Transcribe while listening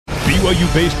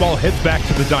BYU baseball heads back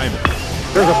to the diamond.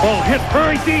 There's a ball hit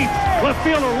very deep. Left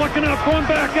fielder looking up, going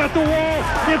back at the wall.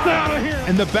 It's out of here.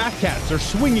 And the Batcats are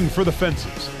swinging for the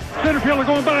fences. Center fielder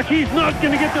going back. He's not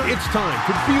going to get there. It's time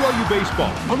for BYU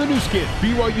baseball on the new skin,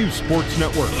 BYU Sports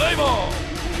Network. Play ball.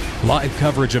 Live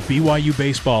coverage of BYU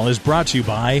baseball is brought to you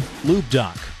by Lube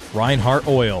Doc, Reinhardt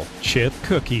Oil, Chip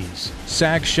Cookies,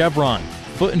 Sag Chevron,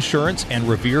 Foot Insurance, and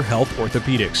Revere Health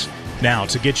Orthopedics. Now,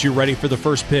 to get you ready for the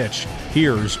first pitch,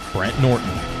 here's Brent Norton.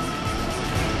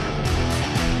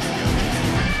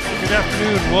 Good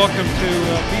afternoon. Welcome to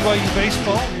BYU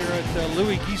baseball here at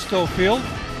Louis Gisto Field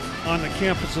on the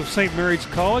campus of St. Mary's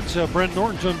College. Brent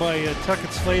Norton joined by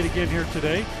Tuckett Slade again here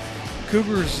today.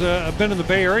 Cougars have been in the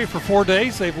Bay Area for 4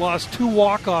 days. They've lost 2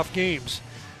 walk-off games,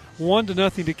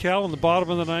 1-0 to Cal in the bottom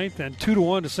of the ninth, and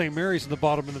 2-1 to St. Mary's in the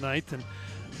bottom of the ninth. And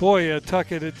boy,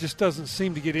 Tuckett, it just doesn't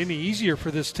seem to get any easier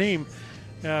for this team.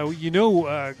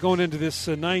 Going into this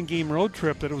 9-game road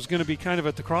trip that it was going to be kind of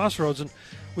at the crossroads, and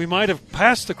we might have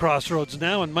passed the crossroads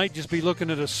now and might just be looking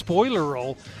at a spoiler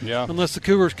roll unless the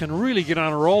Cougars can really get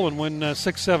on a roll and win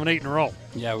 6, 7, 8 in a row.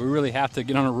 Yeah, we really have to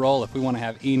get on a roll if we want to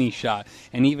have any shot.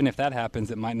 And even if that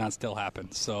happens, it might not still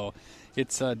happen. So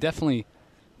it's definitely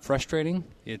frustrating.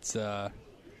 It's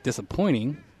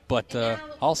disappointing. But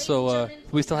also,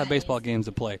 we still have baseball games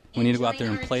to play. We need to go out there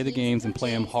and play the games and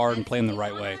play them hard and play them the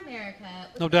right way.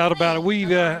 No doubt about it.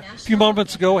 We, a few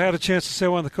moments ago, had a chance to sit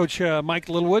with the coach, Mike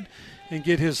Littlewood, and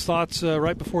get his thoughts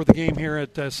right before the game here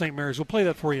at St. Mary's. We'll play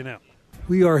that for you now.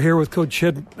 We are here with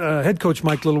head coach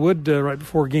Mike Littlewood right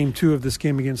before Game 2 of this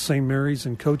game against St. Mary's.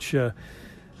 And, Coach,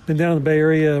 been down in the Bay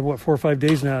Area, 4 or 5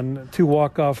 days now, and 2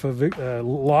 walk-off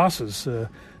losses.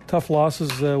 Tough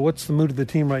losses. What's the mood of the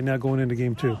team right now going into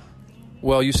Game 2?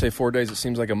 Well, you say 4 days. It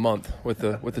seems like a month with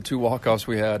the 2 walk-offs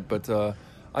we had. But,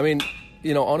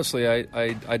 honestly,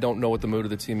 I don't know what the mood of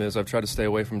the team is. I've tried to stay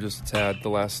away from just a tad the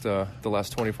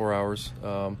last 24 hours.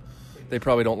 They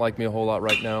probably don't like me a whole lot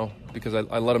right now because I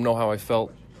let them know how I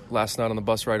felt last night on the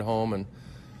bus ride home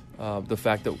and the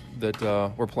fact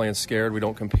that we're playing scared, we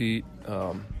don't compete.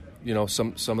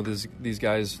 Some of these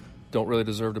guys don't really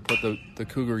deserve to put the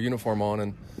Cougar uniform on,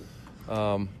 and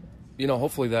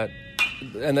hopefully that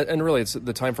and really it's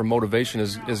the time for motivation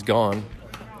is gone.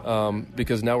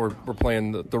 Because now we're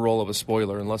playing the role of a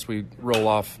spoiler unless we roll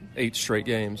off 8 straight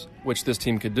games, which this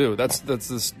team could do. That's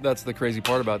the crazy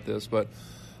part about this. But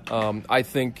I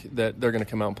think that they're going to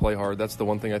come out and play hard. That's the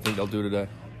one thing I think they'll do today.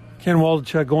 Ken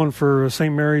Waldachuk going for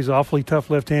St. Mary's, awfully tough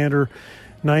left-hander,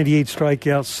 98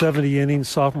 strikeouts, 70 innings,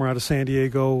 sophomore out of San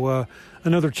Diego.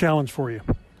 Another challenge for you.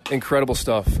 Incredible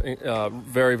stuff.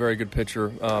 Very, very good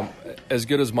pitcher. As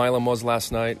good as Milam was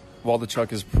last night,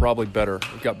 Waldachuk is probably better.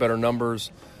 We've got better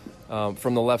numbers.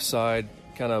 From the left side,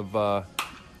 kind of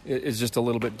is just a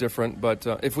little bit different. But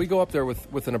if we go up there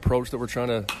with an approach that we're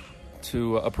trying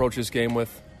to approach this game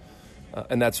with,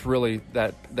 and that's really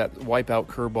that wipeout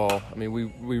curveball. I mean,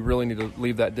 we really need to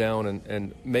leave that down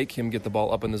and make him get the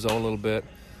ball up in the zone a little bit.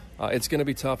 It's going to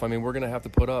be tough. I mean, we're going to have to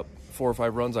put up 4 or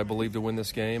 5 runs, I believe, to win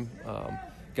this game.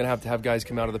 Going to have guys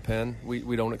come out of the pen.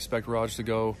 We don't expect Raj to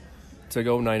go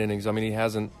 9 innings. I mean, he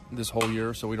hasn't this whole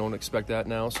year, so we don't expect that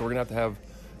now. So we're going to have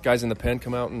guys in the pen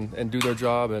come out and do their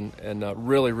job and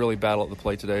really, really battle at the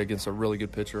plate today against a really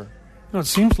good pitcher. It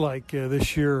seems like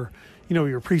this year,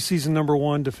 your preseason number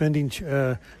 1 defending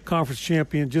conference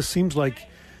champion, just seems like,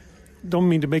 don't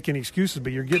mean to make any excuses,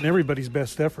 but you're getting everybody's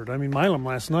best effort. I mean, Milam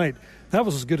last night, that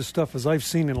was as good a stuff as I've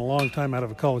seen in a long time out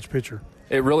of a college pitcher.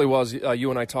 It really was. You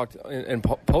and I talked in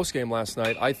post-game last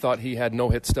night. I thought he had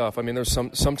no-hit stuff. I mean, there's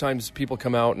sometimes people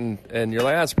come out and you're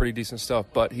like, that's pretty decent stuff,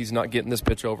 but he's not getting this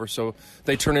pitch over. So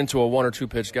they turn into a 1 or 2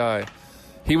 pitch guy.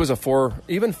 He was a 4,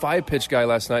 even 5 pitch guy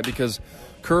last night because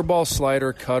curveball,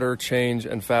 slider, cutter, change,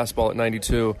 and fastball at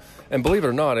 92. And believe it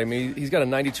or not, I mean, he's got a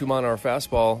 92-mile-an-hour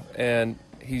fastball, and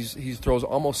he throws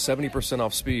almost 70%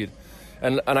 off speed.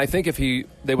 And I think if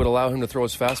they would allow him to throw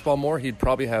his fastball more, he'd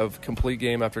probably have complete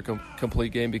game after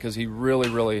complete game because he really,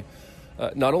 really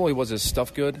not only was his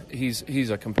stuff good,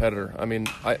 he's a competitor. I mean,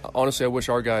 I wish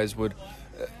our guys would.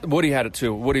 Woody had it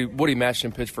too. Woody matched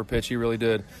him pitch for pitch. He really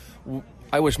did.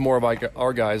 I wish more of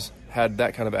our guys had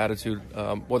that kind of attitude,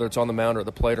 whether it's on the mound or at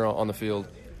the plate or on the field.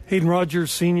 Hayden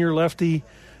Rogers, senior lefty,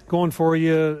 going for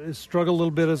you. Struggled a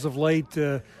little bit as of late.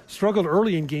 Struggled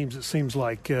early in games, it seems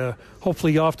like.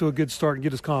 Hopefully off to a good start and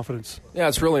get his confidence. Yeah,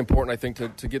 it's really important, I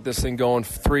think, to get this thing going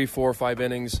 3, 4, 5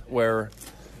 innings where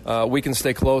we can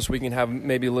stay close. We can have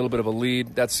maybe a little bit of a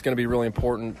lead. That's going to be really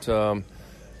important.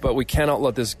 But we cannot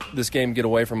let this game get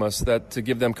away from us. That to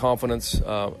give them confidence.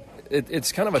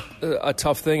 It's kind of a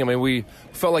tough thing. I mean, we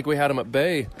felt like we had them at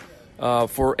bay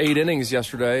for 8 innings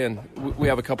yesterday, and we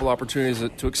have a couple opportunities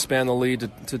to expand the lead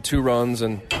to 2 runs,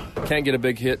 and can't get a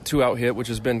big hit, 2-out hit, which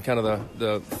has been kind of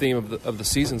the theme of the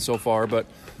season so far. But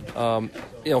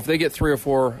if they get 3 or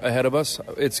 4 ahead of us,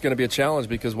 it's going to be a challenge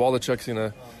because Waldachuk's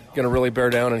going to really bear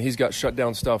down, and he's got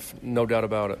shutdown stuff, no doubt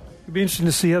about it. It'd be interesting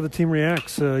to see how the team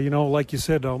reacts. Like you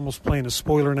said, almost playing a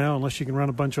spoiler now, unless you can run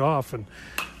a bunch off. And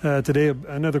today,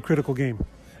 another critical game.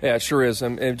 Yeah, it sure is,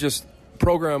 and just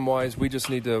program-wise, we just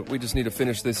need to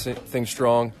finish this thing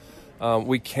strong.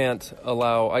 We can't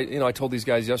allow. I told these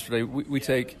guys yesterday. We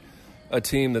take a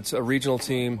team that's a regional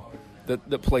team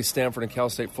that plays Stanford and Cal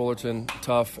State Fullerton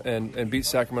tough and beat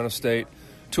Sacramento State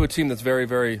to a team that's very,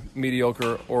 very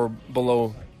mediocre or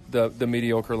below the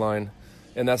mediocre line,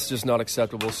 and that's just not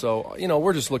acceptable. So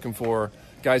we're just looking for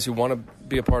guys who want to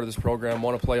be a part of this program,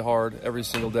 want to play hard every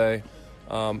single day,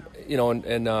 and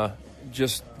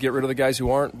just get rid of the guys who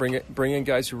aren't. Bring in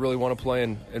guys who really want to play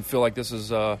and feel like this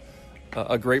is a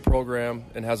great program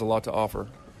and has a lot to offer.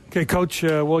 Okay, Coach.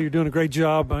 You're doing a great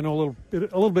job. I know a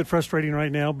little bit frustrating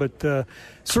right now, but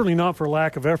certainly not for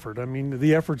lack of effort. I mean,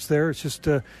 the effort's there. It's just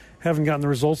haven't gotten the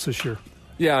results this year.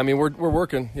 Yeah, I mean, we're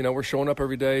working. We're showing up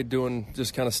every day,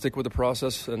 just kind of stick with the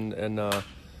process, and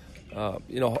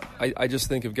I just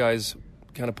think if guys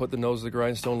kind of put the nose to the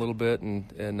grindstone a little bit,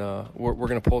 and we're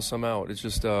going to pull some out. It's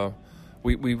just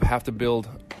we have to build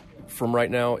from right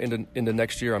now into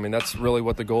next year. I mean, that's really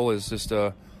what the goal is, just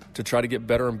to try to get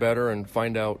better and better and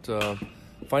find out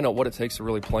what it takes to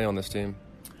really play on this team.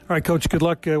 All right, Coach, good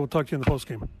luck. We'll talk to you in the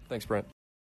postgame. Thanks, Brent.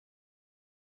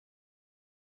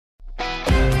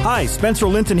 Hi, Spencer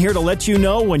Linton here to let you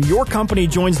know when your company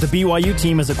joins the BYU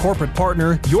team as a corporate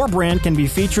partner, your brand can be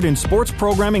featured in sports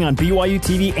programming on BYU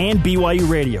TV and BYU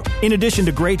Radio. In addition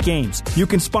to great games, you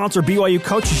can sponsor BYU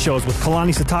coaches shows with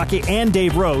Kalani Sitake and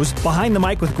Dave Rose, Behind the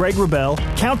Mic with Greg Wrubell,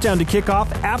 Countdown to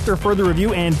Kickoff, After Further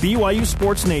Review, and BYU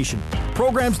Sports Nation.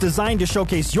 Programs designed to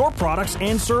showcase your products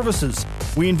and services.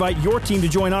 We invite your team to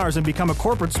join ours and become a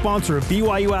corporate sponsor of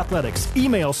BYU Athletics.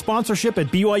 Email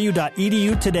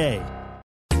sponsorship@byu.edu today.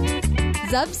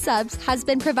 Zub's Subs has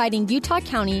been providing Utah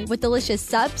County with delicious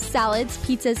subs, salads,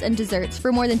 pizzas, and desserts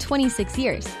for more than 26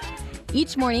 years.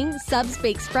 Each morning, Zub's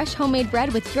bakes fresh homemade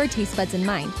bread with your taste buds in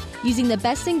mind. Using the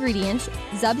best ingredients,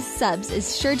 Zub's Subs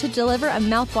is sure to deliver a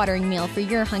mouth-watering meal for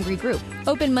your hungry group.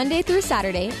 Open Monday through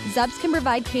Saturday, Zub's can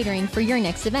provide catering for your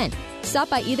next event. Stop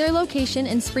by either location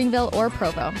in Springville or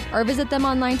Provo, or visit them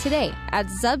online today at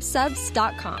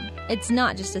zubsubs.com. It's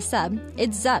not just a sub,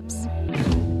 it's Zub's.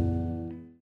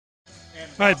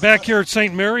 All right, back here at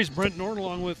St. Mary's, Brent Norton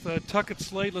along with Tuckett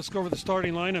Slade. Let's go over the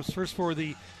starting lineups. First for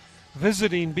the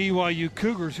visiting BYU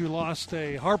Cougars, who lost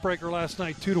a heartbreaker last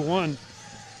night 2-1.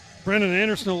 Brendan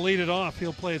Anderson will lead it off.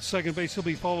 He'll play at second base. He'll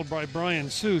be followed by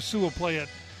Brian Sue. Sue will play at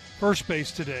first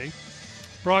base today.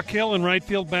 Brock Hill in right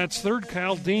field bats third.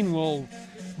 Kyle Dean will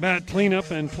bat cleanup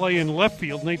and play in left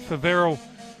field. Nate Favero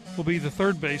will be the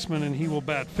third baseman, and he will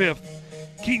bat fifth.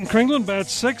 Keaton Kringland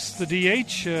bats sixth, the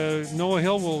DH. Noah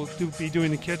Hill will be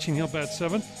doing the catching. He'll bat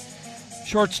seventh.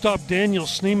 Shortstop Daniel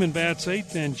Sneeman bats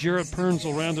eighth, and Jarrett Perns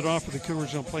will round it off for the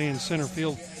Cougars. He'll play in center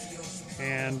field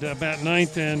and bat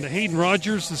ninth. And Hayden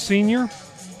Rogers, the senior,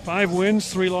 5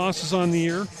 wins, 3 losses on the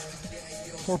year.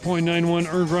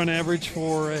 4.91 earned run average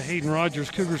for Hayden Rogers.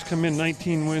 Cougars come in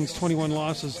 19 wins, 21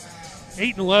 losses,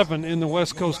 8-11 in the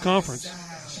West Coast Conference.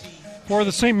 For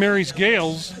the St. Mary's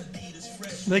Gales,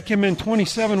 they came in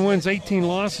 27 wins, 18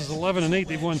 losses, 11-8.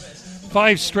 They've won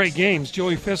 5 straight games.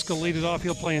 Joey Fisk will lead it off.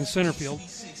 He'll play in center field.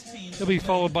 He'll be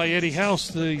followed by Eddie House,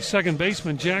 the second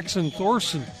baseman. Jackson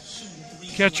Thorson,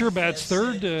 catcher, bats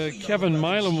third. Kevin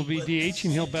Milam will be DH,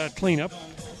 and he'll bat cleanup.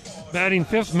 Batting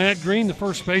fifth, Matt Green, the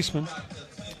first baseman.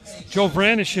 Joe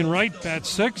Vranish in right, bats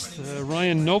sixth.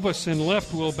 Ryan Novus in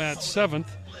left will bat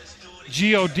seventh.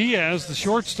 Gio Diaz, the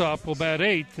shortstop, will bat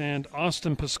eighth. And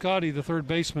Austin Piscotti, the third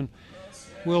baseman,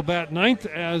 will bat ninth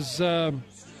as the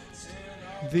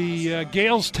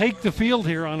Gales take the field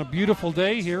here on a beautiful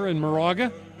day here in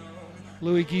Moraga.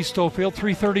 Louis Gisto Field,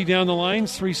 330 down the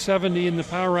lines, 370 in the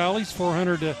power rallies,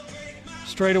 400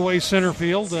 straightaway center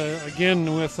field.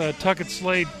 Again with Tuckett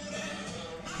Slade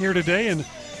here today. And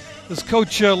as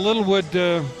Coach Littlewood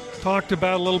talked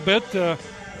about a little bit, had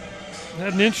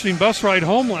an interesting bus ride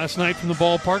home last night from the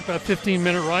ballpark, about a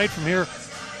 15-minute ride from here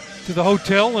to the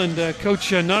hotel, and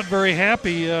Coach not very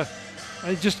happy.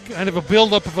 Just kind of a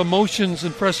buildup of emotions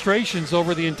and frustrations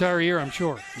over the entire year, I'm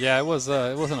sure. Yeah, it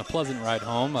wasn't a pleasant ride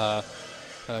home.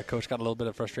 Coach got a little bit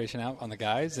of frustration out on the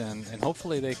guys, and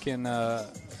hopefully they can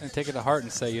take it to heart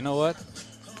and say, you know what,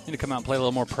 we need to come out and play a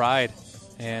little more pride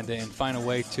and find a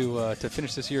way to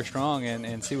finish this year strong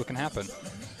and see what can happen.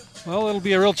 Well, it'll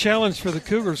be a real challenge for the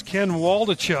Cougars. Ken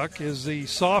Waldachuk is the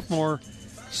sophomore,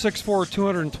 6'4",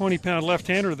 220-pound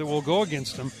left-hander that will go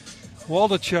against him.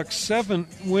 Waldachuk, 7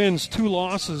 wins, 2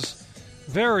 losses.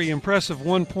 Very impressive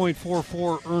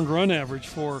 1.44 earned run average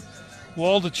for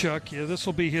Waldachuk. Yeah, this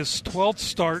will be his 12th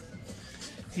start.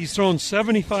 He's thrown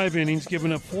 75 innings,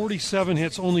 given up 47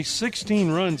 hits, only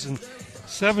 16 runs in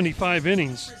 75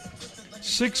 innings,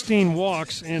 16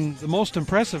 walks, and the most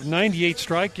impressive, 98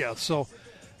 strikeouts. So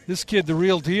this kid, the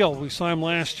real deal. We saw him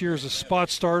last year as a spot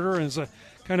starter and as a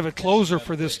kind of a closer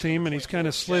for this team, and he's kind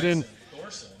of slid in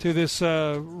to this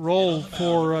role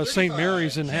for St.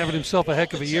 Mary's and having himself a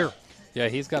heck of a year. Yeah,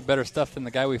 he's got better stuff than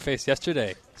the guy we faced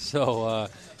yesterday. So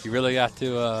you really got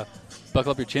to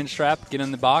buckle up your chin strap, get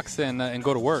in the box, and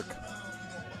go to work.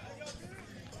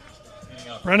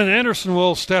 Brennan Anderson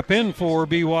will step in for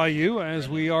BYU as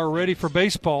we are ready for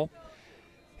baseball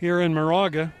here in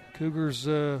Moraga. Cougars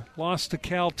lost to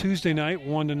Cal Tuesday night,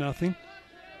 1-0.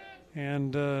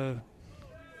 And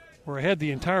were ahead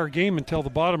the entire game until the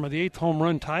bottom of the 8th. Home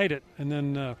run tied it. And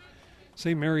then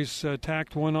St. Mary's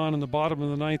tacked one on in the bottom of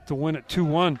the 9th to win it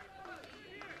 2-1.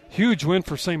 Huge win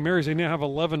for St. Mary's. They now have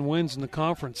 11 wins in the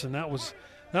conference, and that was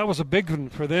a big one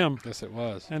for them. Yes, it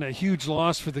was. And a huge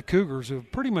loss for the Cougars, who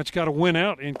pretty much got to win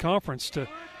out in conference to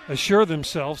assure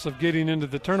themselves of getting into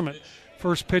the tournament.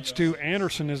 First pitch to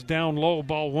Anderson is down low,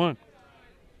 ball 1.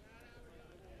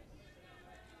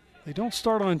 They don't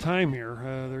start on time here.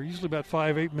 They're usually about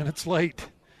 5-8 minutes late. A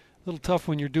little tough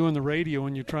when you're doing the radio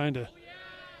and you're trying to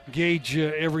gauge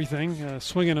everything.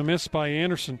 Swing and a miss by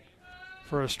Anderson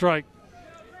for a strike.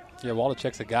 Yeah,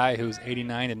 Waldachuk's a guy who's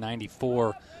 89 and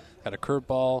 94. Got a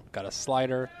curveball, got a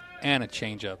slider, and a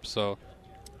changeup. So,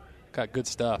 got good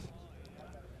stuff.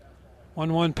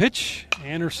 1-1 pitch.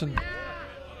 Anderson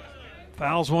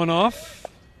fouls one off.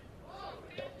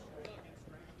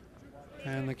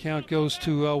 And the count goes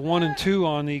to 1-2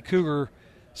 on the Cougar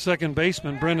second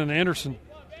baseman, Brendan Anderson.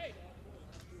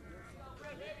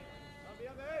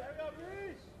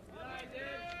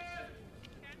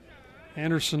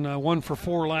 Anderson 1 for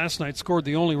 4 last night, scored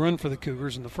the only run for the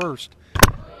Cougars in the first.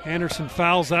 Anderson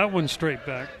fouls that one straight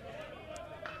back.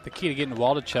 The key to getting to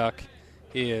Waldachuk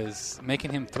is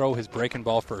making him throw his breaking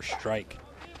ball for a strike.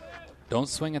 Don't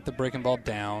swing at the breaking ball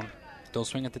down. Don't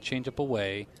swing at the changeup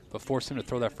away, but force him to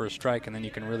throw that for a strike, and then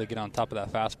you can really get on top of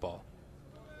that fastball.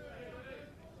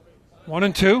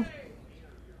 1-2.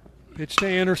 Pitch to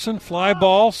Anderson. Fly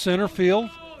ball, center field.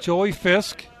 Joey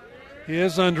Fisk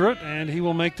is under it, and he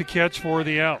will make the catch for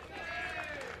the out.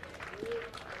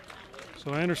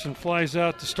 So Anderson flies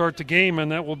out to start the game,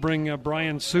 and that will bring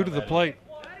Brian Sue to the plate.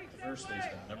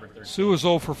 Sue was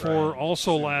 0 for 4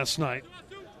 also last night.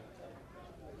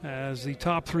 As the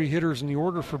top 3 hitters in the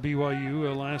order for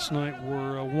BYU last night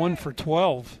were 1 for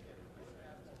 12.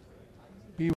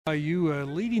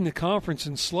 BYU leading the conference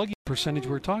in slugging percentage.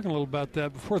 We were talking a little about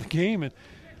that before the game, and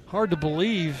hard to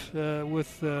believe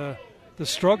with the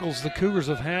struggles the Cougars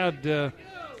have had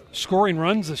scoring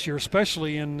runs this year,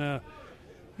 especially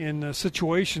in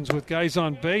situations with guys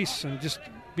on base and just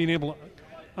being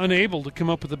unable to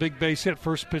come up with a big base hit.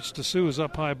 First pitch to Sue is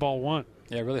up high, ball 1.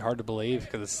 Yeah, really hard to believe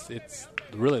because it's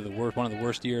really one of the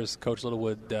worst years Coach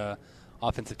Littlewood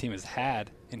offensive team has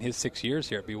had in his 6 years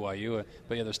here at BYU.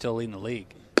 But yeah, they're still leading the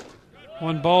league.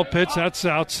 1 ball pitch, that's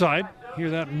outside. Hear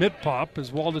that mitt pop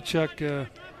as Waldachuk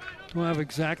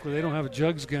they don't have a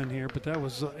jugs gun here, but that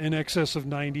was in excess of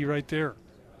 90 right there.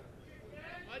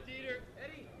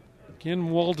 Again,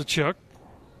 Waldachuk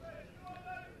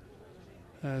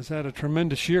has had a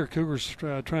tremendous year. Cougars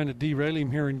trying to derail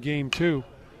him here in game 2.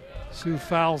 Sue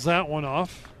fouls that one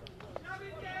off.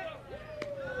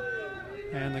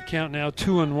 And the count now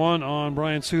 2-1 on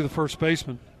Brian Sue, the first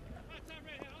baseman.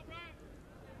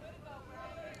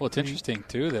 Well, it's interesting,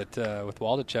 too, that with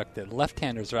Waldachuk, that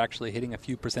left-handers are actually hitting a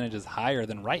few percentages higher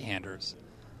than right-handers.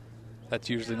 That's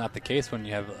usually not the case when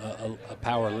you have a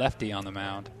power lefty on the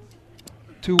mound.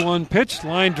 2-1 pitch,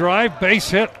 line drive,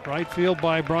 base hit, right field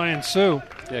by Brian Sue.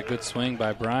 Yeah, good swing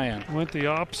by Brian. Went the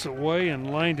opposite way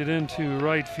and lined it into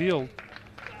right field.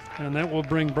 And that will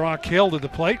bring Brock Hill to the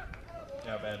plate.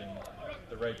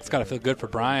 It's got to feel good for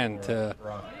Brian to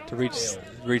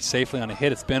reach safely on a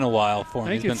hit. It's been a while for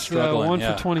him. He's been struggling. 1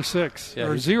 for 26,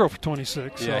 or 0 for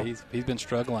 26. Yeah, so. he's been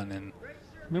struggling. And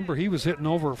remember, he was hitting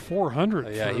over 400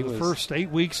 for the first 8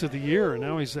 weeks of the year, and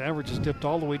now his average has dipped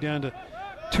all the way down to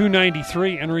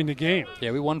 293 entering the game.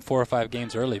 Yeah, we won 4 or 5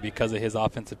 games early because of his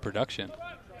offensive production.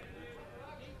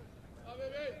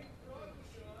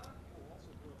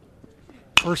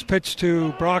 First pitch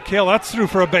to Brock Hill. That's through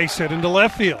for a base hit into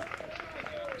left field.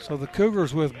 So the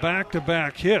Cougars with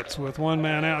back-to-back hits with one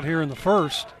man out here in the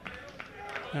first.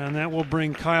 And that will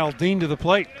bring Kyle Dean to the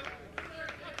plate.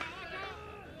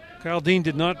 Kyle Dean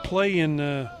did not play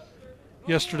in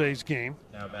yesterday's game.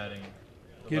 Now batting.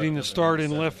 Getting the start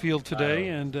in left field today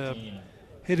and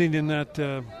hitting in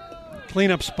that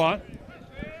cleanup spot.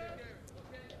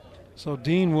 So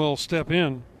Dean will step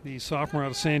in, the sophomore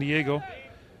out of San Diego.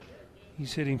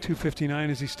 He's hitting .259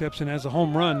 as he steps in, has a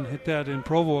home run. Hit that in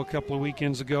Provo a couple of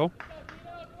weekends ago.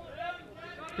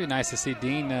 It'd be nice to see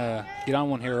Dean get on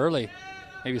one here early.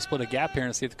 Maybe split a gap here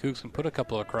and see if the Cougs can put a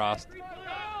couple across.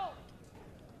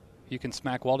 You can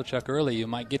smack Waldachuk early, you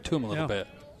might get to him a little bit.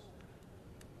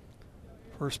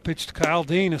 First pitch to Kyle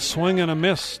Dean, a swing and a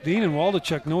miss. Dean and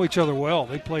Waldachuk know each other well.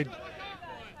 They played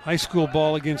high school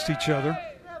ball against each other,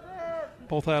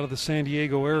 both out of the San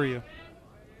Diego area.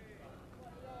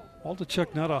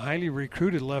 Waldachuk, not a highly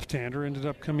recruited left-hander, ended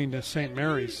up coming to St.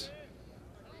 Mary's.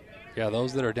 Yeah,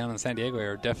 those that are down in San Diego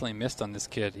are definitely missed on this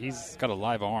kid. He's got a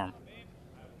live arm.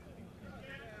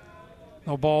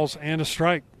 No balls and a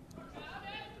strike.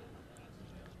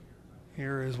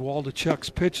 Here is Waldachuk's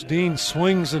pitch. Dean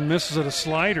swings and misses at a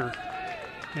slider.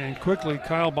 And quickly,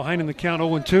 Kyle behind in the count,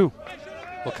 0-2.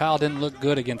 Well, Kyle didn't look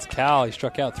good against Cal. He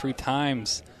struck out 3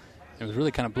 times. It was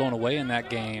really kind of blown away in that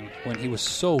game when he was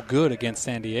so good against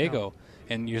San Diego.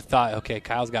 Yeah. And you thought, okay,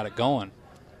 Kyle's got it going.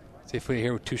 See, if we're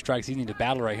here with 2 strikes, he needs to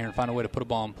battle right here and find a way to put a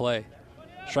ball in play.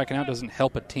 Striking out doesn't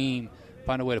help a team.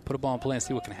 Find a way to put a ball in play and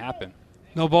see what can happen.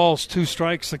 No balls, 2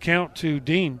 strikes, the count to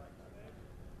Dean.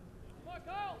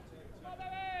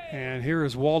 And here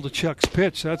is Waldachuk's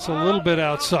pitch. That's a little bit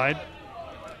outside.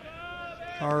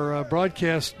 Our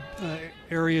broadcast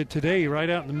area today, right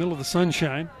out in the middle of the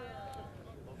sunshine,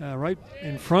 right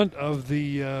in front of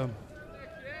the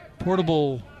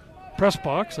portable press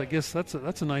box. I guess that's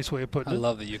a nice way of putting it. I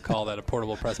love that you call that a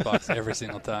portable press box every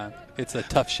single time. It's a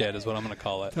tough shed is what I'm going to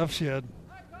call it. Tough shed.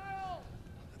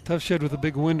 Tough shed with a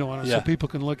big window on it so people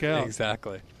can look out.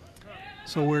 Exactly.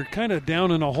 So we're kind of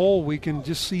down in a hole. We can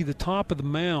just see the top of the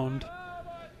mound.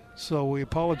 So we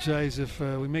apologize if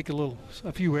we make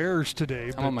a few errors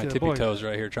today. I'm on my tippy toes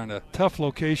right here trying to. Tough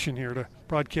location here to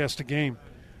broadcast a game.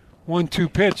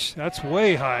 1-2 pitch. That's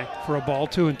way high for a ball.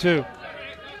 2-2.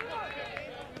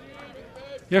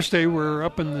 Yesterday we were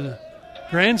up in the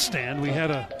grandstand.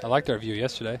 I liked our view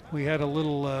yesterday. We had a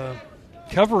little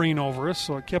covering over us,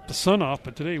 so it kept the sun off.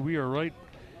 But today we are right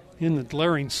in the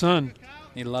glaring sun.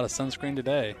 Need a lot of sunscreen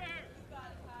today.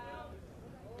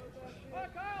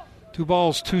 2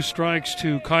 balls, 2 strikes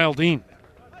to Kyle Dean.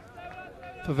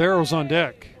 Favero's on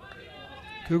deck.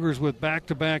 Cougars with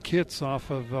back-to-back hits off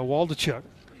of Waldachuk.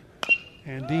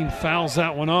 And Dean fouls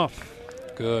that one off.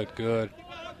 Good.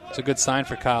 It's a good sign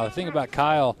for Kyle. The thing about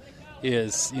Kyle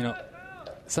is,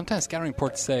 sometimes scouting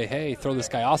reports say, hey, throw this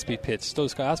guy off-speed pitch.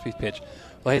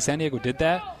 Well, hey, San Diego did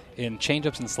that in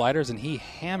changeups and sliders, and he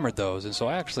hammered those. And so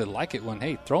I actually like it when,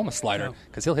 hey, throw him a slider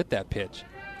because he'll hit that pitch.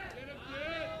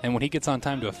 And when he gets on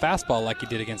time to a fastball like he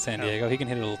did against San Diego, he can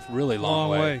hit it a really long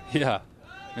way. Yeah.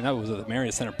 I mean, that was at the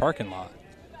Marriott Center parking lot.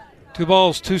 2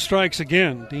 balls, 2 strikes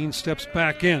again. Dean steps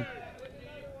back in.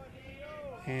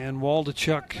 And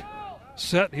Waldachuk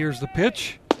set. Here's the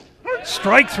pitch.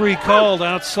 Strike 3 called,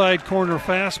 outside corner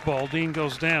fastball. Dean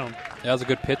goes down. That was a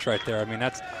good pitch right there. I mean,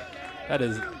 that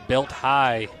is belt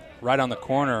high right on the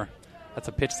corner. That's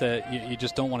a pitch that you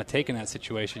just don't want to take in that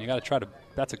situation. You got to try to.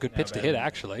 That's a good pitch to hit,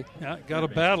 actually. Yeah, got to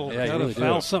battle. Yeah, got to really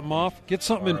foul something off. Get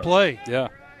something in play. Yeah.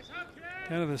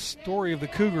 Kind of the story of the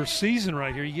Cougar season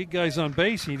right here. You get guys on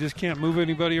base and you just can't move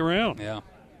anybody around. Yeah.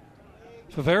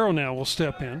 Favero now will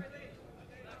step in.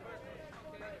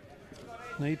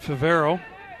 Nate Favero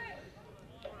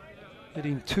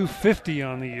hitting .250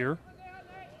 on the year.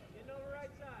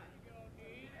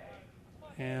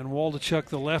 And Waldachuk,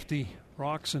 the lefty,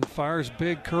 rocks and fires.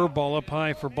 Big curveball up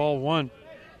high for ball 1.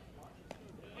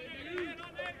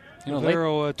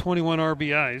 Favero, 21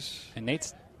 RBIs. And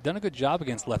Nate's done a good job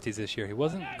against lefties this year. He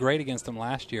wasn't great against them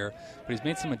last year, but he's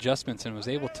made some adjustments and was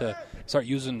able to start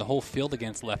using the whole field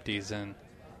against lefties, and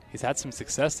he's had some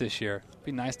success this year. It'd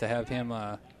be nice to have him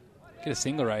get a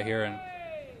single right here and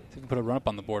see if we can put a run up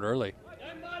on the board early.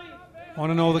 Want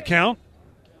to know the count?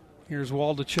 Here's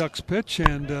Waldachuk's pitch,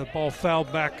 and ball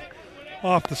fouled back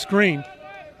off the screen.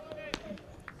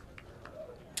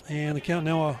 And the count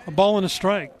now a ball and a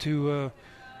strike to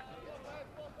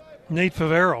Nate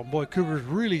Favero. Boy, Cougars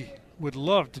really would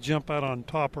love to jump out on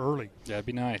top early. Yeah, it'd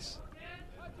be nice.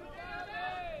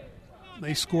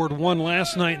 They scored 1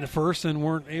 last night in the first and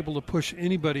weren't able to push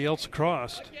anybody else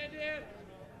across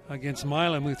against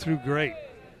Milam, who threw great.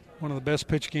 One of the best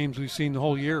pitch games we've seen the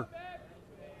whole year.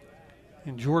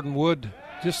 And Jordan Wood,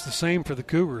 just the same for the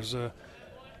Cougars.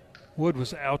 Wood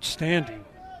was outstanding.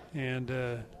 and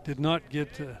did not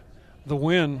get the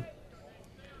win.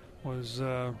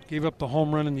 Gave up the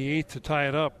home run in the 8th to tie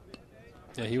it up.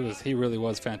 Yeah, he really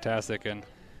was fantastic, and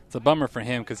it's a bummer for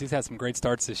him because he's had some great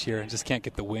starts this year and just can't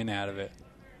get the win out of it.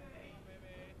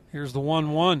 Here's the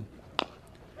 1-1.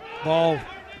 Ball,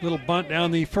 little bunt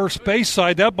down the first base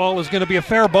side. That ball is going to be a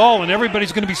fair ball, and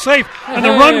everybody's going to be safe. And the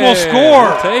run will score.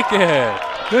 We'll take it.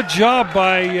 Good job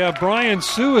by Brian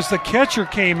Sue as the catcher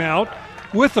came out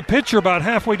with the pitcher about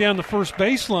halfway down the first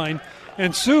baseline.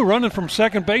 And Sue, running from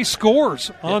second base,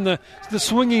 scores on the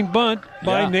swinging bunt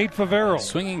by Nate Favero.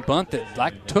 Swinging bunt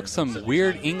that took some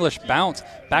weird English bounce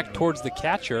back towards the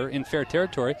catcher in fair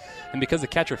territory. And because the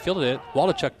catcher fielded it,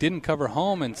 Waldachuk didn't cover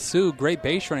home, and Sue, great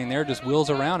base running there, just wheels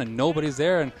around and nobody's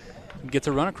there and gets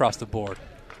a run across the board.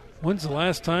 When's the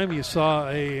last time you saw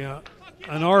an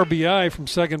RBI from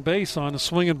second base on a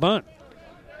swinging bunt?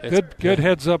 Good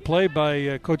heads-up play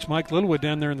by Coach Mike Littlewood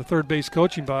down there in the third base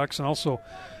coaching box, and also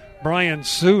Brian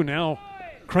Sue. Now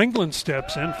Kringlen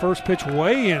steps in. First pitch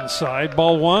way inside,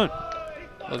 ball 1.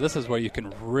 Well, this is where you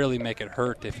can really make it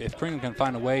hurt. If Kringlen can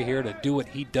find a way here to do what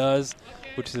he does,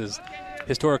 which is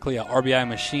historically a RBI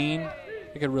machine,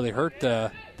 it could really hurt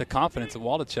the confidence of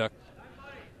Waldachuk.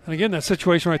 And again, that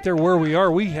situation right there where we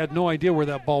are, we had no idea where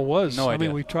that ball was. No idea. I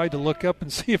mean, we tried to look up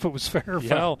and see if it was fair or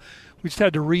foul. We just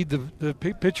had to read the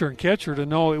pitcher and catcher to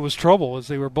know it was trouble as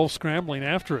they were both scrambling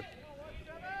after it.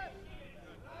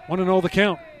 1-0 the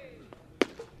count.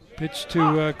 Pitch to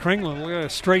Kringlen. Look at a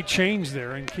straight change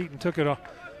there, and Keaton took it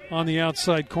on the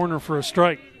outside corner for a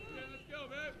strike.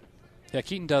 Yeah,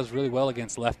 Keaton does really well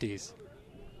against lefties.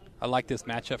 I like this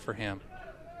matchup for him.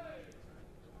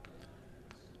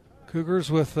 Cougars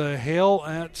with Hale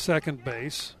at second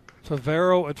base.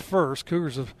 Favero at first.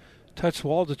 Cougars have touched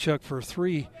Waldachuk for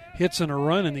 3 hits and a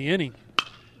run in the inning.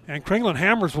 And Kringlen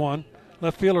hammers one.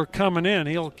 Left fielder coming in.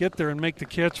 He'll get there and make the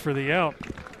catch for the out.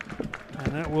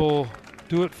 And that will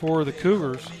do it for the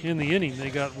Cougars in the inning.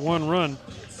 They got 1 run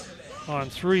on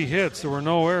 3 hits. There were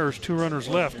no errors, 2 runners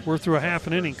left. We're through a half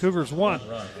an inning. Cougars won.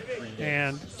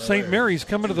 And St. Mary's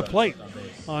coming to the plate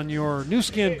on your new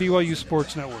skin BYU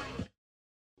Sports Network.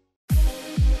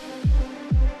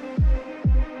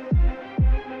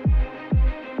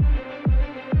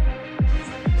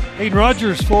 Hayden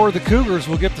Rogers for the Cougars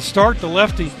will get the start, the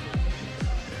lefty.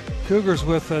 Cougars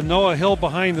with Noah Hill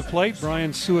behind the plate,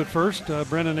 Brian Sue at first,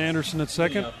 Brennan Anderson at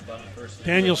second,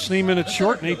 Daniel Schneeman at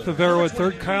short, Nate Favero at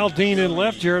third, Kyle Dean in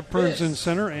left, Jarrett Perns in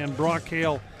center, and Brock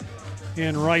Hale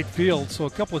in right field. So a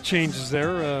couple of changes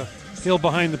there. Hill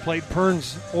behind the plate,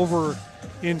 Perns over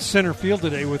in center field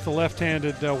today with the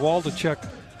left-handed Waldachuk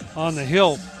on the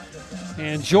hill.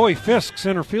 And Joey Fisk,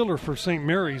 center fielder for St.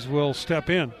 Mary's, will step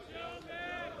in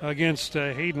against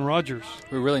Hayden Rogers.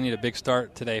 We really need a big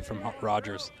start today from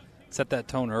Rogers. Set that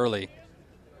tone early.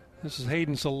 This is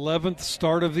Hayden's 11th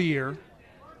start of the year.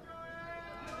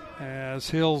 As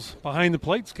Hill's behind the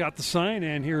plate's got the sign,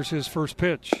 and here's his first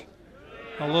pitch.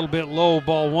 A little bit low,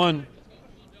 ball 1.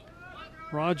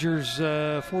 Rogers,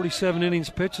 47 innings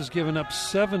pitch, has given up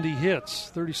 70 hits,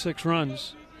 36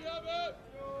 runs.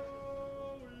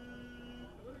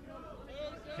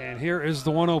 And here is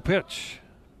the 1-0 pitch.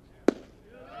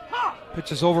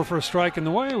 Pitch is over for a strike, and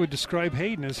the way I would describe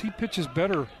Hayden is he pitches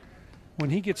better when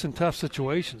he gets in tough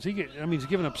situations. He's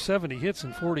given up 70 hits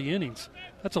in 40 innings.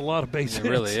 That's a lot of base hits. It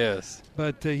really is.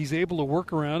 But he's able to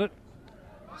work around it.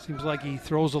 Seems like he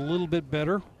throws a little bit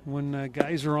better when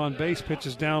guys are on base.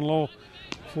 Pitches down low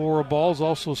for balls.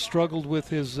 Also struggled with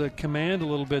his command a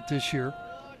little bit this year.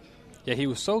 Yeah, he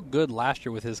was so good last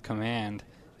year with his command,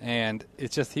 and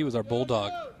it's just he was our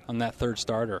bulldog on that third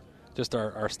starter. Just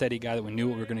our steady guy that we knew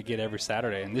what we were going to get every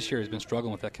Saturday. And this year he's been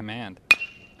struggling with that command.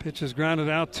 Pitch is grounded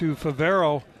out to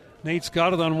Favero. Nate's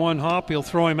got it on one hop. He'll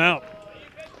throw him out.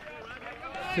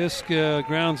 Fisk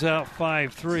grounds out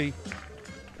 5-3.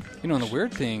 You know, and the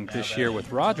weird thing this year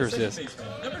with Rogers is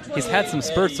he's had some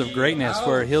spurts of greatness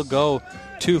where he'll go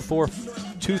 2,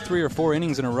 3, or 4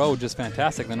 innings in a row just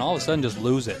fantastic. Then all of a sudden just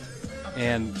lose it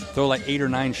and throw like 8 or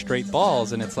 9 straight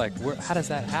balls. And it's like, how does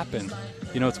that happen?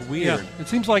 You know, it's weird. Yeah, it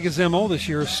seems like his MO this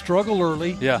year is struggle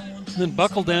early. Yeah. Then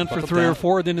buckle down for 3 or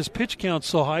 4. Then his pitch count's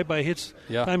so high by hits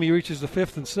time he reaches the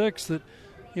 5th and 6th that,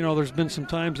 you know, there's been some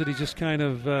times that he just kind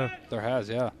of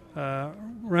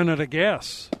run out of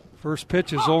gas. First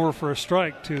pitch is over for a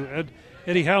strike to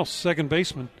Eddie House, second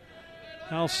baseman.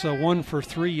 House 1 for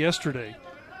 3 yesterday.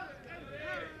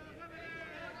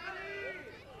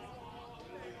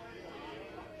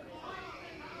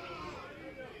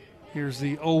 Here's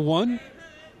the 0-1.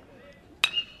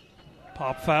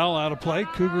 Pop foul out of play.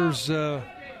 Cougars on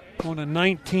a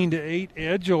 19-8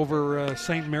 edge over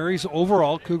St. Mary's.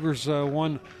 Overall, Cougars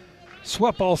won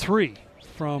swept all three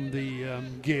from the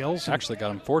Gales. Actually got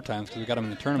them 4 times because we got them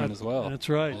in the tournament as well. That's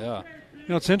right. Yeah.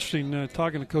 It's interesting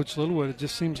talking to Coach Littlewood. It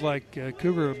just seems like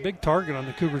Cougar, a big target on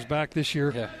the Cougars' back this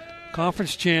year. Yeah.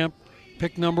 Conference champ,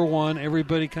 pick number 1.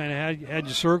 Everybody kind of had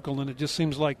you circled, and it just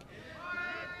seems like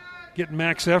getting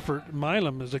max effort.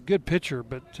 Milam is a good pitcher,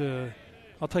 but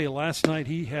I'll tell you, last night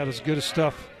he had as good a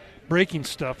stuff, breaking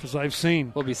stuff, as I've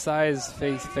seen. Well, besides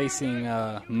facing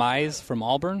Mize from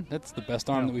Auburn, that's the best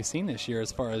arm that we've seen this year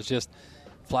as far as just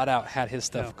flat out had his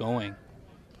stuff going.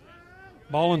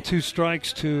 Ball and 2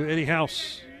 strikes to Eddie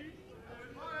House.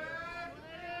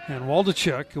 And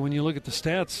Waldachuk, when you look at the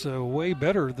stats, way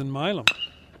better than Milam.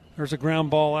 There's a ground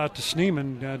ball out to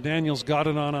Schneemann. Daniels got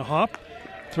it on a hop,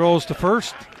 throws to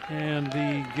first, and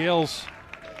the Gales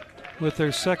with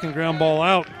their second ground ball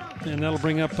out. And that'll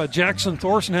bring up Jackson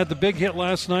Thorson had the big hit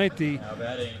last night, the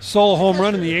solo home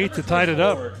run in the 8th to tie it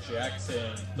up.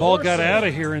 Ball got out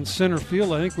of here in center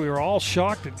field. I think we were all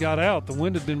shocked it got out. The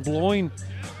wind had been blowing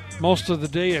most of the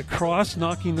day across,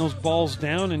 knocking those balls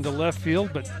down into left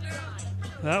field, but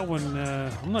that one,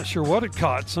 I'm not sure what it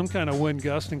caught. Some kind of wind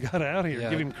gust and got out of here.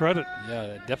 Give him credit.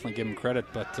 Yeah, definitely give him credit,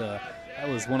 but that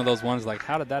was one of those ones like,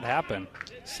 how did that happen?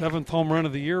 7th home run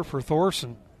of the year for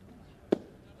Thorson.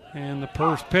 And the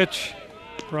first pitch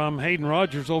from Hayden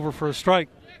Rogers over for a strike.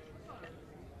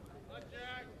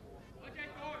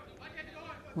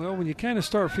 Well, when you kind of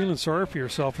start feeling sorry for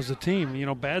yourself as a team,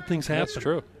 bad things happen. That's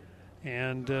true.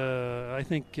 And I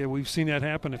think we've seen that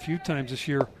happen a few times this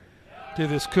year to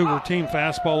this Cougar team.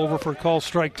 Fastball over for a call,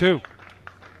 strike 2.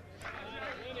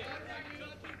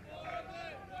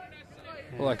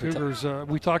 Well, Cougars,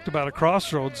 we talked about a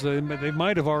crossroads. They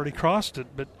might have already crossed it,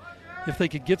 but if they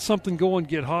could get something going,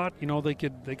 get hot, they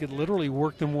could literally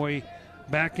work them way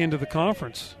back into the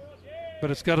conference.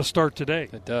 But it's got to start today.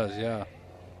 It does, yeah.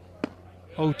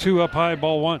 0-2 up high,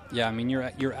 ball 1. Yeah, I mean,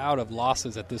 you're out of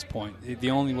losses at this point.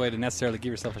 The only way to necessarily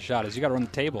give yourself a shot is you got to run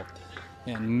the table.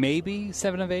 And maybe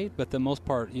 7 of 8, but the most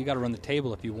part, you got to run the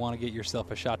table if you want to get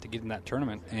yourself a shot to get in that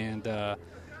tournament. And it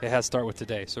has to start with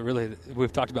today. So really,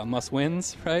 we've talked about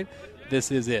must-wins, right?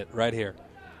 This is it right here.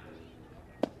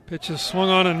 Pitch is swung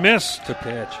on and missed. Good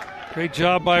pitch. Great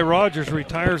job by Rogers.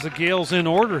 Retires the Gales in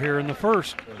order here in the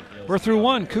first. We're through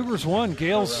 1. Cougars 1,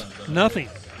 Gales nothing.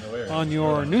 On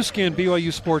your new skin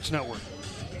BYU Sports Network.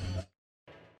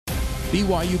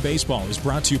 BYU Baseball is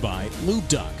brought to you by Lube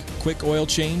Duck. Quick oil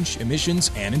change,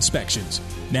 emissions, and inspections.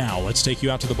 Now let's take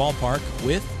you out to the ballpark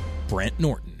with Brent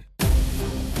Norton.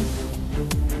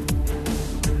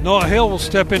 Noah Hill will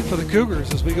step in for the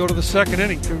Cougars as we go to the second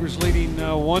inning. Cougars leading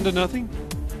 1-0.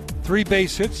 3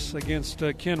 base hits against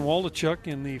Ken Waldachuk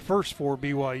in the first for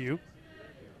BYU.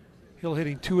 Hill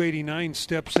hitting .289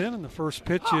 steps in, and the first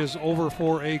pitch is over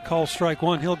for a call, strike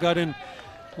 1. Hill got in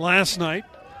last night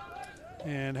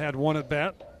and had 1 at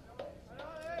bat.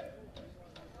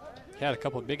 He had a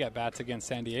couple of big at-bats against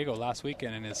San Diego last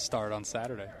weekend in his start on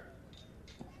Saturday.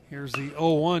 Here's the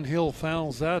 0-1. Hill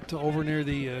fouls that to over near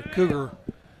the Cougar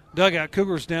dugout.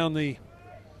 Cougars down the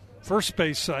first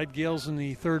base side. Gales in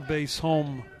the third base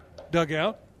home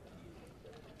dugout.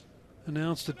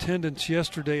 Announced attendance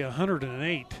yesterday,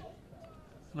 108.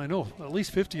 And I know at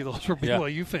least 50 of those were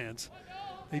BYU fans.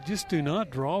 They just do not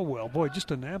draw well. Boy,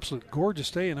 just an absolute gorgeous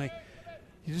day. And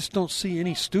you just don't see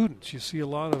any students. You see a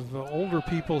lot of older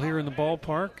people here in the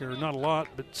ballpark, or not a lot,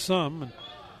 but some.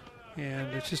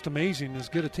 And it's just amazing. As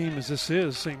good a team as this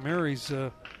is, St. Mary's,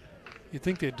 you'd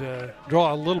think they'd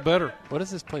draw a little better. What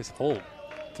does this place hold?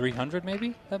 300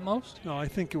 maybe at most? No, I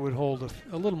think it would hold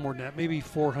a little more than that, maybe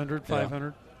 400, 500.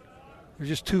 Yeah. There's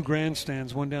just 2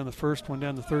 grandstands, one down the first, one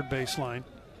down the third base line.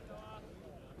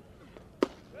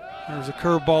 There's a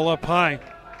curveball up high.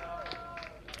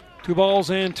 2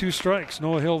 balls and 2 strikes.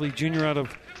 Noah Hill, the junior out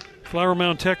of Flower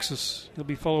Mound, Texas. He'll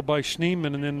be followed by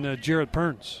Schneemann and then Jarrett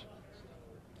Perns.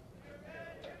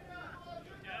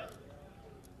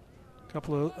 A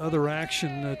couple of other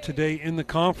action today in the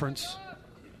conference.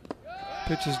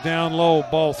 Pitch is down low,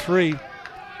 ball 3.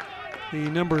 The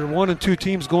number 1 and 2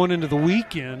 teams going into the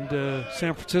weekend.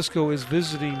 San Francisco is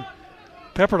visiting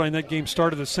Pepperdine. That game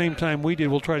started the same time we did.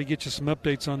 We'll try to get you some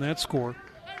updates on that score.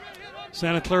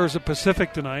 Santa Clara is at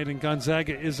Pacific tonight, and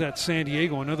Gonzaga is at San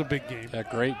Diego, another big game. Yeah,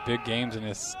 great big games in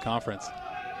this conference.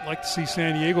 I'd like to see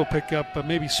San Diego pick up,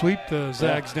 maybe sweep the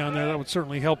Zags down there. That would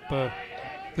certainly help the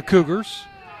Cougars.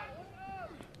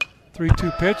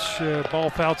 3-2 pitch, ball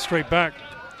fouled straight back.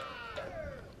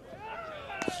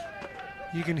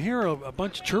 You can hear a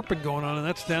bunch of chirping going on, and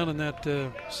that's down in that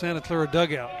Santa Clara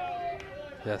dugout.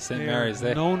 Yeah, St. Mary's.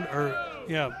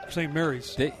 St.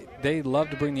 Mary's. they love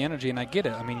to bring the energy, and I get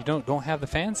it. I mean, you don't have the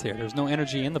fans here. There's no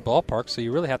energy in the ballpark, so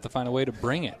you really have to find a way to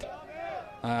bring it.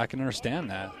 I can understand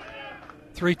that.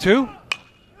 3-2.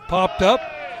 Popped up.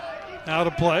 Out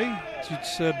of play. As you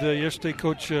said yesterday,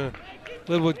 Coach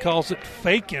Littlewood calls it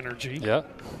fake energy. Yeah.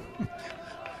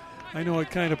 I know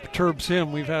it kind of perturbs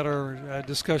him. We've had our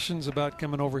discussions about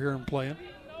coming over here and playing.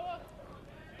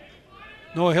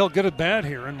 Noah Hill good at bat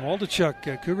here, and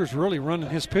Waldachuk, Cougars really running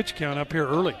his pitch count up here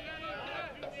early.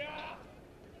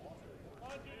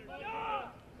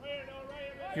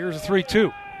 Here's a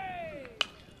 3-2.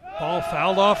 Ball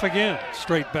fouled off again,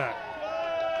 straight back.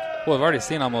 Well, we've already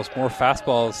seen almost more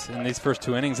fastballs in these first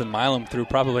 2 innings than Milam threw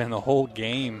probably in the whole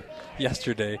game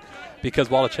yesterday, because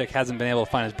Waldachuk hasn't been able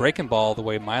to find his breaking ball the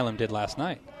way Milam did last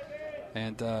night.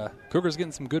 And Cougars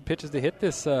getting some good pitches to hit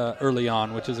this early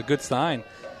on, which is a good sign.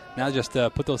 Now just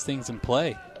put those things in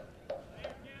play.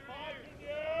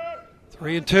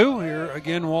 3-2. Here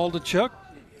again, Waldachuk.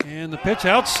 And the pitch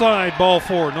outside, ball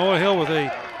 4. Noah Hill with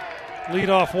a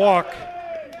leadoff walk.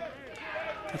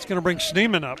 That's going to bring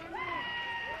Schneemann up.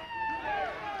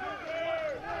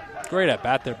 Great at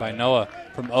bat there by Noah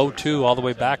from 0-2 all the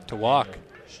way back to walk.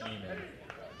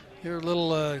 Hear a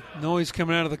little noise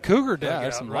coming out of the Cougar dugout. Yeah,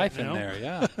 there's some life in there,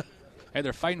 yeah. Hey,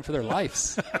 they're fighting for their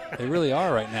lives. They really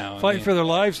are right now. Fighting for their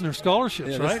lives and their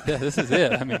scholarships, right? This is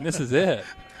it. I mean, this is it.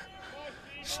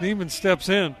 Schneemann steps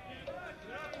in.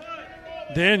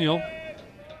 Daniel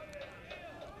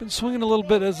been swinging a little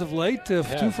bit as of late. 2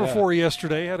 for 4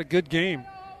 yesterday. Had a good game.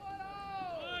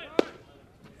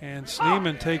 And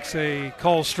Schneemann takes a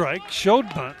call strike.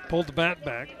 Showed bunt. Pulled the bat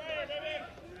back.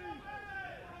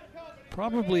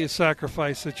 Probably a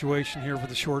sacrifice situation here for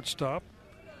the shortstop.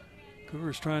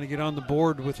 Cougars trying to get on the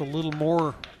board with a little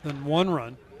more than 1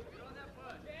 run.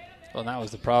 Well, that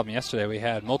was the problem yesterday. We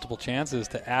had multiple chances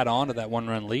to add on to that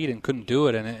 1-run lead and couldn't do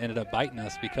it, and it ended up biting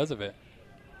us because of it.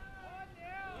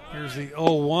 Here's the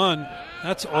 0-1.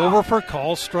 That's over for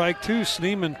call strike 2.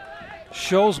 Schneemann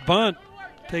shows bunt.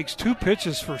 Takes 2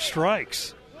 pitches for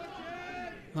strikes.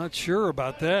 Not sure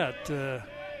about that.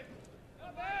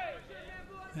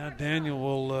 Now Daniel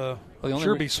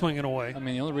will be swinging away. I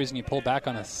mean, the only reason you pull back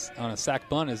on a sack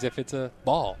bunt is if it's a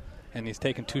ball, and he's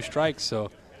taking 2 strikes,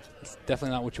 so it's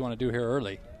definitely not what you want to do here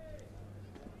early.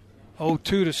 0-2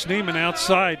 to Schneemann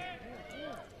outside.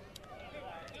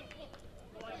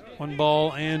 1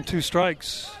 ball and 2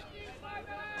 strikes.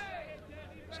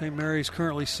 St. Mary's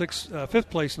currently 5th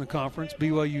place in the conference,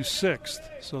 BYU 6th.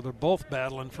 So they're both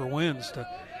battling for wins to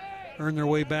earn their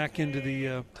way back into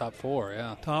the top 4,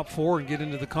 yeah. Top 4 and get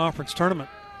into the conference tournament.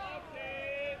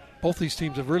 Both these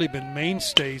teams have really been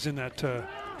mainstays in that.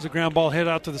 There's a ground ball hit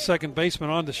out to the second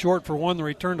baseman on to short for 1. The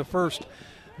return to first,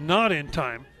 not in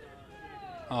time.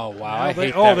 Oh, wow.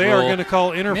 They are going to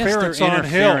call interference on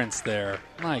Hill. Interference there.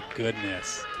 My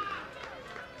goodness.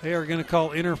 They are going to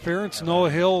call interference. Noah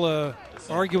Hill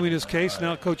arguing his case.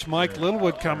 Now Coach Mike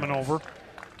Littlewood coming over.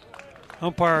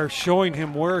 Umpire showing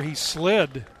him where he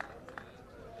slid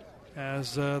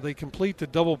as they complete the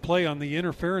double play on the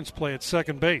interference play at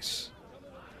second base.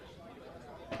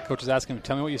 Coach is asking him,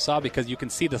 tell me what you saw, because you can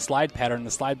see the slide pattern.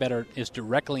 The slide pattern is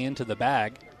directly into the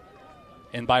bag,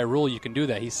 and by rule you can do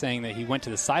that. He's saying that he went to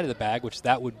the side of the bag, which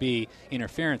that would be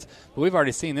interference. But we've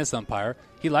already seen this umpire.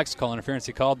 He likes to call interference.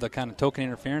 He called the kind of token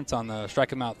interference on the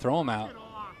strike him out, throw him out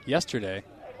yesterday.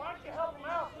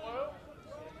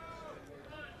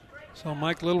 So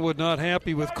Mike Littlewood not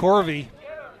happy with Corvey.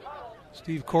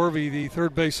 Steve Corvey, the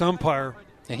third base umpire.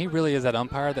 And he really is that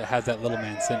umpire that has that little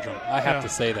man syndrome. I have to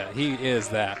say that. He is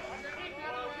that.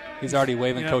 He's already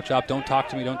waving Coach up. Don't talk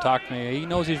to me, don't talk to me. He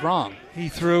knows he's wrong. He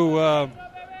threw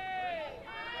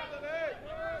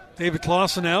David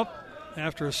Clausen out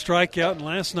after a strikeout in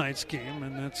last night's game,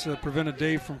 and that's prevented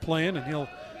Dave from playing, and he'll,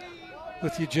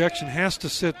 with the ejection, has to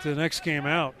sit the next game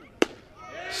out.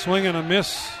 Swing and a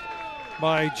miss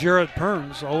by Jarrett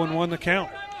Perns, 0-1 the count.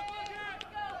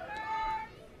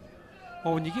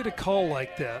 Well, when you get a call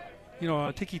like that,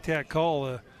 a ticky-tack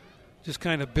call just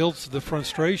kind of builds the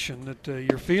frustration that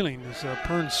you're feeling as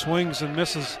Perns swings and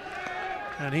misses,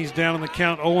 and he's down in the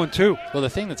count 0-2. Well, the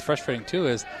thing that's frustrating, too,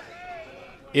 is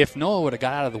if Noah would have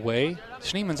got out of the way,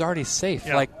 Schneemann's already safe.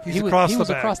 Yeah, he was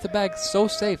across the bag so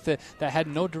safe that had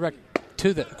no direct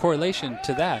correlation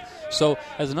to that. So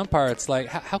as an umpire, it's like,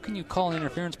 how can you call an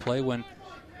interference play when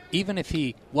even if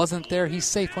he wasn't there, he's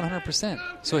safe 100%.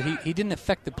 So he didn't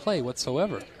affect the play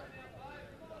whatsoever.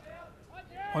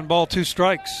 1 ball, 2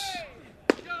 strikes.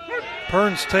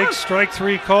 Perns takes strike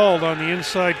 3 called on the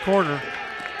inside corner.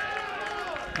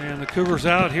 And the Cougars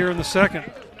out here in the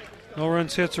second. No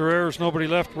runs, hits, or errors. Nobody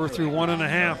left. We're through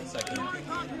 1.5.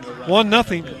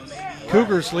 1-0.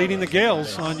 Cougars leading the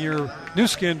Gales on your new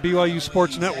skin BYU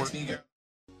Sports Network.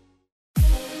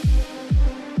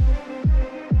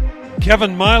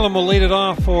 Kevin Milam will lead it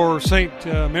off for St.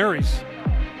 Mary's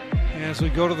as we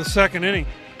go to the second inning.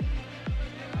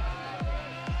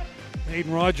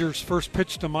 Hayden Rogers' first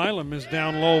pitch to Milam is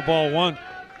down low, ball one.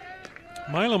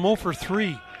 Milam 0 for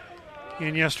 3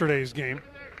 in yesterday's game.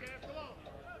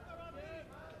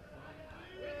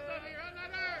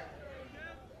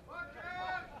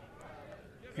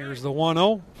 Here's the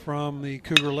 1-0 from the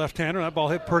Cougar left-hander. That ball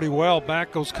hit pretty well.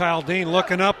 Back goes Kyle Dean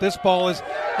looking up. This ball is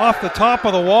off the top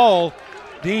of the wall.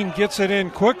 Dean gets it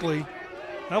in quickly.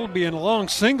 That'll be a long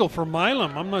single for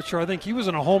Milam. I'm not sure. I think he was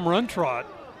in a home run trot.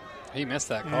 He missed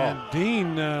that call. And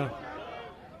Dean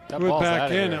threw it back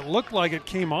in. It looked like it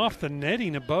came off the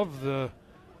netting above the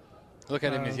Look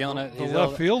at him. He's yelling at the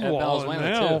left field wall. And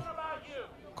now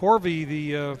Corvey,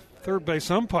 the third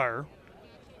base umpire,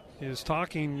 is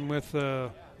talking with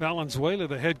Valenzuela,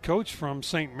 the head coach from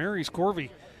St. Mary's.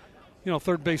 Corvey,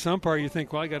 third base umpire, you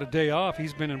think, well, I got a day off.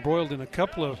 He's been embroiled in a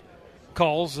couple of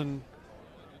calls and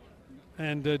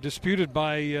disputed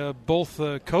by both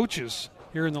coaches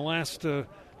here in the last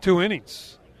 2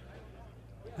 innings.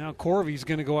 Now Corvey's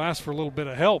going to go ask for a little bit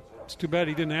of help. It's too bad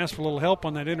he didn't ask for a little help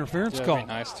on that interference call. That'd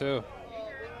be nice too.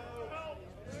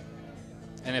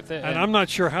 And I'm not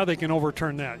sure how they can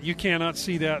overturn that. You cannot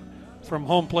see that from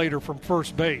home plate or from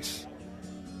first base.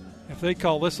 If they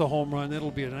call this a home run,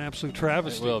 it'll be an absolute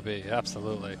travesty. It will be,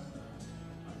 absolutely.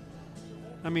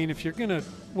 I mean, if you're going to,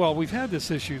 we've had this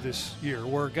issue this year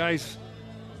where guys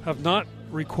have not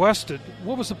requested.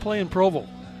 What was the play in Provo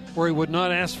where he would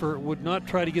not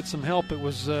try to get some help? It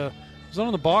was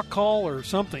on the balk call or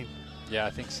something. Yeah, I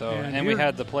think so. And we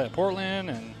had the play at Portland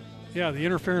and. Yeah, the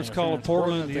interference call at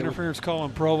Portland, the interference call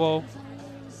in Provo.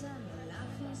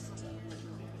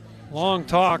 Long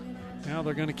talk. Now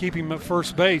they're going to keep him at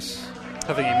first base.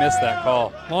 I think he missed that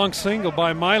call. Long single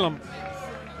by Milam.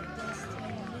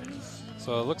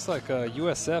 So it looks like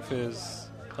USF is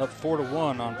up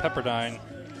 4-1 on Pepperdine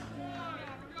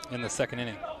in the second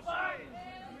inning.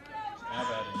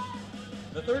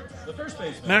 The first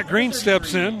baseman. Matt Green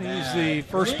steps in. He's the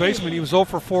first baseman. He was 0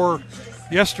 for 4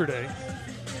 yesterday.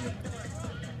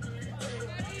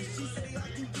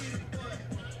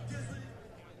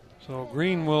 So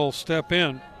Green will step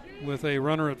in with a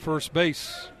runner at first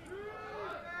base.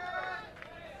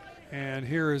 And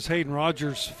here is Hayden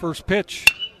Rogers' first pitch.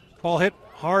 Ball hit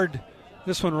hard.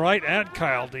 This one right at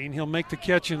Kyle Dean. He'll make the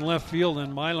catch in left field,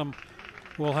 and Milam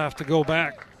will have to go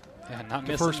back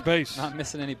to first base. Not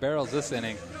missing any barrels this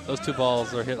inning. Those two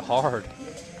balls are hit hard.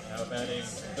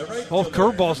 Both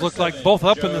curveballs look like both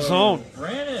up in the zone.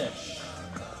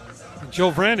 And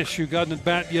Joe Vranish, who got an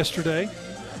at-bat yesterday,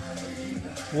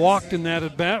 walked in that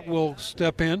at-bat, will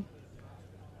step in.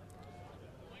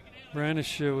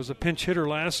 Vranish was a pinch hitter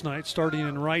last night, starting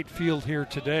in right field here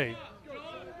today.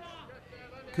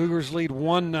 Cougars lead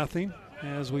 1-0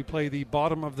 as we play the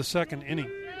bottom of the second inning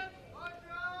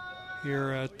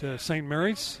here at St.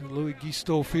 Mary's, Louis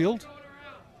Guisteau Field.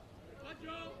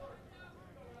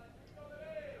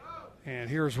 And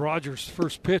here's Rogers'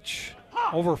 first pitch,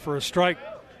 over for a strike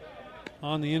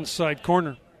on the inside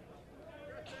corner.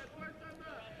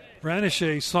 Vranish,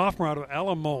 a sophomore out of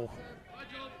Alamo,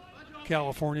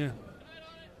 California,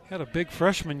 had a big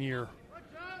freshman year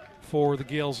for the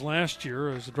Gales last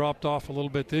year. Has dropped off a little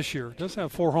bit this year. Does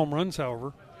have 4 home runs,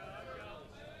 however.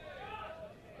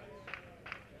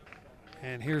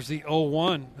 And here's the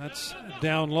 0-1. That's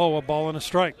down low, a ball and a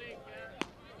strike.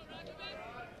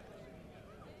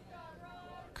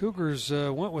 Cougars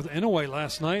went with Inouye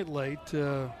last night late.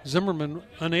 Zimmerman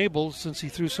unable since he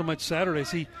threw so much Saturday. Is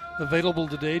he available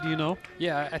today, do you know?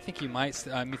 Yeah, I think he might.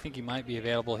 I think he might be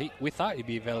available. We thought he'd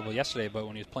be available yesterday, but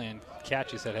when he was playing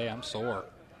catch, he said, "Hey, I'm sore."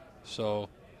 So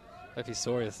if he's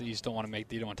sore, you just don't want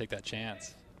to take that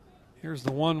chance. Here's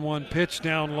the 1-1 pitch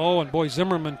down low, and boy,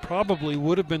 Zimmerman probably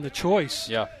would have been the choice.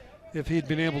 Yeah. If he'd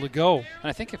been able to go. And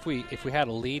I think if we had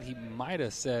a lead, he might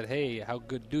have said, "Hey, how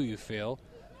good do you feel?"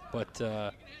 But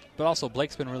also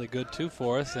Blake's been really good too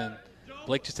for us, and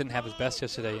Blake just didn't have his best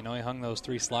yesterday. He hung those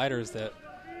 3 sliders that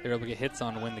they were able to get hits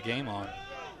on to win the game on.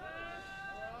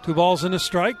 2 balls and a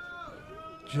strike.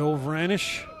 Joe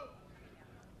Vranish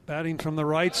batting from the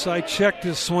right side, checked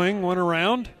his swing, went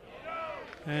around,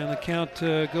 and the count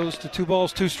goes to 2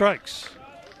 balls, 2 strikes.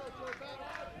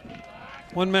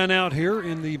 1 man out here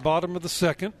in the bottom of the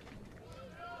second.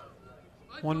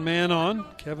 1 man on.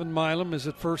 Kevin Milam is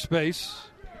at first base.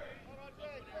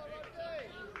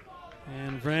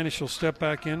 And Vranish will step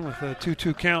back in with a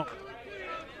 2-2 count.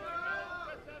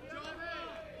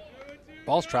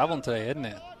 Ball's traveling today, isn't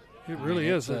it? It really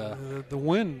is. The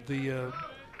wind, the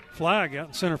flag out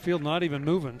in center field not even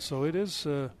moving, so it is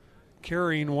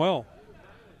carrying well.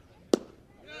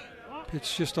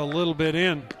 It's just a little bit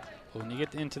in. When you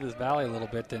get into this valley a little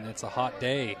bit and it's a hot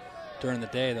day, during the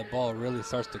day the ball really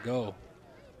starts to go.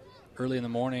 Early in the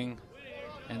morning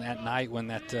and at night when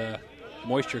that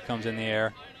moisture comes in the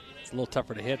air, it's a little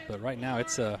tougher to hit, but right now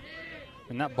it's and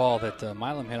that ball that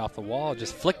Milam hit off the wall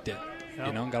just flicked it,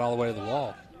 and got all the way to the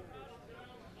wall.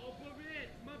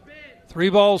 3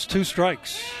 balls, 2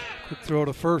 strikes. Quick throw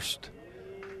to first.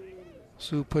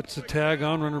 Sue puts the tag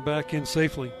on, runner back in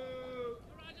safely.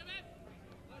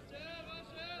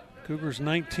 Cougars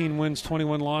 19 wins,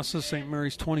 21 losses. St.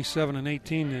 Mary's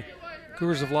 27-18. The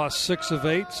Cougars have lost 6 of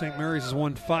 8. St. Mary's has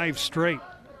won 5 straight.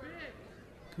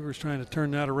 Cougars trying to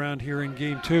turn that around here in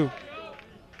game 2.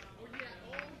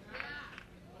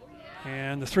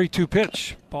 And the 3-2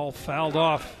 pitch. Ball fouled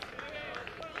off.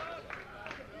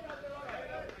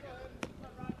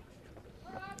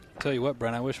 Tell you what,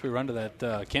 Brent, I wish we run to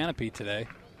that canopy today.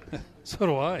 So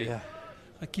do I. Yeah.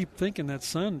 I keep thinking that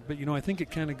sun, but, I think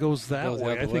it kind of goes that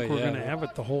way. I think we're going to have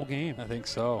it the whole game. I think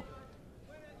so.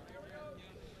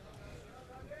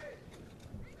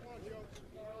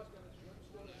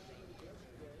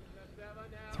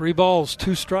 Three balls,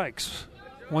 2 strikes.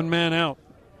 1 man out.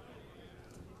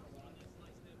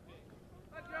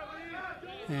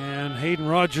 And Hayden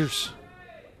Rogers.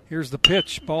 Here's the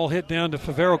pitch. Ball hit down to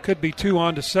Favero. Could be 2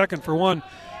 on to second for 1.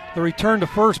 The return to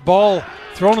first. Ball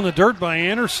thrown in the dirt by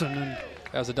Anderson. And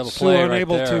that was a double play right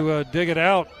there. Unable to dig it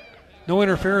out. No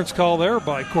interference call there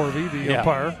by Corvey, the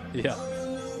umpire. Yeah.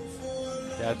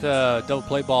 That double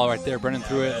play ball right there. Brennan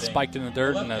threw it, spiked in the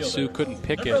dirt, and Sue couldn't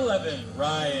pick it.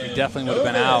 He definitely would have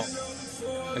been out.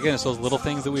 Again, it's those little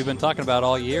things that we've been talking about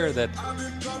all year that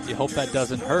you hope that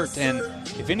doesn't hurt. And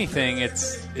if anything,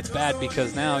 it's bad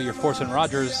because now you're forcing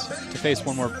Rogers to face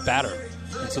one more batter.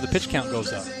 And so the pitch count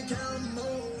goes up.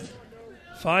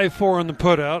 5-4 on the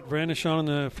putout. Brandish on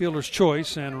the fielder's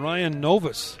choice. And Ryan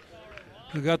Novus,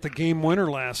 who got the game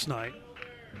winner last night,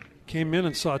 came in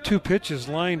and saw 2 pitches,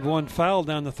 lined 1 foul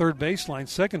down the third baseline.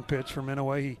 Second pitch from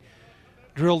Inouye. He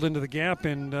drilled into the gap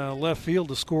in left field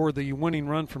to score the winning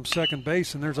run from second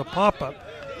base. And there's a pop-up.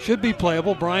 Should be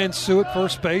playable. Brian Sue at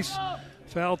first base.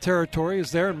 Foul territory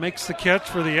is there and makes the catch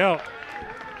for the out.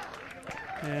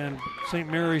 And St.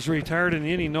 Mary's retired in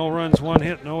the inning. No runs, 1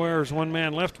 hit, no errors, 1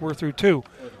 man left. We're through 2.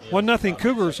 1-0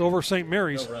 Cougars over St.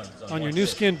 Mary's on your new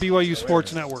skin BYU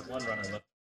Sports Network.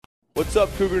 What's up,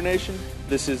 Cougar Nation?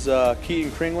 This is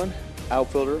Keaton Kringland,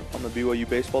 outfielder on the BYU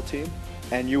baseball team,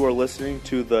 and you are listening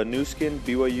to the new skin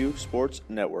BYU Sports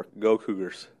Network. Go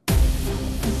Cougars.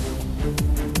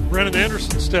 Brennan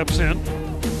Anderson steps in.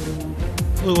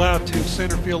 Flew out to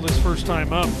center field his first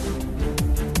time up.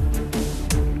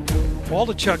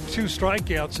 Waldachuk 2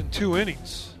 strikeouts in 2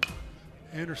 innings.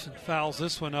 Anderson fouls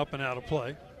this one up and out of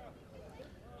play.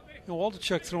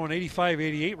 Waldachuk throwing 85,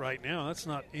 88 right now. That's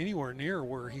not anywhere near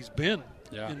where he's been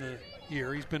in the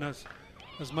year. He's been as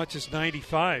much as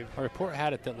 95. A report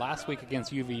had it that last week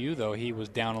against UVU, though, he was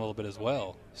down a little bit as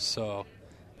well. So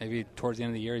maybe towards the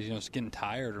end of the year, he's just getting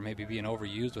tired or maybe being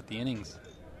overused with the innings.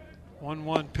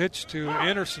 1-1 pitch to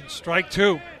Anderson, strike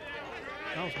 2.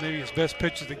 That was maybe his best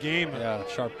pitch of the game. Yeah,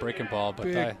 sharp breaking ball. But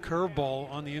big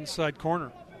curveball on the inside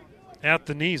corner. At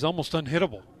the knees, almost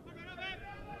unhittable.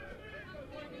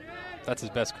 That's his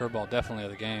best curveball, definitely,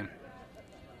 of the game.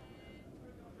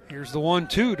 Here's the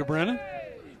 1-2 to Brennan.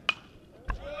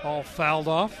 All fouled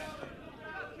off.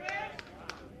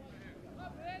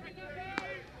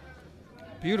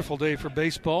 Beautiful day for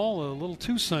baseball. A little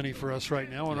too sunny for us right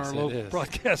now in our local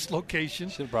broadcast location.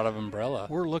 Should have brought an umbrella.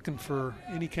 We're looking for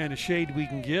any kind of shade we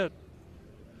can get.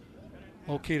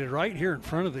 Located right here in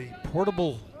front of the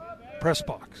portable press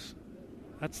box.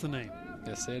 That's the name.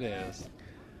 Yes, it is.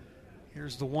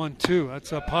 Here's the 1-2.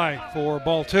 That's up high for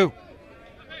ball 2.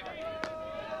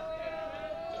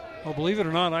 Well, believe it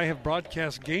or not, I have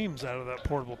broadcast games out of that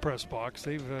portable press box.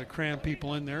 They've crammed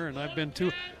people in there, and I've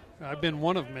been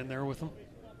one of them in there with them.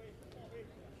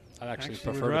 I'd actually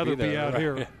prefer to be there. Out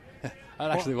here.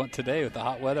 I'd actually want today with the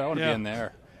hot weather. I want to be in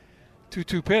there.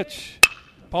 2-2 pitch.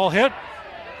 Ball hit.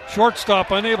 Shortstop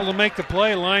unable to make the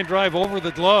play. Line drive over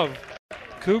the glove.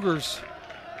 Cougars'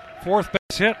 4th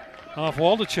base hit off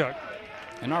Waldachuk.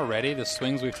 And already the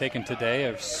swings we've taken today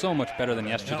are so much better than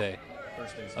yesterday.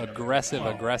 Aggressive.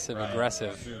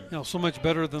 So much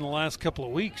better than the last couple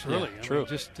of weeks, really. Yeah, true.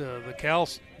 Just the Cal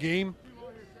game,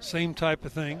 same type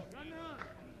of thing.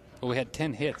 Well, we had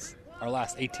 10 hits our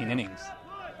last 18 innings.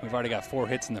 We've already got 4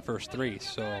 hits in the first 3,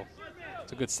 so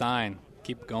it's a good sign.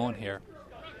 Keep going here.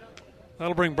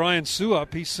 That'll bring Brian Sue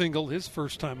up. He singled his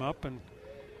first time up and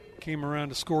came around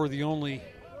to score the only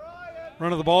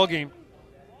run of the ball game.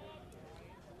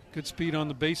 Good speed on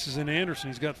the bases in Anderson.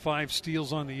 He's got 5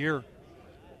 steals on the year.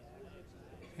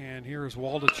 And here is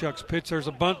Waldachuk's pitch. There's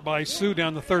a bunt by Sue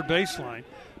down the third baseline.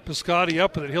 Piscotti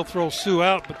up with it. He'll throw Sue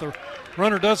out, but the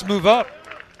runner does move up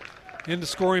into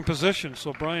scoring position.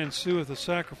 So Brian Sue with a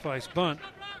sacrifice bunt.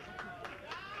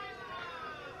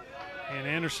 And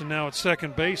Anderson now at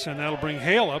second base, and that'll bring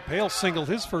Hale up. Hale singled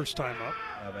his first time up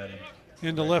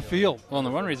into left field. Well, and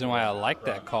the one reason why I like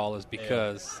that call is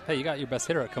because, hey, you got your best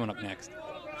hitter coming up next.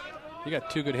 You got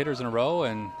 2 good hitters in a row,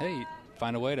 and, hey,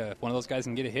 find a way to, if one of those guys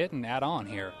can get a hit and add on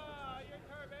here.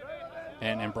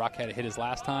 And Brock had a hit his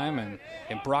last time, and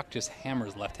Brock just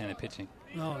hammers left-handed pitching.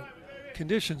 Well,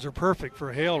 conditions are perfect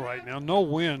for Hale right now. No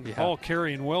wind, ball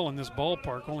carrying well in this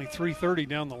ballpark, only 330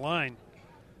 down the line.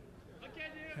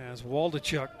 As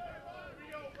Waldachuk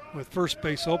with first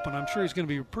base open, I'm sure he's going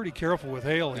to be pretty careful with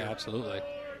Hale here. Yeah, absolutely.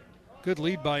 Good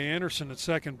lead by Anderson at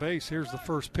second base. Here's the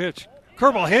first pitch.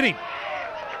 Curveball hitting.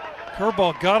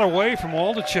 Curveball got away from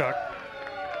Waldachuk.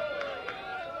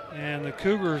 And the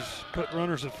Cougars put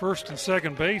runners at first and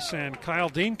second base, and Kyle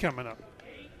Dean coming up.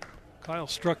 Kyle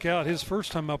struck out his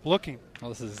first time up looking.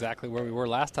 Well, this is exactly where we were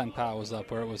last time Kyle was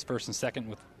up, where it was first and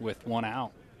second with 1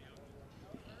 out.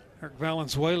 Eric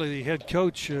Valenzuela, the head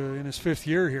coach in his 5th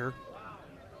year here.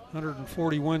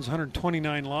 140 wins,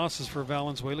 129 losses for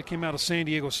Valenzuela. Came out of San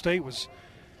Diego State, was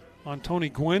on Tony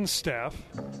Gwynn's staff,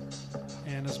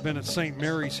 and has been at St.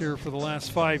 Mary's here for the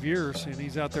last 5 years, and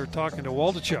he's out there talking to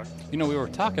Waldachuk. You know, we were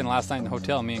talking last night in the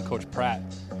hotel, me and Coach Pratt,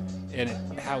 and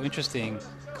how interesting.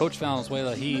 Coach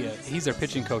Valenzuela, he's their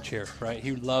pitching coach here, right?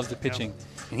 He loves the pitching,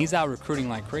 and he's out recruiting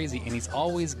like crazy, and he's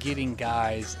always getting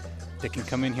guys that can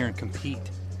come in here and compete.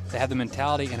 They have the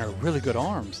mentality and are really good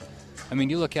arms. I mean,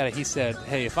 you look at it, he said,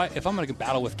 hey, if I'm going to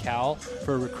battle with Cal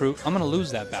for a recruit, I'm going to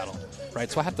lose that battle,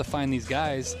 right? So I have to find these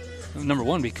guys, number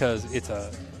one, because it's a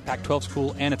Pac-12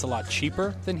 school and it's a lot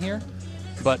cheaper than here.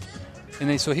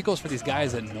 So he goes for these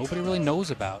guys that nobody really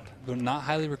knows about. They're not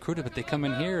highly recruited, but they come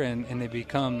in here and they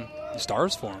become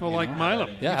stars for him. Well, like Milam.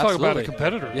 Yeah, you talk about a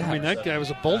competitor. Yeah. I mean, that guy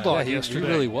was a bulldog yesterday.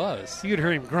 He really was. You could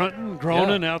hear him grunting,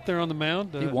 groaning out there on the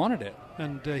mound. He wanted it.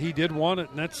 And he did want it,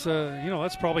 and that's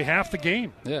that's probably half the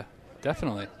game. Yeah,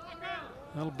 definitely.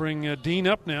 That'll bring Dean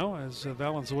up now as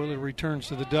Valenzuela returns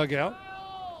to the dugout.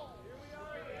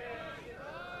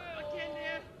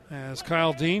 As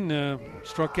Kyle Dean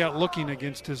struck out looking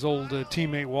against his old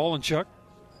teammate Walenchuk.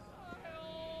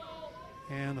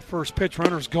 And the first pitch,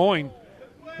 runner's going.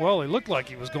 Well, it looked like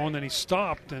he was going, then he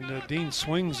stopped, and Dean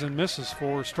swings and misses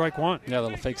for strike 1. Yeah, a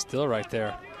little fake still right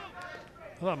there.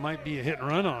 I thought it might be a hit and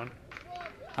run on.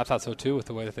 I thought so, too, with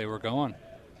the way that they were going.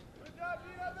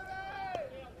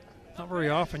 Not very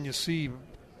often you see,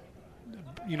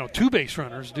 2 base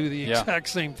runners do the exact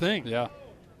same thing. Yeah.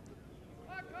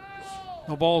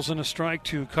 No balls and a strike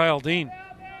to Kyle Dean.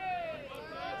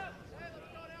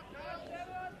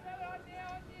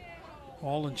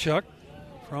 Walenchuk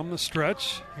from the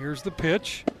stretch. Here's the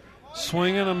pitch.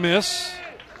 Swing and a miss.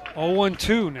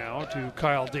 0-2 now to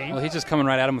Kyle Dean. Well, he's just coming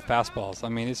right at him with fastballs. I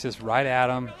mean, it's just right at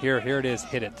him. Here it is,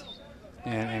 hit it.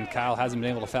 And Kyle hasn't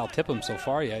been able to foul tip him so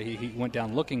far yet. He went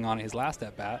down looking on it his last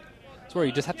at-bat. It's where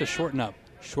you just have to shorten up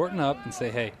and say,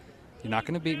 hey, you're not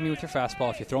going to beat me with your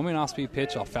fastball. If you throw me an off-speed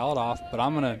pitch, I'll foul it off, but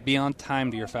I'm going to be on time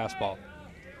to your fastball.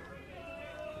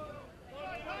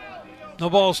 No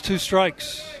balls, 2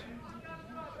 strikes.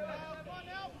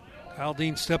 Kyle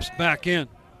Dean steps back in.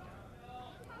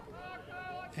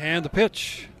 And the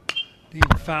pitch. Dean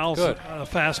fouls a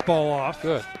fastball off.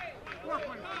 Good.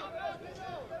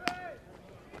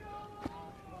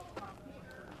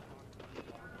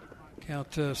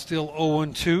 Count still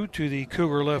 0-2 to the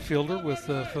Cougar left fielder with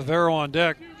Favero on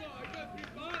deck.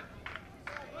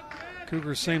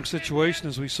 Cougars same situation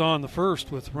as we saw in the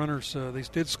first with runners. They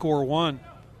did score 1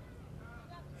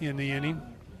 in the inning,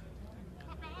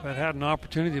 but had an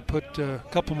opportunity to put a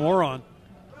couple more on.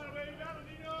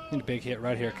 Need a big hit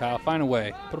right here, Kyle. Find a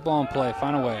way. Put a ball in play.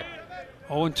 Find a way.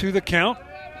 0-2 the count.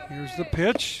 Here's the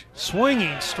pitch.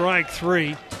 Swinging, strike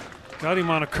 3. Got him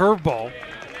on a curveball.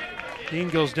 Dean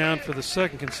goes down for the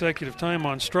second consecutive time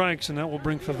on strikes, and that will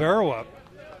bring Favero up.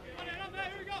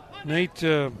 Nate,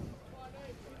 little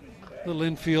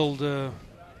infield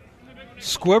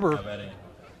squibber,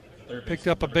 picked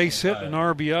up a base hit, an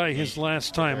RBI his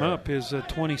last time up, his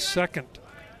 22nd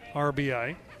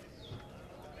RBI.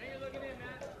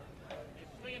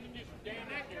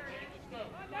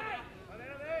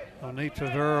 Well, Nate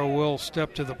Favero will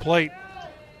step to the plate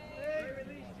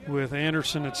with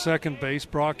Anderson at second base,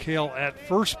 Brock Hale at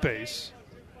first base.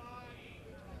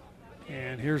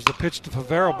 And here's the pitch to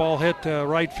Favero. Ball hit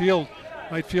right field.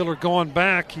 Right fielder going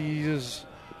back. He is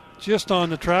just on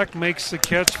the track, makes the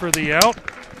catch for the out.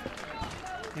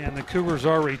 And the Cougars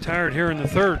are retired here in the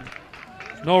third.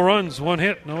 No runs, 1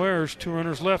 hit, no errors, 2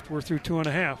 runners left. We're through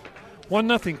 2.5.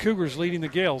 1-0 Cougars leading the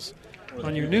Gales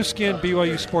on your new skin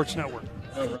BYU Sports Network.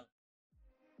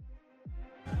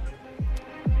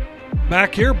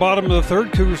 Back here, bottom of the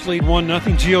third, Cougars lead 1-0.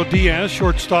 Gio Diaz,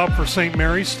 shortstop for St.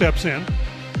 Mary's, steps in.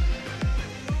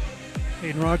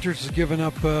 Hayden Rogers has given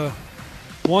up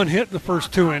 1 hit in the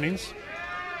first 2 innings.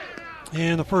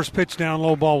 And the first pitch down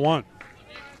low, ball 1.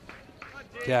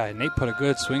 Yeah, Nate put a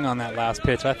good swing on that last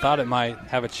pitch. I thought it might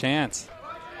have a chance,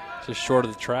 just short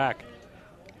of the track.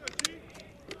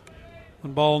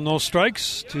 1 ball, no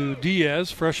strikes to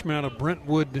Diaz, freshman out of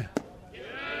Brentwood,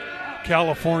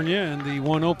 California, and the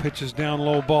 1-0 pitch is down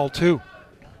low, ball 2.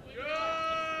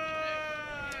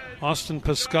 Austin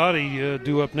Piscotti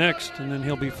due up next, and then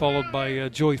he'll be followed by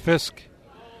Joey Fisk.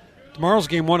 Tomorrow's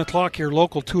game, 1 o'clock here,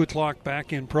 local 2 o'clock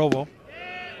back in Provo.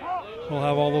 We'll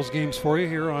have all those games for you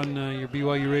here on your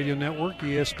BYU Radio Network,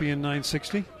 ESPN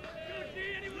 960.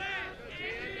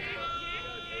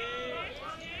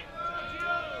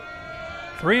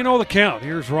 Three and 0 the count.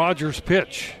 Here's Rogers'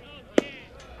 pitch.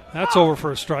 That's over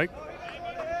for a strike.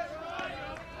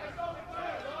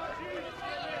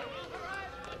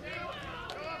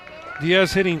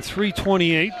 Diaz hitting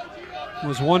 .328.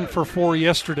 Was 1 for 4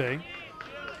 yesterday.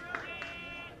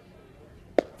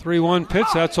 3-1 pitch.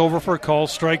 That's over for a call.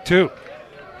 Strike 2.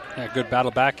 Yeah, good battle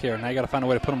back here. Now you got to find a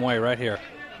way to put him away right here.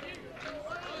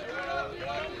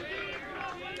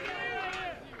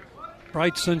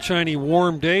 Bright, sunshiny,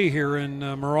 warm day here in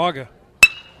Moraga.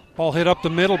 Ball hit up the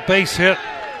middle, base hit.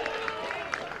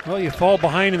 Well, you fall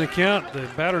behind in the count. The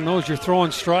batter knows you're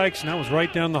throwing strikes, and that was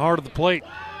right down the heart of the plate.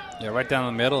 Yeah, right down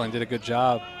the middle, and did a good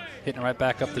job hitting right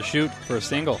back up the chute for a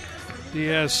single.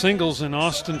 Diaz singles, and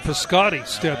Austin Piscotti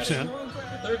steps in.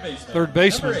 Third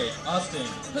baseman. Austin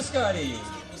Piscotti.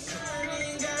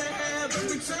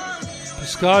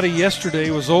 Piscotti yesterday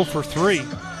was 0 for 3.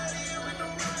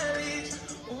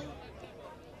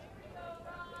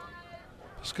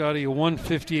 Piscotti a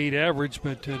 158 average,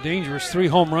 but dangerous. 3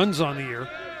 home runs on the year.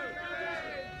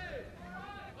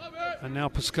 And now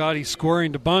Piscotti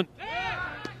scoring to bunt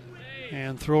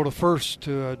and throw to first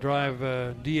to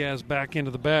drive Diaz back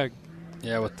into the bag.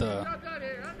 Yeah, with the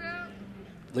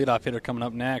leadoff hitter coming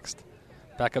up next.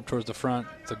 Back up towards the front.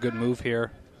 It's a good move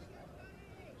here.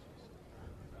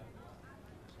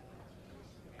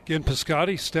 Again,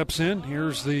 Piscotti steps in.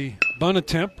 Here's the bunt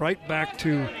attempt right back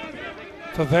to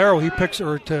Favero. He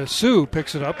to Sue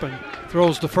picks it up and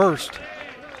throws to first.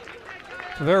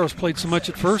 Favero's played so much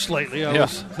at first lately. I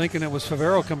was thinking it was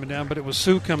Favero coming down, but it was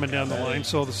Sue coming down the line.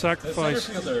 So the sacrifice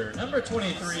Number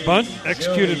 23, bunt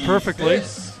executed Joey perfectly.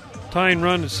 Fisk. Tying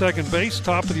run to second base.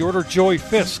 Top of the order, Joey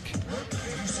Fisk.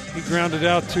 He grounded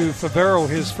out to Favero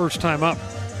his first time up.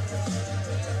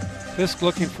 Fisk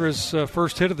looking for his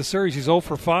first hit of the series. He's 0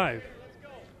 for 5.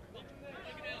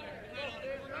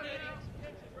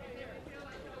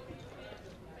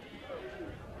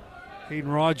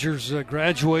 Hayden Rogers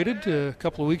graduated a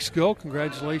couple of weeks ago.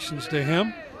 Congratulations to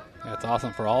him. That's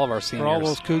awesome for all of our seniors. For all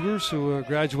those Cougars who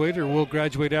graduated or will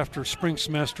graduate after spring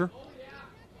semester.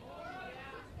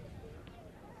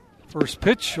 First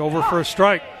pitch, over for a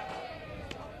strike.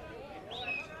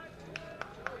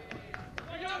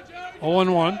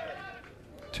 0-1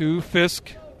 to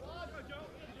Fisk.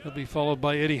 He'll be followed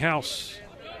by Eddie House.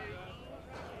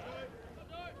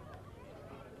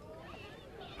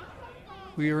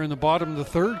 We are in the bottom of the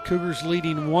third. Cougars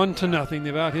leading 1-0.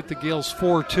 They've out hit the Gales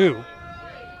 4-2.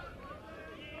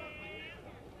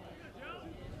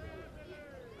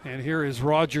 And here is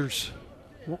Rogers'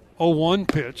 0-1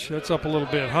 pitch. That's up a little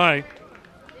bit high.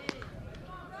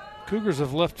 Cougars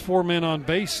have left 4 men on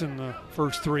base in the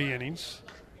first 3 innings.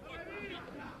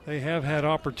 They have had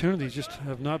opportunities, just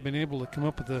have not been able to come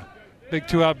up with a big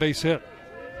 2-out base hit.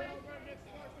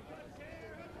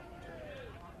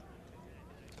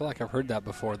 I feel like I've heard that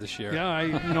before this year. Yeah,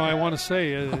 I want to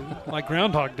say like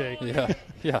Groundhog Day.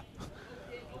 Yeah.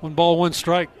 1 ball, 1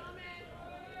 strike.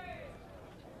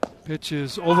 Pitch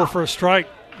is over for a strike.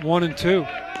 1-2.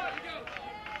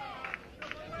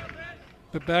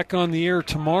 But back on the air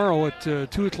tomorrow at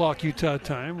 2 o'clock Utah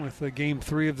time with Game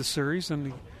 3 of the series. And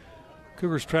the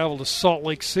Cougars travel to Salt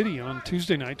Lake City on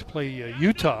Tuesday night to play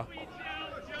Utah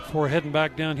before heading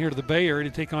back down here to the Bay Area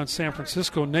to take on San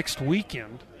Francisco next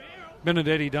weekend.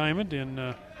 Benedetti Diamond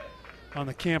on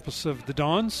the campus of the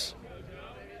Dons.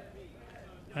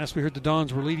 Last we heard, the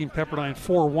Dons were leading Pepperdine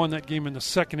 4-1, that game in the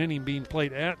second inning being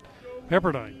played at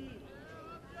Pepperdine.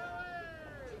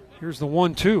 Here's the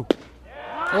 1-2.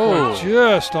 Oh,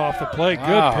 Just off the plate.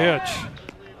 Wow. Good pitch.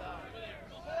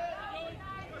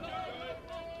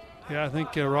 Yeah, I think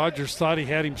Rogers thought he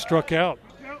had him struck out.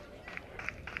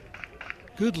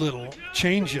 Good little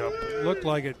changeup. It looked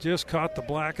like it just caught the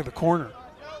black of the corner.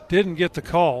 Didn't get the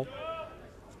call.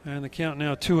 And the count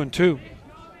now 2-2.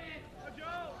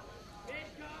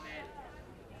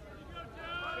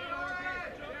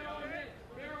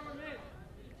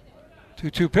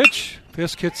 Two pitch.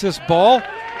 Fisk hits this ball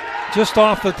just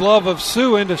off the glove of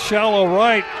Sue into shallow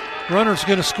right. Runner's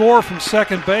going to score from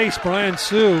second base. Brian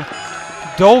Sue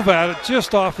dove at it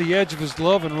just off the edge of his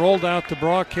glove and rolled out to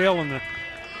Brock Hale, and the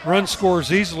run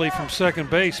scores easily from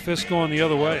second base. Fisk going the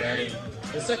other way.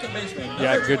 The second baseman.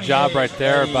 yeah, good job right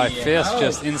there by Fisk,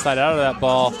 just inside out of that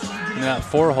ball in that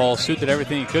 4-hole. Sue did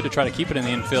everything he could to try to keep it in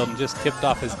the infield and just tipped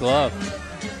off his glove.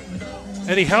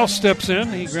 Eddie House steps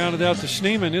in. He grounded out to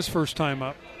Schneemann his first time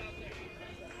up.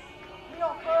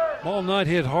 Ball not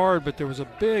hit hard, but there was a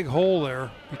big hole there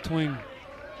between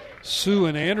Sue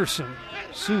and Anderson.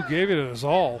 Sue gave it his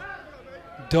all.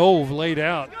 Dove, laid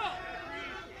out.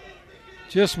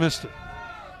 Just missed it.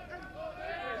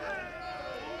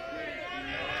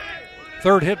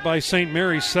 Third hit by St.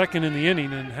 Mary's, second in the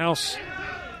inning, and House,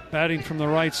 batting from the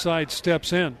right side,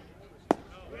 steps in.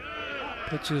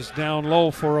 Pitches down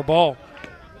low for a ball.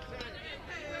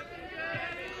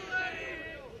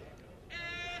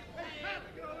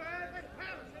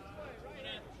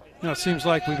 It seems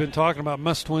like we've been talking about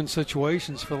must-win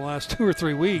situations for the last 2 or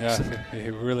 3 weeks. Yeah,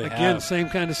 you really have. Again, same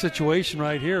kind of situation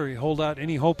right here. You hold out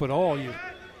any hope at all, you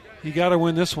got to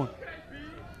win this one.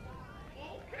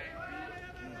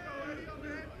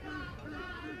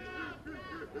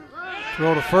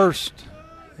 Throw to first,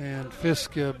 and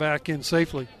Fisk back in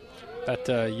safely. That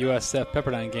USF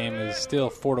Pepperdine game is still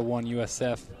 4-1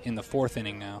 USF in the 4th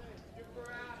inning now.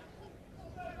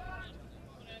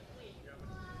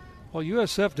 Well,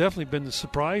 USF definitely been the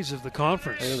surprise of the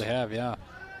conference. They really have, yeah.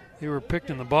 They were picked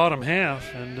in the bottom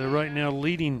half, and right now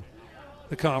leading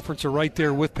the conference, are right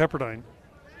there with Pepperdine.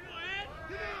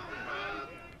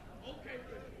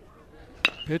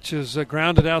 Pitch is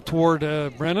grounded out toward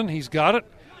Brennan. He's got it.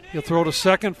 He'll throw to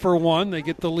second for one. They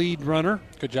get the lead runner.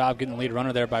 Good job getting the lead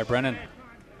runner there by Brennan.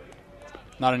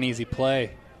 Not an easy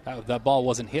play. That ball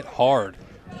wasn't hit hard,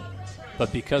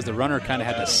 but because the runner kind of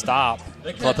had to stop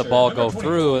to let the ball go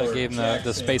through, it gave him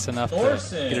the space enough to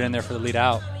get it in there for the lead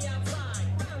out.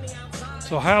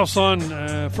 So House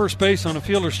on first base on a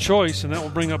fielder's choice, and that will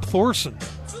bring up Thorson.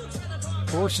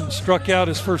 Thorson struck out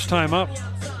his first time up.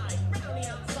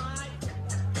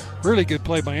 Really good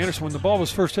play by Anderson. When the ball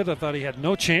was first hit, I thought he had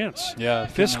no chance. Yeah,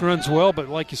 Fisk runs well, but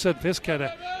like you said, Fisk had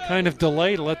a kind of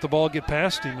delay to let the ball get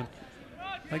past him, and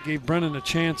that gave Brennan a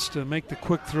chance to make the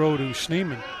quick throw to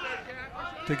Schneemann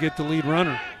to get the lead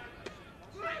runner.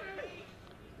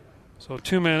 So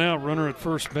 2-man out, runner at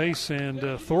first base,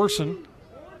 and Thorson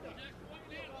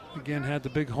again had the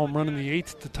big home run in the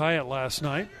 8th to tie it last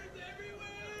night.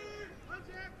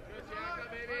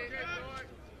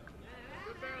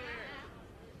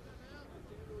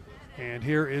 And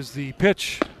here is the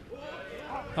pitch.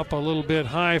 Up a little bit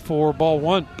high for ball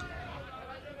one.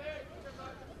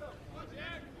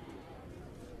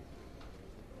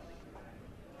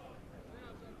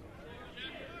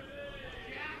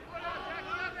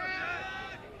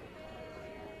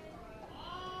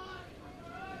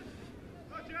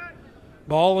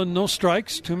 Ball and no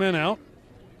strikes, 2 men out.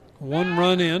 1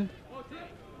 run in.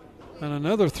 And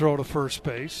another throw to first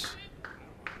base.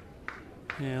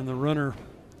 And the runner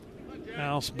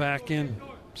House back in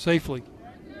safely.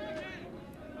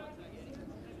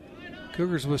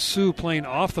 Cougars with Sue playing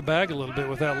off the bag a little bit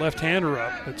with that left-hander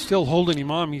up, but still holding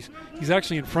him on. He's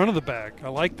actually in front of the bag. I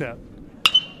like that.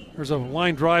 There's a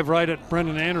line drive right at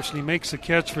Brendan Anderson. He makes the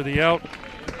catch for the out,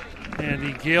 and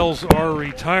the Gales are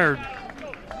retired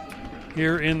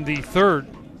here in the 3rd.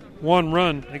 1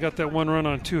 run. They got that 1 run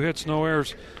on 2 hits, no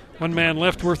errors. 1 man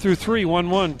left. We're through 3,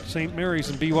 1-1. St. Mary's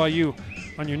and BYU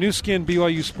on your new skin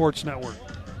BYU Sports Network.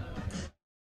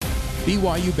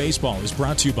 BYU Baseball is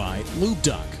brought to you by Lube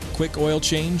Duck. Quick oil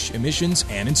change, emissions,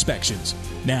 and inspections.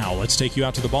 Now let's take you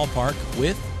out to the ballpark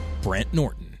with Brent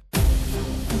Norton.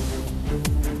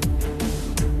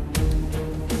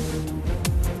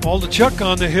 Aldachuk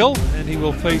on the hill, and he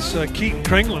will face Keaton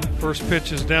Kringlen. First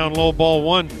pitch is down low, ball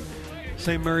 1.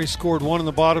 St. Mary's scored 1 in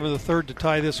the bottom of the 3rd to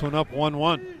tie this one up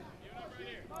 1-1.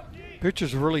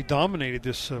 Pitchers really dominated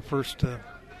this first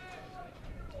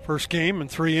game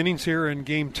and 3 innings here in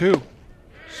game 2.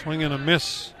 Swing and a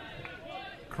miss.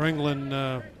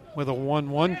 Kringlen with a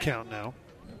 1-1 count now.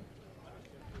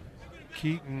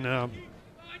 Keaton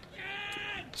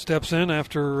steps in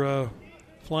after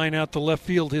flying out to left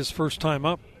field his first time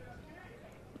up.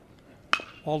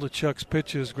 Waldachuk's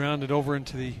pitch is grounded over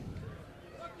into the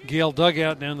Gale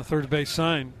dugout down the third base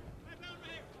sign.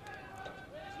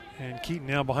 And Keaton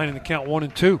now behind in the count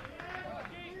 1-2.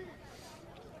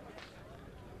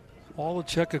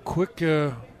 Waldachuk, a quick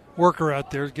worker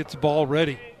out there, gets the ball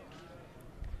ready.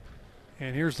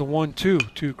 And here's the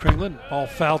 1-2 to Kringlen. Ball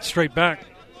fouled straight back.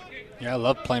 Yeah, I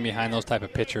love playing behind those type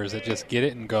of pitchers that just get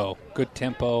it and go. Good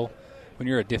tempo. When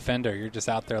you're a defender, you're just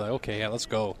out there like, okay, yeah, let's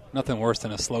go. Nothing worse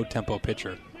than a slow tempo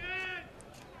pitcher.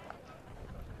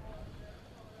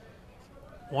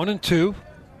 1-2.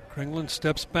 Kringlen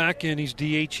steps back in. He's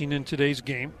DHing in today's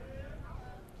game.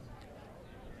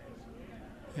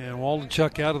 And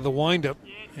Waldachuk out of the windup.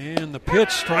 And the pitch,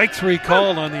 strike three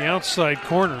called on the outside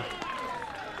corner.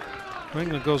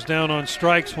 Kringlen goes down on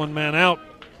strikes, one man out.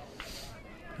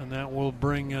 And that will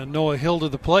bring Noah Hill to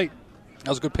the plate. That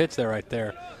was a good pitch there right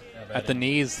there. At the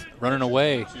knees, running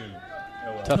away.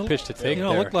 Tough pitch to take there.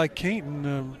 It looked like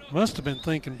Keaton must have been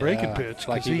thinking breaking pitch.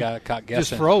 Like he got caught guessing.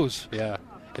 Just froze. Yeah.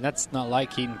 And that's not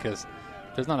like Keaton because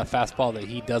there's not a fastball that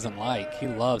he doesn't like. He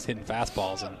loves hitting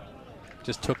fastballs and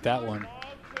just took that one.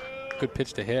 Good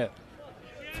pitch to hit.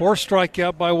 4th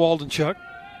strikeout by Waldachuk.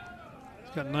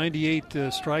 He's got 98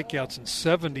 strikeouts in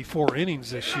 74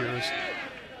 innings this year. As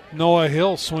Noah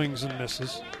Hill swings and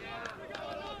misses.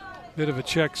 Bit of a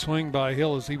check swing by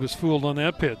Hill as he was fooled on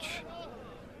that pitch.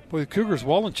 Boy, the Cougars,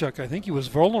 Waldachuk, I think he was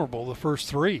vulnerable the first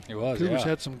 3. He was, Cougars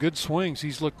had some good swings.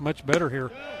 He's looked much better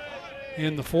here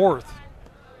in the 4th.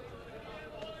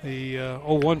 The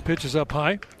 0-1 pitch is up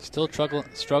high. Still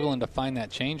struggling to find that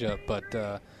changeup,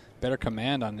 but better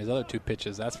command on his other 2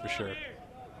 pitches, that's for sure.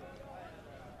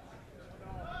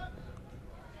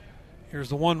 Here's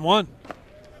the 1-1.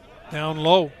 Down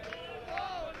low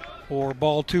for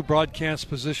ball 2. Broadcast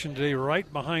position today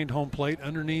right behind home plate.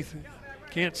 Underneath,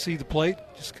 can't see the plate,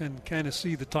 just can kind of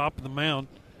see the top of the mound.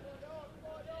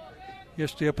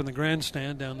 Yesterday up in the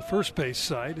grandstand down the first base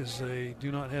side, as they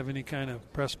do not have any kind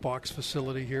of press box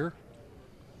facility here.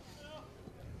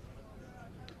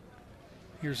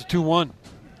 Here's a 2-1.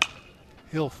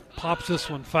 Hill pops this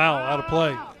one foul, out of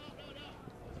play.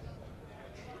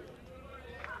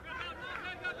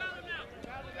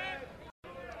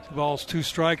 Two balls, 2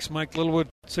 strikes. Mike Littlewood,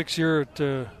 6-year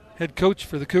head coach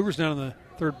for the Cougars down in the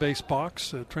third base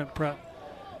box. Trent Pratt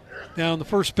down the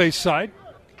first base side.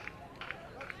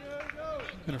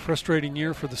 Been a frustrating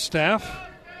year for the staff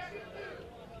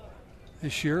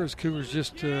this year, as Cougars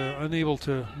just unable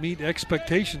to meet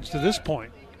expectations to this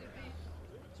point.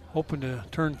 Hoping to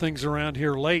turn things around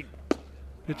here late.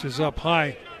 Pitch is up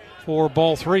high for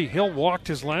ball 3. Hill walked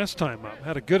his last time up.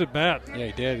 Had a good at bat. Yeah,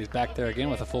 he did. He's back there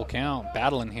again with a full count,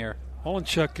 battling here.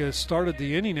 Waldachuk started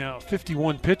the inning now,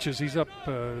 51 pitches. He's up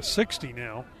 60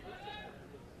 now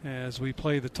as we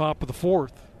play the top of the 4th.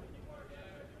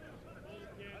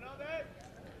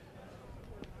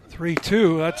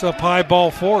 3-2, that's up high,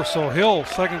 ball 4. So Hill,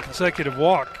 second consecutive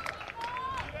walk.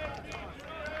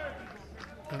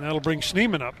 And that'll bring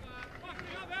Schneemann up.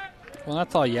 Well,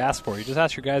 that's all you ask for. You just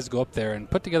ask your guys to go up there and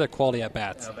put together quality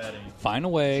at-bats. Find a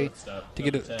way to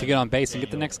get on base and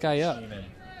get the next guy up.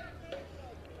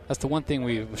 That's the one thing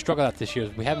we've struggled at this year.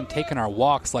 Is we haven't taken our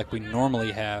walks like we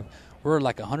normally have. We're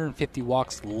like 150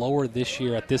 walks lower this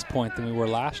year at this point than we were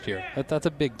last year. That's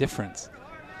a big difference.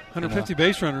 150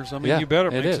 base runners. I mean, you bet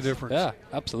it makes a difference. Yeah,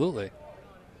 absolutely.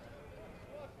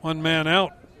 One man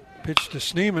out. Pitch to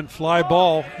Schneemann. Fly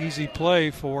ball. Easy play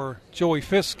for Joey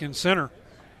Fisk in center.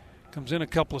 Comes in a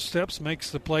couple of steps.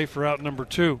 Makes the play for out number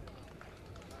 2.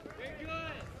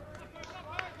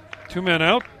 2 men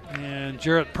out. And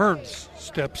Jarrett Perns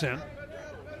steps in.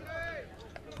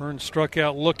 Perns struck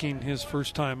out looking his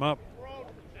first time up.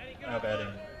 Now batting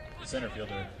center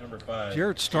fielder, number 5.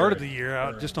 Jarrett started the year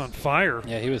out just on fire.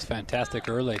 Yeah, he was fantastic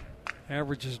early.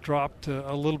 Average has dropped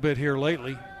a little bit here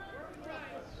lately.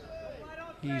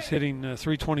 He's hitting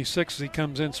 326 as he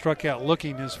comes in, struck out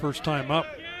looking his first time up.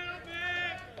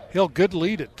 Hill, good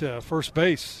lead at first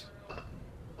base.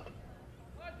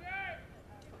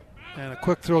 And a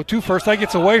quick throw to first. That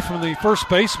gets away from the first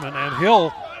baseman, and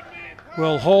Hill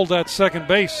will hold at second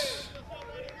base.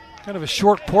 Kind of a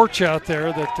short porch out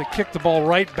there that kicked the ball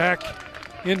right back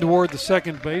in toward the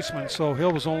second baseman, so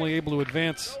Hill was only able to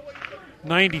advance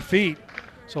 90 feet.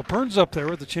 So Perns up there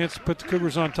with a chance to put the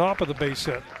Cougars on top of the base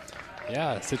hit.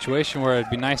 Yeah, a situation where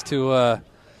it'd be nice to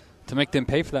make them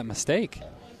pay for that mistake.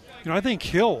 You know, I think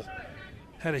Hill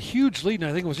had a huge lead, and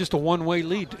I think it was just a one-way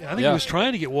lead. I think he was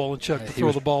trying to get Waldachuk to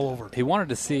throw the ball over. He wanted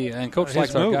to see, and Coach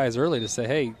likes our guys early to say,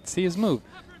 hey, see his move.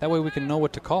 That way we can know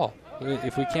what to call.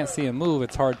 If we can't see him move,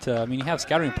 it's hard to. I mean, you have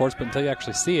scouting reports, but until you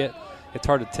actually see it, it's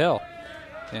hard to tell.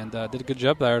 And did a good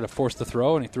job there to force the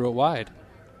throw, and he threw it wide.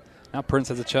 Now Perns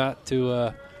has a shot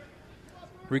to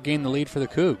regain the lead for the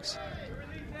Cougs.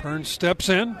 Perns steps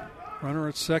in, runner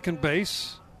at second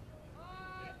base.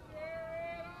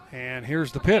 And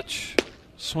here's the pitch.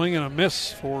 Swing and a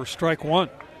miss for strike one.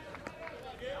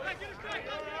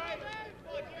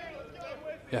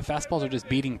 Yeah, fastballs are just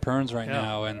beating Perns right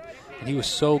now, and he was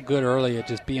so good early at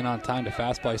just being on time to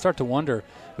fastball. You start to wonder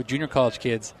with junior college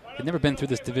kids, they've never been through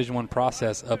this Division I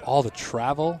process of all the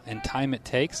travel and time it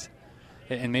takes,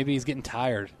 and maybe he's getting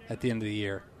tired at the end of the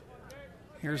year.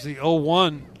 Here's the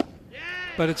 0-1,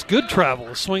 but it's good travel,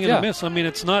 a swing and a miss. I mean,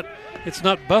 it's not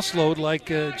bus load like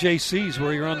JC's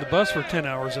where you're on the bus for 10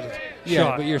 hours at a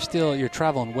shot. But you're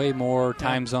traveling way more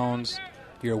time zones.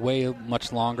 You're way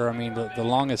much longer. I mean, the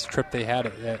longest trip they had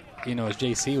at as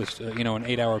JC was an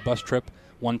 8-hour bus trip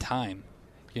one time,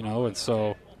 and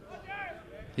so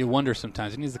you wonder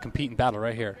sometimes. He needs to compete and battle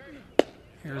right here.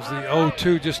 Here's the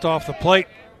 0-2 just off the plate.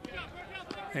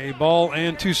 A ball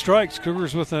and 2 strikes.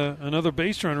 Cougars with another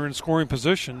base runner in scoring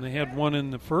position. They had one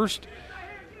in the first,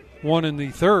 one in the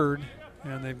third,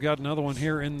 and they've got another one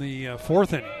here in the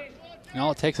fourth inning. And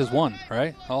all it takes is one,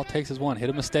 right? All it takes is one.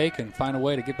 Hit a mistake and find a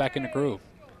way to get back in the groove.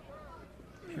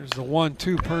 Here's the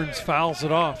 1-2. Perns fouls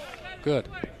it off. Good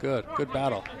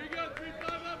battle.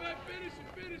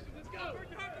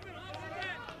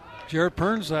 Jared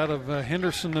Perns out of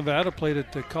Henderson, Nevada, played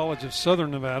at the College of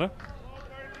Southern Nevada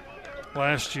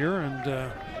last year,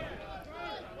 and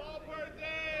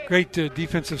great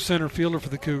defensive center fielder for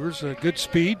the Cougars. Good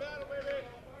speed.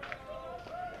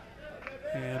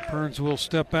 And Perns will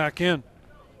step back in.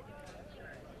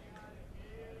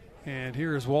 And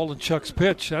here is Waldenchuk's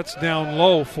pitch. That's down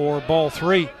low for ball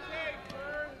 3.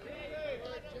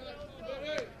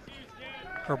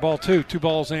 Or ball 2. 2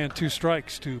 balls and 2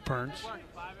 strikes to Perns.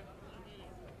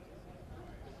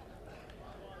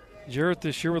 Jarrett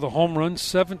this year with a home run,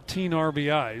 17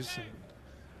 RBIs. And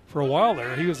for a while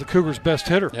there, he was the Cougars' best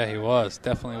hitter. Yeah, he was.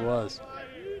 Definitely was.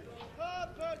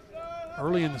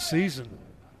 Early in the season,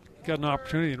 he got an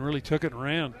opportunity and really took it and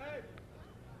ran.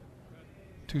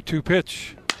 2-2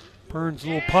 pitch. Perns'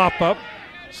 little pop-up.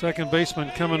 Second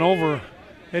baseman coming over.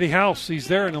 Eddie House, he's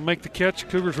there, and he'll make the catch.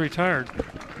 Cougars retired.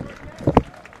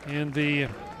 In the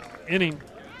inning,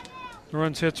 the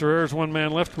runs, hits, or errors, 1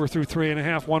 man left. We're through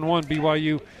 3.5. 1-1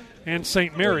 BYU and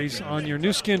St. Mary's on your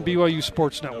new skin BYU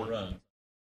Sports Network.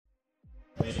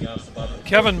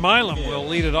 Kevin Milam will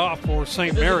lead it off for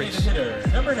St. Mary's.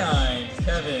 Number 9,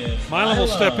 Kevin Milam will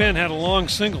step in, had a long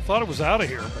single. Thought it was out of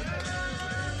here,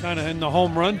 but kind of in the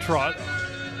home run trot.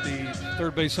 The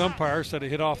third base umpire said it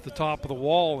hit off the top of the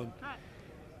wall, and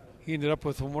he ended up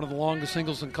with one of the longest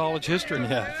singles in college history.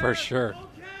 Yeah, for sure.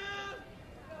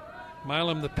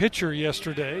 Milam, the pitcher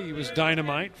yesterday, he was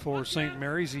dynamite for St.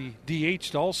 Mary's. He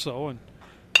DH'd also, and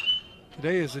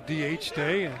today is a DH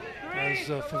day. And as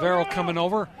Favero coming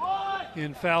over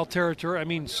in foul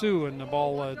territory, Sue, and the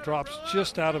ball drops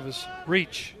just out of his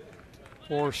reach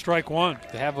for strike 1.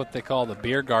 They have what they call the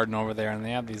beer garden over there, and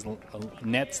they have these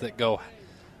nets that go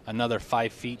another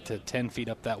 5 feet to 10 feet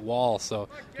up that wall, so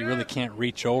you really can't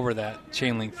reach over that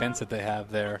chain link fence that they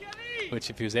have there, which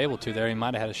if he was able to there, he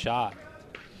might have had a shot.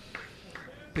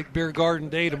 Big beer garden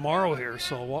day tomorrow here,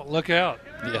 so look out.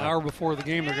 An hour before the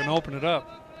game, they're going to open it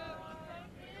up.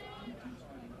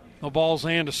 No balls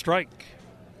and a strike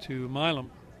to Milam.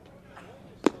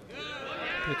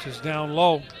 Pitch is down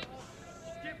low.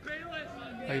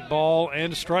 A ball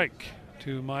and a strike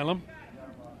to Milam.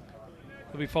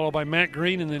 He'll be followed by Matt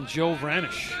Green and then Joe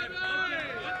Vranish.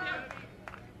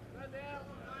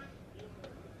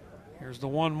 Here's the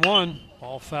 1-1.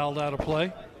 Ball fouled out of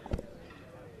play.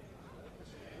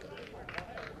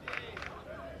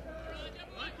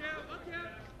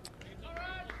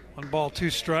 One ball, 2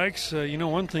 strikes.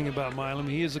 One thing about Milam,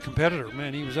 he is a competitor.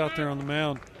 Man, he was out there on the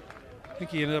mound. I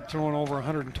think he ended up throwing over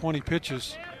 120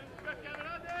 pitches.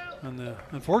 And the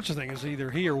unfortunate thing is either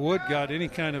he or Wood got any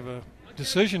kind of a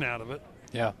decision out of it.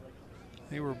 Yeah.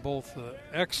 They were both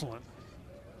excellent.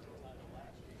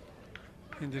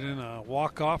 Ended in a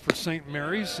walk-off for St.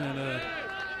 Mary's and a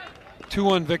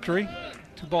 2-1 victory.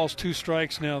 2 balls, 2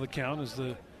 strikes now the count as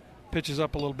the pitch is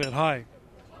up a little bit high.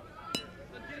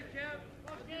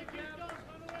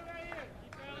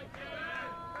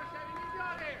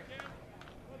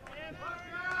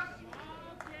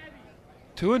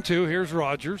 Two and two. Here's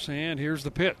Rogers, and here's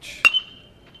the pitch.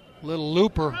 Little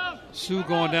looper. Sue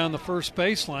going down the first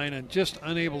baseline and just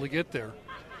unable to get there.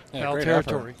 Foul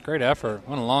territory. Great effort.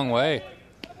 Went a long way.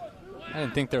 I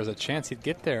didn't think there was a chance he'd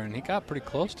get there, and he got pretty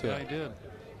close to it. Yeah, he did.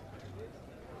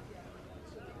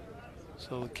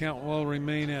 So the count will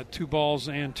remain at 2 balls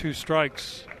and 2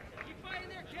 strikes.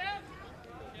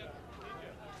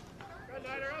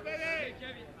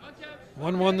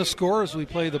 One the score as we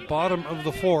play the bottom of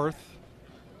the 4th.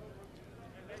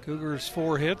 Cougars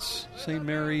 4 hits, St.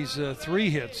 Mary's 3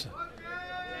 hits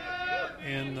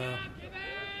in the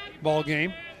ball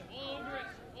game.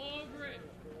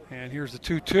 And here's the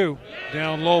 2-2,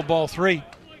 down low, ball 3.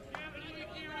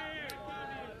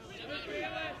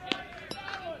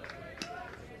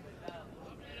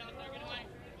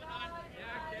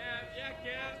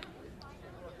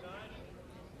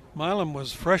 Milam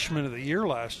was freshman of the year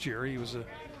last year. He was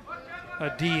a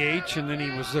DH, and then he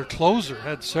was their closer,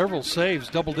 had several saves,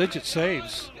 double-digit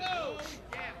saves.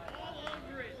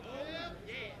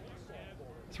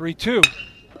 3-2.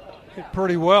 Hit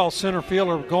pretty well. Center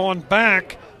fielder going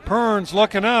back. Perns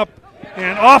looking up,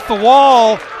 and off the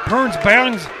wall. Perns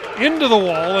bounds into the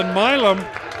wall, and Milam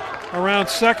around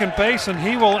second base, and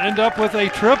he will end up with a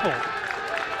triple.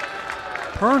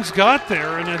 Perns got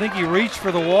there, and I think he reached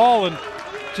for the wall and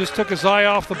just took his eye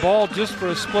off the ball just for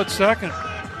a split second.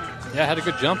 Yeah, had a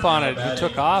good jump on it. He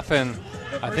took off, and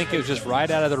I think it was just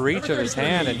right out of the reach of his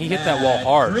hand, and he hit that wall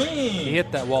hard. He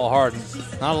hit that wall hard.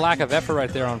 Not a lack of effort right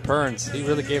there on Perns. He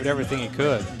really gave it everything he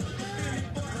could.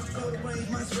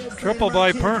 Triple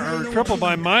by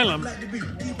Milam. And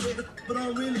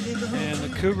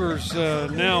the Cougars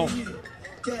now,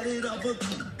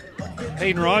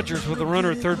 Hayden Rogers with the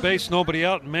runner at third base, nobody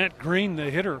out. Matt Green, the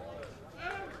hitter.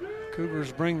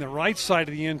 Cougars bring the right side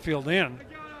of the infield in.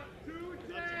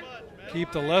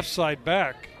 Keep the left side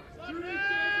back.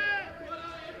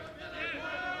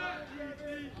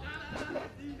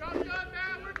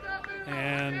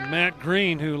 And Matt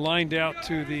Green, who lined out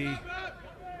to the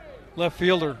left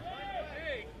fielder,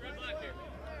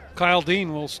 Kyle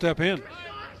Dean, will step in.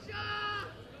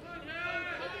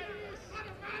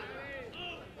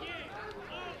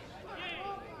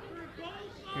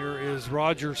 Here is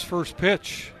Rogers' first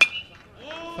pitch.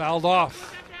 Fouled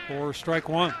off for strike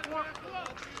 1.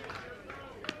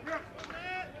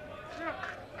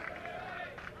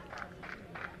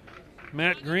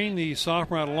 Matt Green, the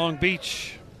sophomore out of Long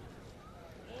Beach,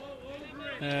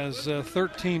 has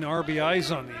 13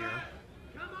 RBIs on the year.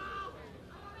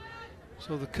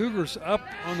 So the Cougars up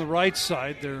on the right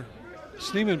side. They're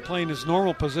Sneeman playing his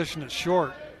normal position at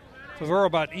short. Favero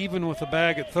about even with the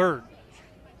bag at third.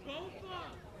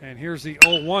 And here's the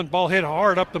 0-1. Ball hit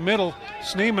hard up the middle.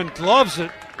 Sneeman gloves it.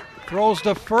 Throws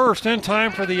to first in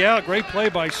time for the out. Great play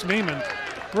by Sneeman.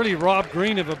 Really robbed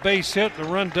Green of a base hit. The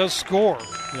run does score.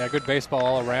 Yeah, good baseball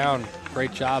all around.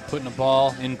 Great job putting the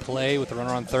ball in play with the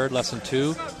runner on third, less than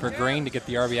 2 for Green to get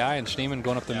the RBI, and Schneemann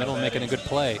going up the middle and making a good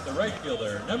play. The right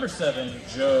fielder, number 7,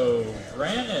 Joe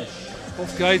Vranish.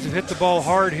 Both guys have hit the ball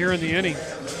hard here in the inning.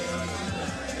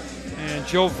 And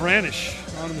Joe Vranish,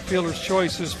 on the fielder's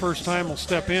choice, his first time, will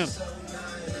step in.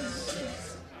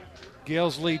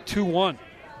 Gales lead 2-1.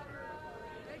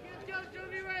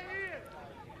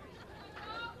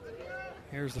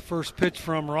 Here's the first pitch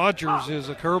from Rogers, is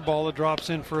a curveball that drops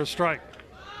in for a strike.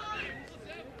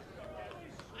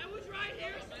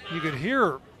 You could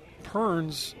hear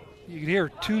Perns, you could hear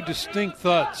 2 distinct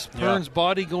thuds. Perns'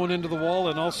 body going into the wall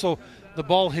and also the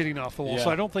ball hitting off the wall. Yeah.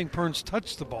 So I don't think Perns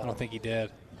touched the ball. I don't think he did.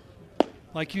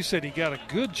 Like you said, he got a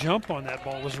good jump on that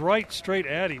ball. It was right straight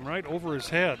at him, right over his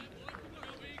head.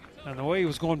 And the way he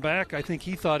was going back, I think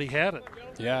he thought he had it.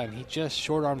 Yeah, and he just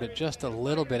short-armed it just a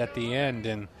little bit at the end,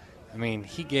 and I mean,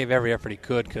 he gave every effort he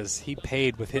could because he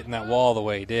paid with hitting that wall the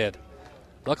way he did.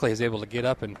 Luckily, he was able to get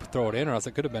up and throw it in, or else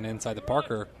it could have been inside the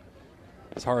Parker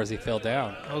as hard as he fell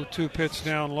down. 0-2 pitch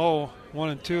down low,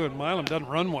 1-2, and Milam doesn't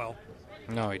run well.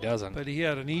 No, he doesn't. But he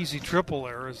had an easy triple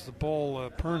there as the ball,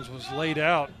 Perns was laid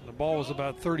out. The ball was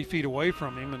about 30 feet away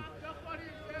from him, and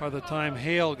by the time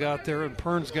Hale got there and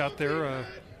Perns got there,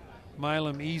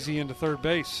 Milam easy into third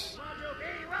base.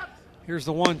 Here's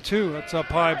the 1-2. That's up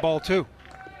high, ball 2.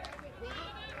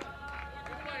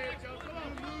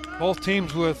 Both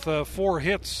teams with 4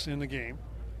 hits in the game.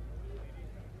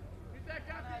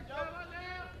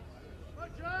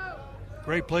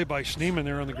 Great play by Schneeman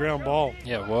there on the ground ball.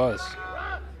 Yeah, it was.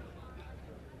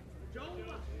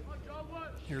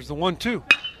 Here's the 1-2.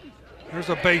 There's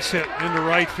a base hit into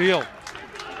right field.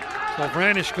 So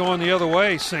Vranish going the other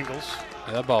way, singles.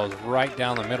 Yeah, that ball was right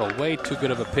down the middle. Way too good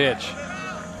of a pitch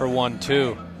for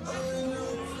 1-2.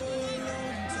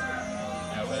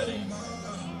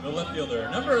 The left fielder,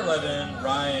 number 11,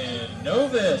 Ryan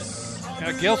Novus.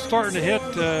 Yeah, Gale's starting to hit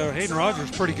Hayden Rogers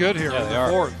pretty good here in the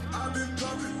fourth.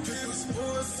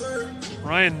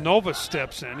 Ryan Novus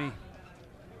steps in. He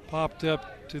popped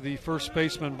up to the first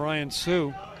baseman, Brian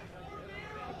Sue.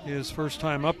 his first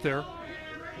time up there.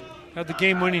 Had the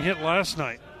game-winning hit last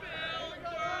night.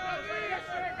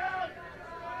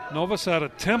 Novus out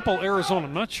of Temple, Arizona.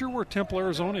 I'm not sure where Temple,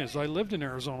 Arizona is. I lived in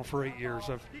Arizona for 8 years.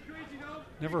 I've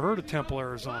never heard of Temple,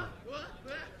 Arizona.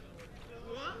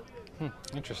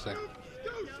 Interesting.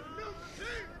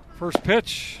 First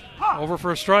pitch, over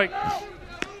for a strike.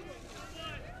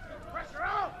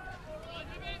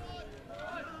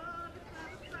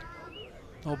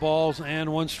 No balls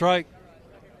and one strike.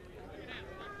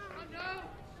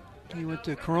 He went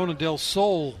to Corona del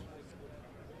Sol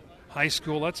High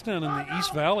School. That's down in the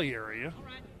East Valley area.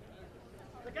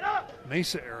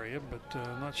 Mesa area, but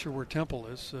I'm not sure where Temple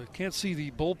is. Can't see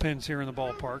the bullpens here in the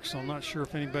ballpark, so I'm not sure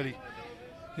if anybody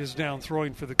is down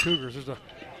throwing for the Cougars. There's a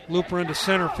looper into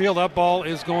center field. That ball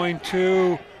is going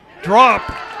to drop.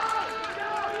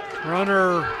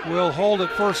 Runner will hold at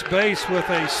first base with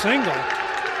a single.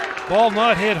 Ball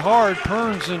not hit hard.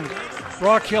 Perns and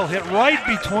Brockhill hit right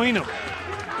between them.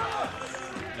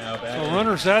 So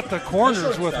runners at the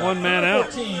corners with one man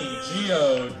out. 14,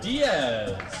 Gio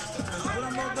Diaz.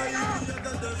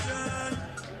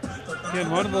 Again,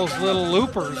 one of those little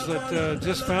loopers that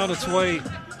just found its way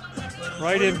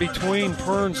right in between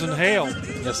Perns and Hale.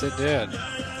 Yes, it did.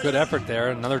 Good effort there.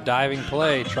 Another diving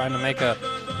play, trying to make a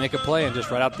play and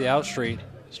just right out the out street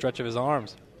stretch of his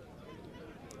arms.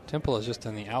 Temple is just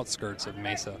in the outskirts of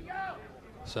Mesa,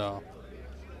 so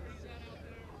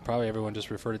probably everyone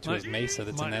just referred it to as Mesa.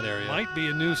 That's in that area. Might be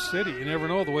a new city. You never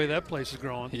know the way that place is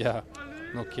growing. Yeah,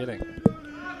 no kidding.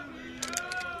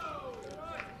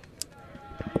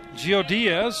 Gio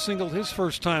Diaz singled his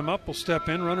first time up. Will step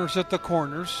in. Runners at the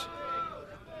corners.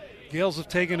 Gales have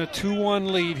taken a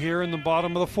 2-1 lead here in the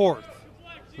bottom of the fourth.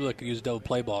 Really could use double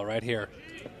play ball right here.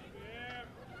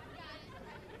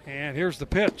 And here's the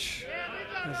pitch.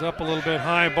 It's up a little bit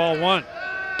high, ball one.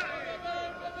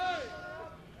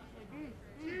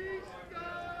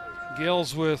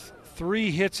 Gales with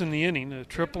 3 hits in the inning, a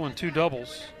triple and 2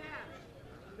 doubles.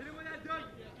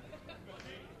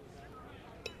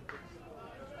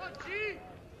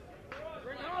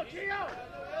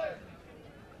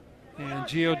 And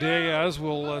Gio Diaz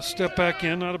will step back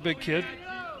in, not a big kid.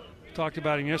 Talked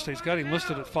about him yesterday. He's got him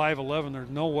listed at 5'11".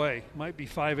 There's no way. Might be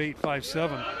 5'8",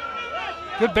 5'7".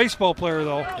 Good baseball player,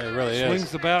 though. Yeah, he really Swings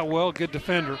is. the bat well, good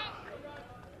defender.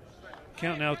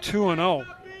 Count now 2-0.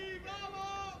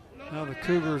 Now the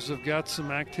Cougars have got some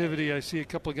activity. I see a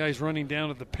couple of guys running down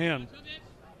at the pen.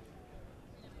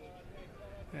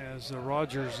 As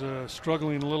Rogers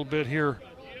struggling a little bit here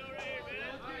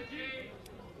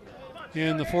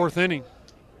in the fourth inning.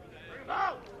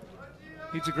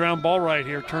 Needs a ground ball right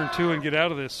here. Turn 2 and get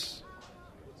out of this.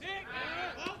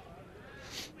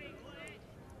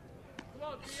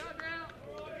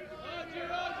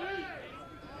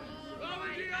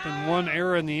 Been one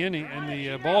error in the inning in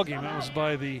the ball game. That was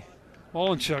by the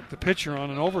Wallenchuk, the pitcher,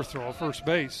 on an overthrow at first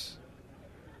base.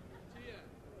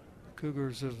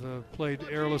 Cougars have played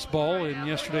airless ball in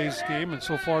yesterday's game and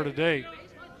so far today.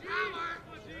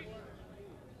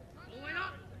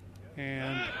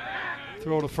 And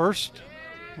throw to first.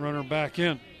 Runner back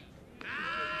in.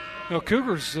 Now,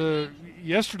 Cougars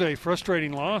yesterday,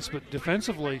 frustrating loss, but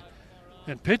defensively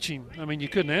and pitching, I mean, you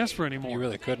couldn't ask for any more. You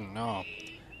really couldn't, no.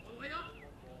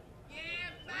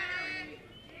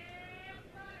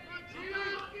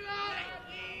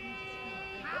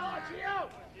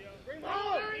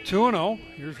 Two and 0.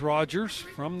 Here's Rogers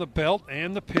from the belt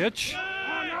and the pitch.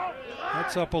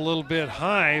 That's up a little bit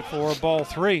high for ball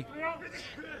 3.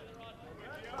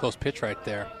 Close pitch right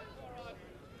there.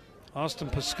 Austin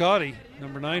Piscotti,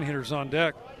 number 9 hitters on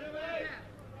deck.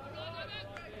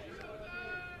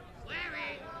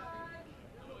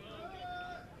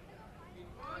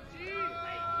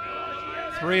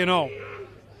 Three and 0.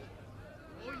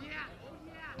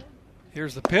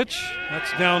 Here's the pitch.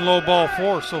 That's down low, ball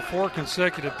 4. So 4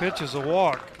 consecutive pitches, a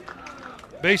walk.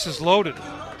 Bases loaded.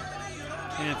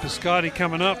 And Piscotti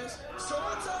coming up.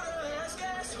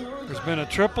 There's been a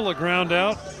triple, a ground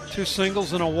out, 2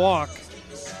 singles, and a walk.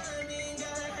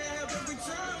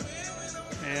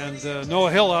 And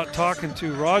Noah Hill out talking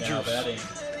to Rogers. Now batting,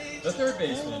 the third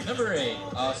baseman, number 8,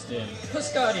 Austin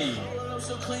Piscotti.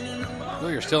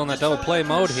 Well, you're still in that double play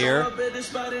mode here.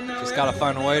 Just got to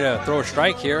find a way to throw a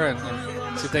strike here and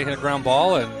see if they can hit a ground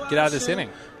ball and get out of this inning.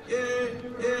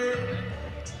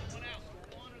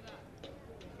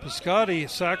 Piscotti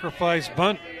sacrificed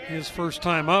bunt his first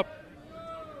time up.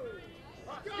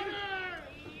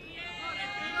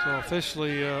 So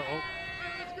officially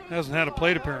hasn't had a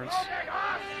plate appearance.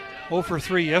 0 for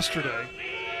 3 yesterday.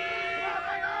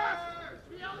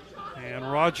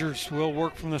 And Rogers will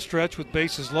work from the stretch with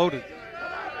bases loaded.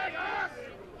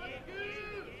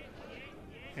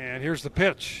 And here's the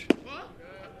pitch.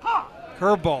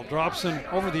 Curveball drops in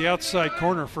over the outside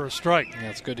corner for a strike. Yeah,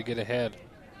 it's good to get ahead.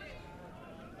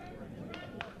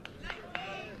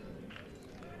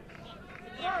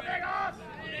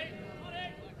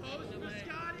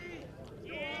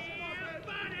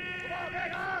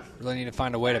 Really need to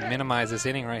find a way to minimize this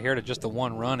inning right here to just the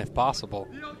one run if possible.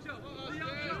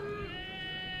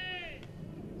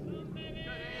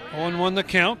 0-1 the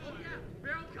count.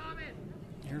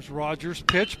 Here's Rogers'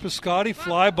 pitch. Piscotti,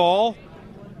 fly ball.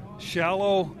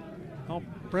 Shallow. Oh,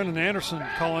 Brendan Anderson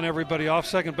calling everybody off.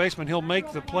 Second baseman. He'll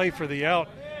make the play for the out.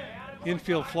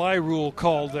 Infield fly rule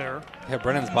called there. Yeah,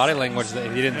 Brendan's body language,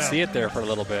 he didn't see it there for a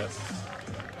little bit.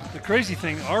 The crazy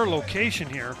thing, our location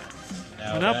here,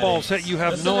 when that ball's hit, you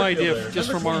have no idea just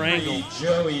from our angle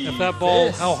if that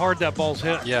ball, how hard that ball's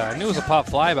hit. Yeah, I knew it was a pop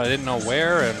fly, but I didn't know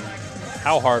where and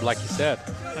how hard, like you said.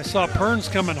 I saw Perns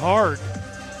coming hard,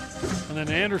 and then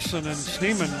Anderson and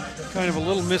Schneemann, kind of a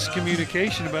little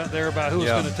miscommunication about who was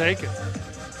going to take it.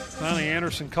 Finally,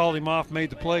 Anderson called him off, made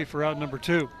the play for out number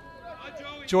 2.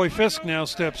 Joey Fisk now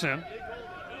steps in.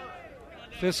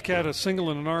 Fisk had a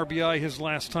single and an RBI his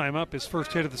last time up, his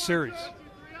first hit of the series.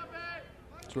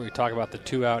 That's where we talk about the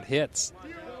 2-out hits.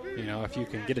 You know, if you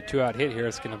can get a 2-out hit here,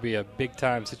 it's going to be a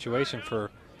big-time situation for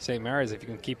St. Mary's. If you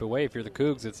can keep away, if you're the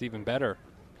Cougs, it's even better.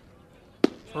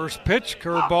 First pitch,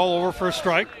 curveball over for a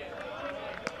strike.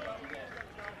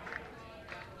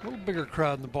 A little bigger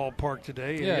crowd in the ballpark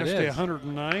today. Yeah, yesterday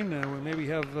 109. We maybe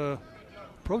have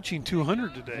approaching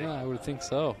 200 today. Yeah, I would think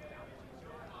so.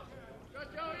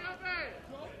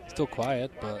 Still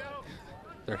quiet, but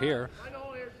they're here.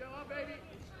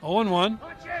 0-1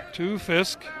 to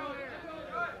Fisk.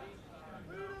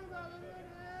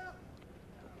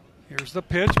 Here's the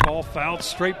pitch. Ball fouled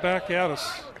straight back at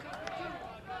us.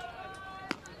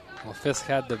 Well, Fisk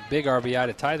had the big RBI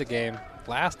to tie the game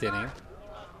last inning.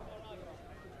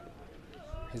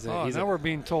 Now we're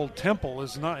being told Temple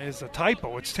is a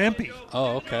typo. It's Tempe.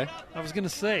 Oh, okay. I was going to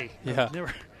say. Yeah.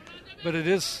 But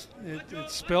it's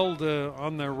spelled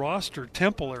on their roster,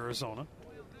 Temple, Arizona.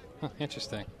 Huh,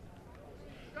 interesting.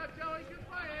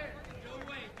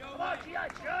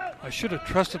 I should have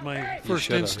trusted my first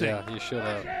instinct. Yeah, you should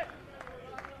have.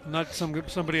 Not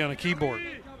somebody on a keyboard.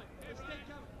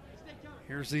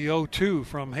 Here's the 0-2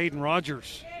 from Hayden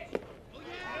Rogers.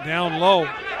 Down low.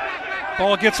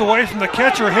 Ball gets away from the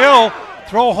catcher, Hill.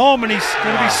 Throw home, and he's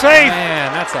going to be safe.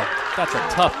 Man, that's a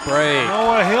tough break.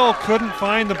 Noah Hill couldn't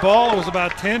find the ball. It was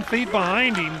about 10 feet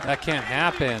behind him. That can't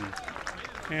happen.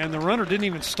 And the runner didn't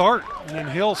even start. And then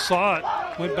Hill saw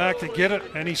it, went back to get it,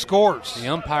 and he scores. The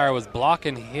umpire was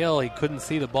blocking Hill. He couldn't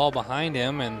see the ball behind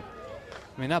him. And,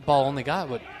 I mean, that ball only got,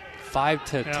 5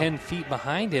 to 10 feet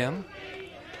behind him.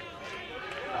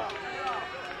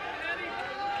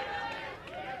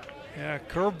 Yeah,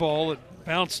 curveball. It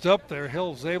bounced up there.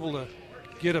 Hill was able to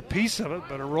get a piece of it,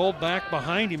 but it rolled back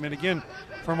behind him. And again,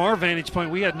 from our vantage point,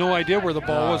 we had no idea where the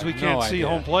ball was. We can't see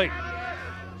home plate.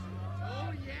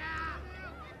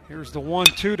 Here's the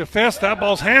 1-2 to Fisk. That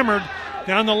ball's hammered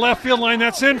down the left field line.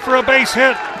 That's in for a base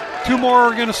hit. 2 more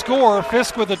are going to score.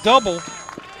 Fisk with a double.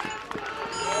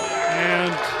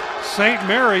 And St.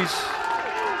 Mary's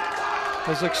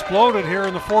has exploded here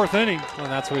in the 4th inning. Well,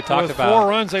 that's what we talked about. With 4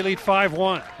 runs, they lead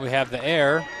 5-1. We have the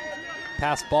air,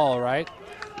 pass ball, right?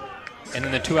 And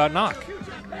then the 2-out knock.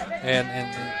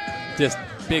 And just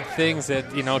big things that,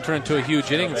 turn into a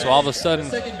huge inning. So all of a sudden,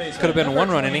 it could have been a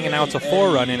 1-run inning, and now it's a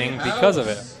 4-run inning because of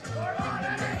it.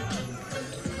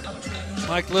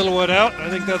 Mike Littlewood out. I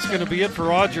think that's going to be it for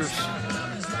Rogers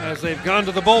as they've gone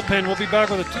to the bullpen. We'll be back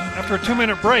with after a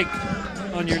 2-minute break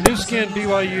on your new skin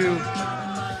BYU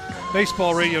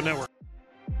Baseball Radio Network.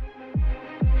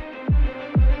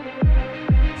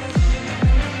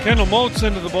 Kendall Moats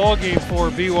into the ballgame for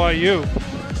BYU.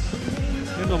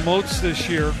 Kendall Moats this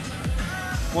year,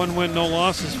 1 win, no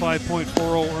losses,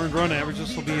 5.40 earned run average.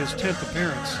 This will be his 10th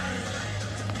appearance.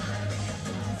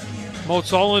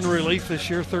 Moats all in relief this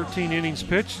year, 13 innings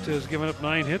pitched, has given up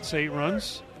 9 hits, 8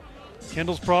 runs.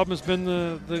 Kendall's problem has been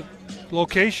the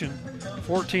location,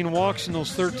 14 walks in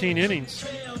those 13 innings.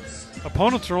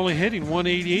 Opponents are only hitting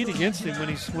 188 against him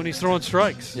when he's throwing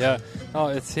strikes. Yeah. Oh,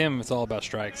 it's him. It's all about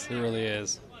strikes. It really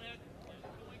is.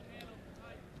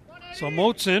 So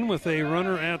Moats in with a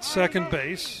runner at second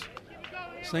base.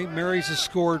 St. Mary's has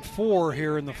scored 4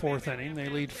 here in the 4th inning. They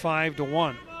lead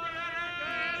 5-1.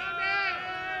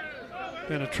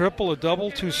 Been a triple, a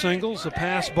double, 2 singles, a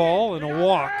pass ball, and a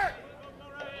walk.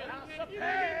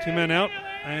 2 men out,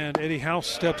 and Eddie House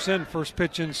steps in. First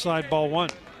pitch inside, ball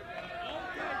 1.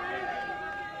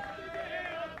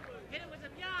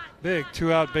 Big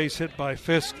 2-out base hit by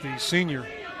Fisk, the senior.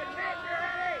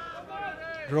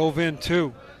 Drove in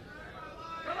 2.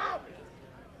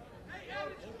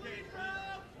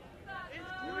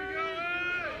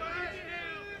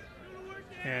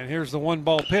 And here's the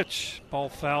 1-ball pitch. Ball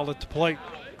fouled at the plate.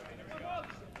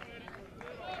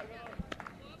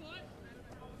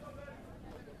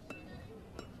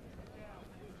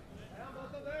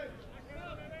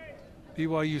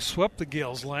 BYU swept the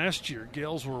Gales last year.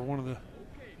 Gales were one of the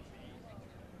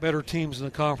better teams in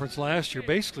the conference last year,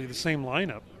 basically the same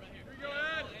lineup.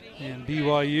 And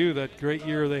BYU, that great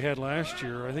year they had last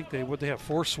year, I think they have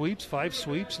 5 sweeps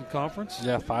in conference?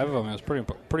 Yeah, 5 of them. It was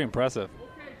pretty impressive.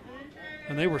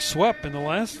 And they were swept in the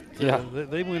last.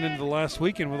 They went into the last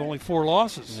weekend with only 4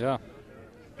 losses. Yeah.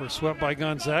 Were swept by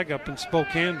Gonzaga up in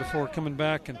Spokane before coming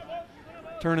back and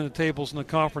turning the tables in the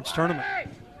conference tournament.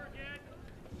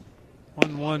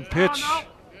 1-1 pitch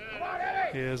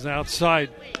is outside.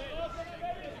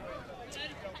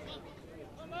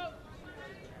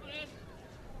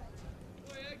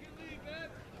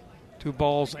 Two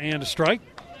balls and a strike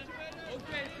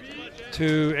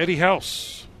to Eddie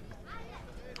House.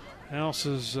 House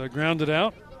is grounded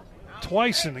out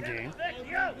twice in the game.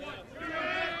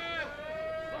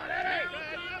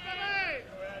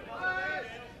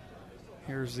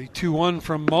 Here's the 2-1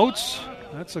 from Moats.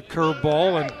 That's a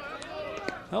curveball, and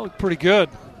that looked pretty good.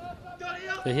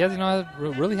 Yeah,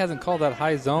 really hasn't called that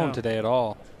high zone today at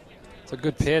all. It's a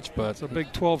good pitch, but it's a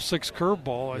big 12-6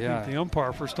 curveball. I think the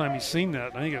umpire, first time he's seen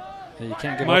that, I think you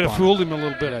can't give might up have fooled him a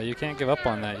little bit. Yeah, you can't give up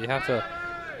on that. You have to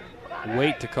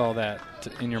wait to call that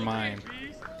in your mind.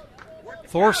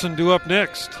 Thorson due up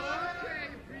next.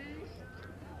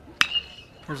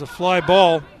 There's a fly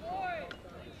ball.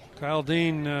 Kyle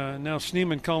Dean, now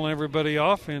Schneeman calling everybody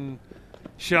off in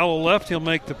shallow left. He'll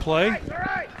make the play.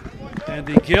 And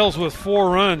the Gales with 4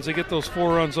 runs. They get those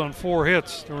 4 runs on 4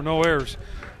 hits. There were no errors.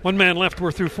 1 man left.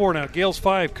 We're through 4 now. Gales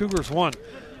 5, Cougars 1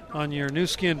 on your new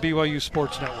skin BYU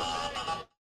Sports Network.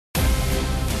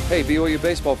 Hey, BYU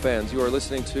baseball fans. You are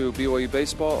listening to BYU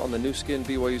Baseball on the new skin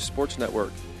BYU Sports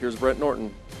Network. Here's Brent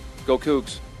Norton. Go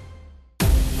Cougs.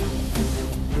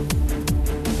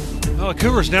 Well, the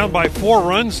Cougars down by 4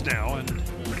 runs now, and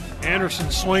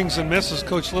Anderson swings and misses.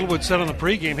 Coach Littlewood said on the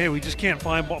pregame, hey, we just can't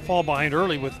fall behind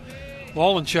early with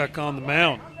Wallenchuk on the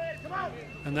mound.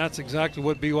 And that's exactly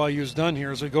what BYU's done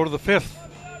here as they go to the 5th.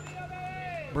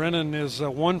 Brennan is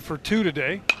 1 for 2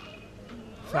 today.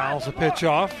 Fouls a pitch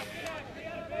off.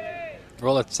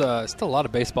 Well, it's still a lot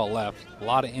of baseball left. A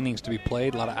lot of innings to be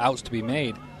played, a lot of outs to be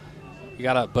made.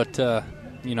 Now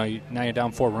you're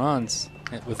down 4 runs.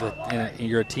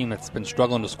 You're a team that's been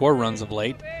struggling to score runs of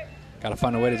late. Got to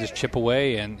find a way to just chip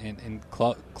away and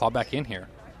claw back in here.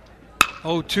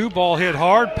 0-2, ball hit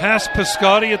hard, past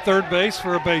Piscotti at third base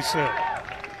for a base hit.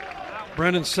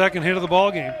 Brennan's second hit of the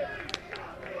ball game.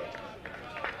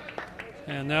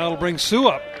 And now it'll bring Sue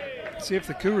up. See if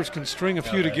the Cougars can string a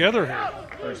few together here.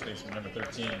 First baseman, number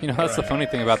 13. That's the funny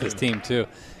thing about this team, too.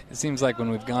 It seems like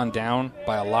when we've gone down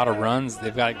by a lot of runs,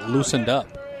 they've got loosened up.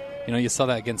 You saw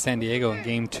that against San Diego in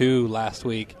Game 2 last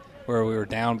week, where we were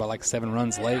down by 7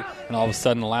 runs late, and all of a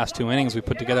sudden the last 2 innings we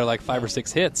put together 5 or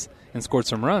 6 hits and scored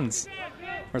some runs.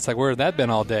 Where it's where had that been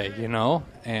all day,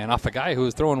 And off a guy who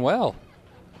was throwing well.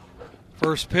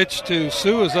 First pitch to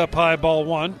Sue is up high, ball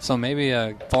 1. So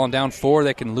maybe falling down 4,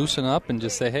 they can loosen up and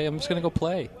just say, hey, I'm just going to go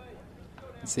play.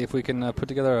 And see if we can put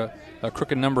together a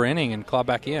crooked number inning and claw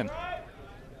back in.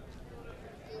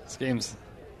 This game's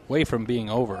way from being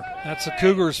over. That's the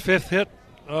Cougars' 5th hit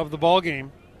of the ball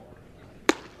game.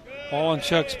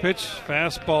 Wallenchuk's pitch,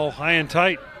 fastball high and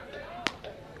tight.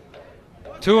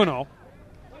 2-0.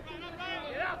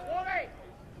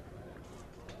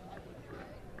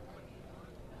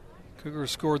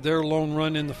 Cougars scored their lone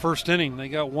run in the first inning. They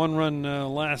got 1 run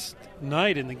last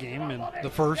night in the game in the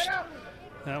first.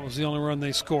 That was the only run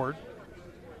they scored.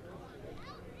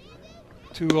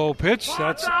 2-0 pitch.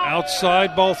 That's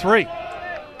outside, ball 3.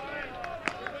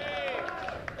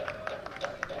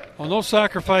 Well, no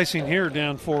sacrificing here,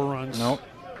 down 4 runs. Nope.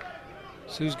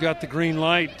 Sue's got the green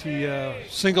light. He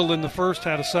singled in the first,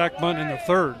 had a sac bunt in the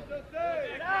third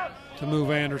to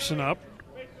move Anderson up.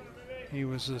 He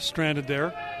was stranded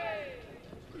there.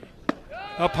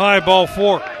 Up high, ball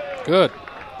 4. Good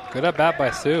at bat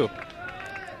by Sue.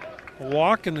 A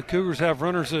walk, and the Cougars have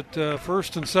runners at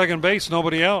first and second base,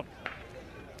 nobody out.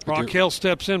 Brock Hale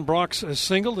steps in. Brock's has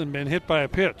singled and been hit by a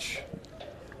pitch.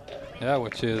 Yeah,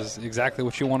 which is exactly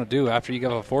what you want to do after you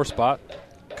give a 4 spot.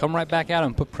 Come right back at him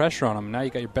and put pressure on him. Now you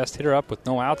got your best hitter up with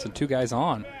no outs and 2 guys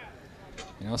on.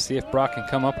 See if Brock can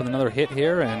come up with another hit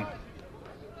here and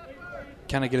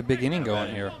kind of get a big inning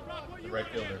going here. Right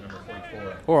fielder, number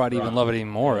 44. Or I'd even love it even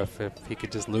more if he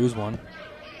could just lose one.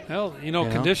 Well,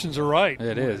 conditions are right.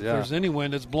 It is, If there's any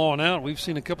wind, it's blowing out. We've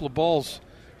seen a couple of balls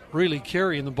really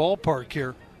carry in the ballpark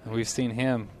here. And we've seen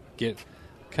him get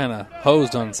kind of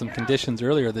hosed on some conditions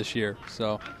earlier this year.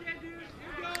 So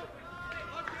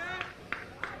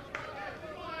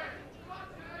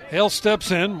Hale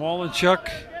steps in. Wallenchuk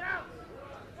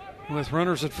with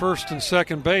runners at first and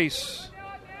second base.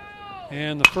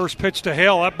 And the first pitch to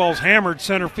Hale. That ball's hammered.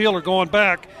 Center fielder going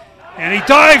back. And he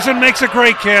dives and makes a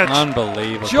great catch.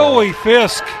 Unbelievable. Joey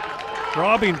Fisk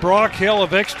robbing Brock Hale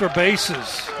of extra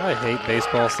bases. I hate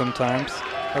baseball sometimes.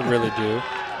 I really do.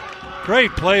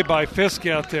 Great play by Fisk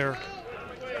out there.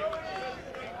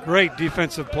 Great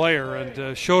defensive player,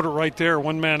 and showed it right there,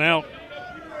 one man out.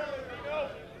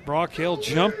 Brock Hale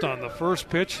jumped on the first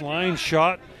pitch, line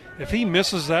shot. If he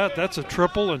misses that, that's a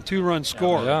triple and two-run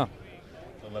score. Yeah.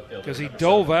 Because he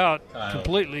dove out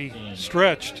completely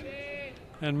stretched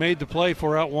and made the play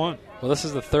for out one. Well, this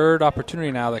is the third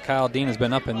opportunity now that Kyle Dean has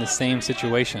been up in this same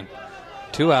situation.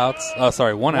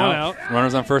 One out.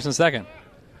 Runners on first and second.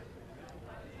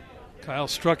 Kyle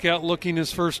struck out looking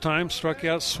his first time, struck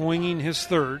out swinging his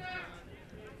third,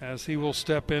 as he will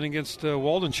step in against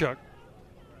Waldenchuk.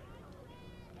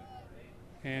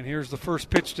 And here's the first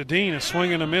pitch to Dean, a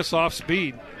swing and a miss off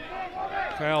speed.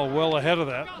 Kyle well ahead of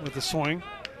that with the swing.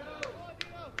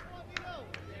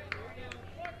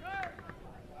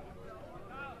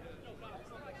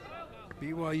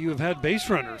 BYU have had base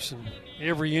runners in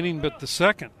every inning but the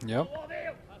second. Yep.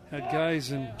 Had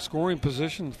guys in scoring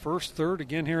position, first, third,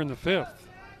 again here in the fifth.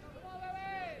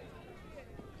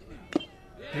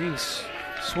 Dean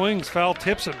swings, foul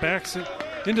tips it, backs it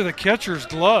into the catcher's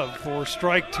glove for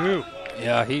strike two.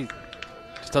 Yeah, he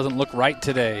just doesn't look right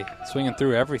today, swinging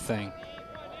through everything.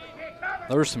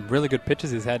 There were some really good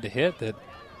pitches he's had to hit that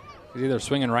he's either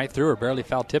swinging right through or barely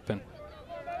foul tipping.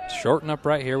 Shorten up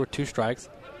right here with 2 strikes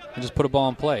and just put a ball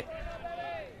in play.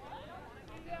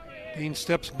 Dean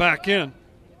steps back in.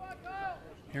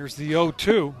 Here's the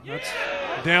 0-2. That's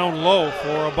down low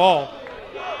for a ball.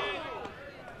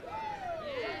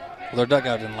 Well, their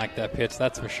dugout didn't like that pitch,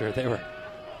 that's for sure. They were a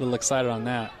little excited on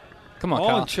that. Come on,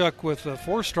 Kyle. Wallenchuk with 4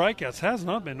 strikeouts has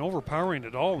not been overpowering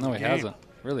at all in the game. No, he hasn't.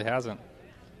 Really hasn't.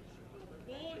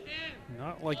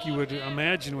 Not like you would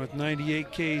imagine with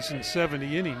 98 Ks and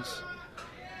 70 innings.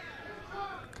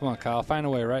 Come on, Kyle. Find a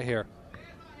way right here.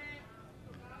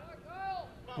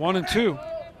 1-2.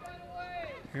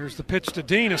 Here's the pitch to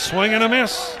Dean. A swing and a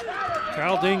miss.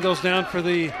 Kyle Dean goes down for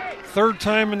the third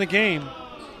time in the game.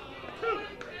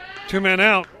 2 men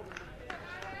out.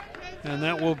 And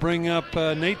that will bring up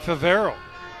Nate Favero.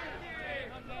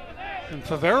 And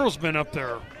Favero's been up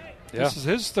there. Yeah. This is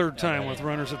his third time with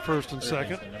runners at first and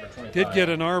second. Did get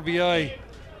an RBI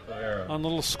on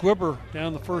little squibber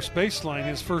down the first baseline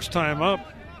his first time up.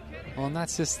 Well, and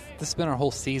this has been our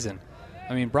whole season.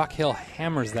 I mean, Brock Hill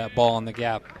hammers that ball in the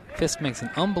gap. Fisk makes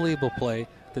an unbelievable play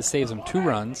that saves him 2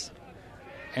 runs.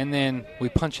 And then we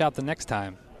punch out the next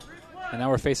time. And now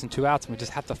we're facing 2 outs, and we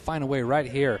just have to find a way right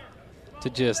here to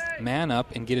just man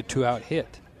up and get a 2-out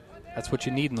hit. That's what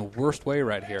you need in the worst way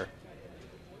right here.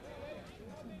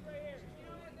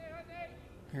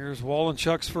 Here's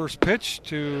Wallenchuk's first pitch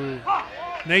to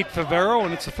Nate Favero,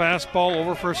 and it's a fastball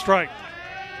over for a strike.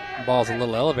 The ball's a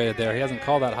little elevated there. He hasn't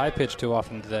called that high pitch too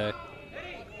often today.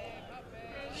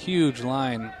 Huge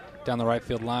line down the right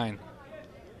field line.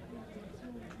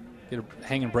 Get a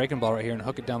hanging breaking ball right here and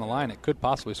hook it down the line. It could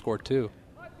possibly score 2.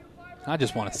 I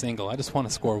just want a single. I just want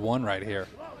to score 1 right here.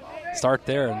 Start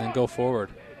there and then go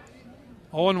forward.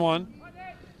 0-1.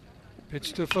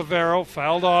 Pitch to Favero,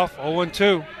 fouled off,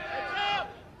 0-2.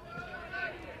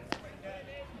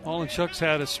 Wallenchuk's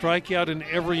had a strikeout in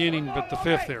every inning but the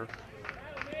 5th there.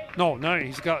 No,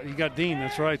 he got Dean,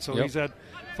 that's right. So He's had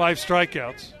 5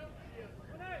 strikeouts.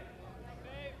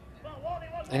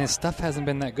 And his stuff hasn't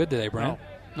been that good today, Brent.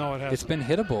 No, it hasn't. It's been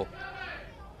hittable.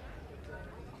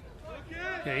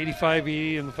 Yeah, 85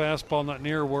 EE and the fastball not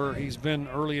near where he's been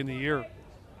early in the year.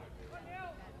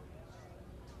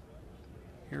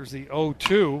 Here's the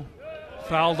 0-2.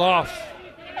 Fouled off.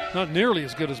 Not nearly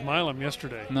as good as Milam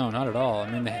yesterday. No, not at all. I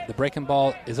mean, the breaking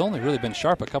ball has only really been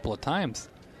sharp a couple of times.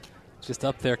 It's just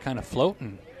up there kind of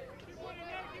floating.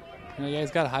 Yeah,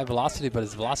 he's got a high velocity, but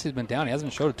his velocity's been down. He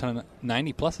hasn't showed a ton of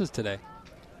 90-pluses today.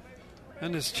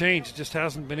 And his change just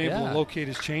hasn't been able to locate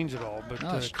his change at all. But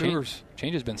Cougars.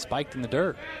 Change has been spiked in the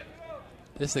dirt.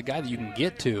 This is a guy that you can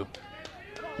get to.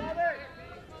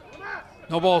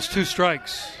 No balls, 2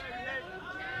 strikes.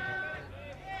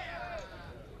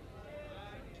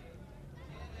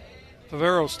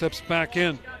 Favero steps back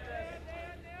in.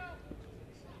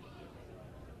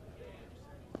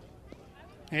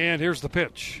 And here's the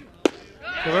pitch.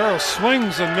 Favero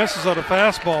swings and misses on a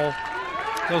fastball.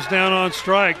 Goes down on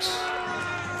strikes.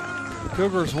 The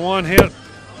Cougars 1 hit.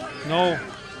 No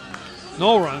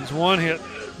runs, 1 hit.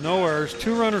 No errors.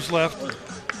 2 runners left.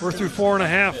 We're through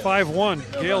 4.5,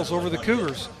 5-1. Gales over the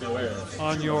Cougars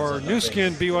on your new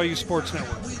skin BYU Sports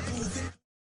Network.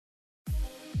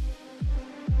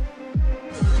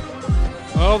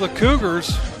 Well, the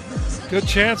Cougars, good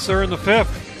chance they're in the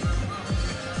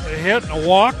 5th. They hit a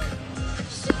walk.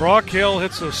 Brock Hill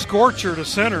hits a scorcher to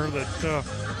center that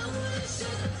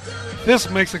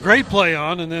Fisk makes a great play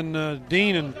on, and then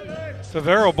Dean and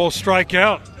Favero both strike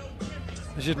out.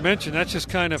 As you'd mentioned, that's just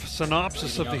kind of a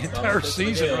synopsis of the entire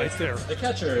season right there. The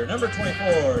catcher, number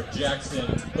 24, Jackson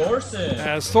Thorson.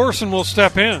 As Thorson will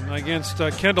step in against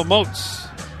Kendall Moats.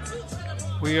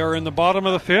 We are in the bottom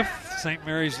of the 5th. St.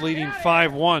 Mary's leading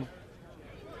 5-1.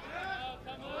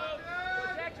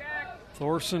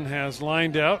 Thorson has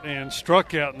lined out and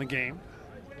struck out in the game.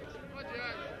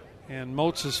 And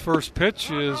Moats' first pitch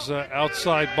is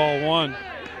outside ball 1.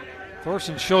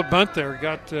 Thorson showed bunt there,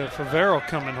 got Favero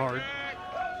coming hard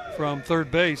from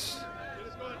third base.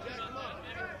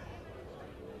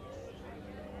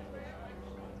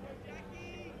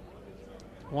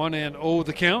 One and 0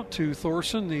 the count to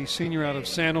Thorson, the senior out of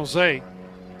San Jose.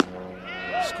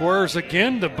 Squares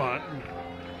again to bunt.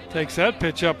 Takes that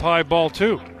pitch up high, ball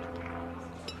 2.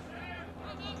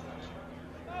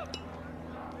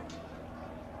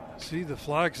 See the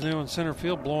flags now in center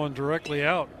field blowing directly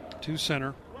out to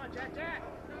center.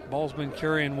 Ball's been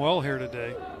carrying well here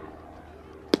today.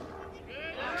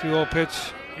 2-0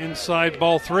 pitch inside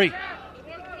ball 3.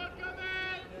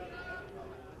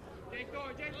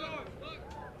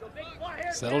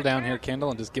 Settle down here,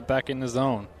 Kendall, and just get back in the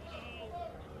zone.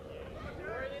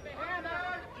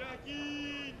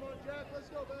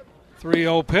 Three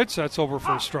 3-0 pitch. That's over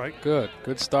for a strike.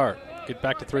 Good start. Get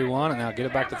back to 3-1, and now get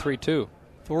it back to 3-2.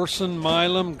 Thorson,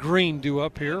 Milam, Green due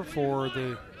up here for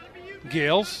the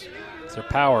Gales. It's their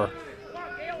power.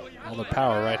 All the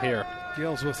power right here.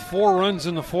 Gales with 4 runs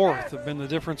in the 4th have been the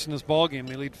difference in this ballgame.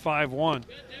 They lead 5-1.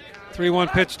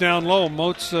 3-1 pitch down low.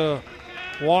 Moats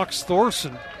walks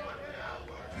Thorson.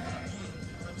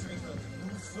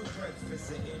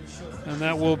 And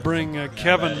that will bring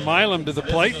Kevin Milam to the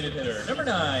plate. Number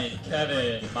 9,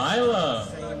 Kevin Milam.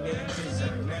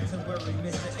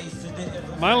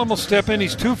 Milam will step in.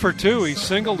 He's 2 for 2. He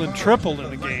singled and tripled in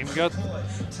the game. Got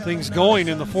things going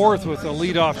in the 4th with a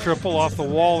leadoff triple off the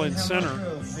wall in center.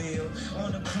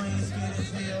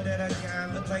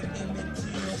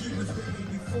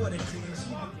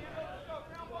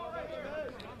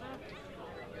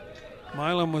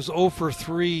 Milam was 0 for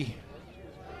 3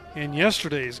 in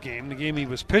yesterday's game, the game he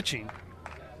was pitching.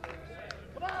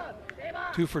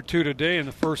 2 for 2 today, and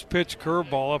the first pitch,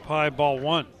 curveball up high, ball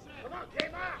 1.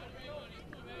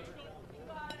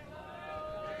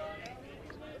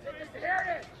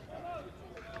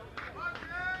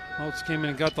 Moats came in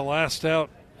and got the last out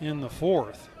in the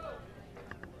 4th.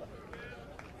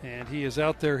 And he is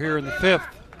out there here in the 5th.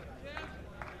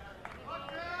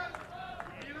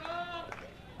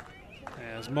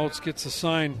 As Moats gets a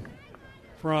sign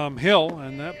from Hill,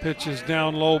 and that pitch is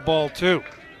down low, ball 2.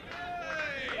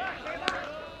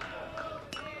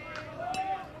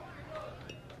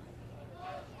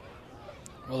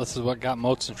 Well, this is what got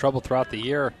Moats in trouble throughout the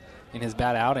year in his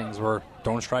bad outings, were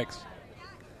throwing strikes.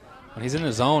 When he's in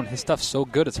the zone, his stuff's so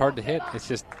good it's hard to hit. It's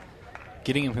just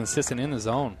getting him consistent in the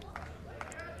zone.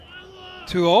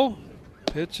 2-0.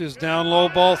 Pitch is down low,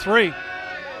 ball 3.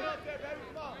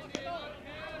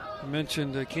 I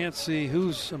mentioned I can't see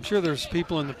who's, I'm sure there's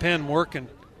people in the pen working.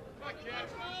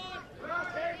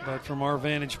 But from our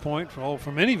vantage point,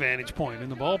 from any vantage point in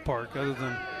the ballpark, other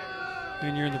than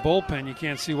when you're in the bullpen, you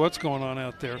can't see what's going on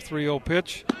out there. 3-0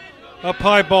 pitch. Up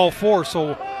high, ball 4.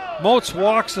 So Moats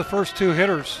walks the first 2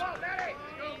 hitters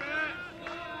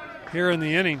here in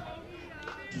the inning.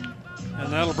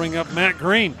 And that'll bring up Matt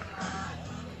Green.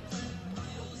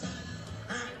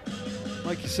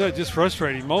 Like you said, just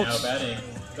frustrating. Moats.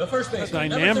 The first baseman,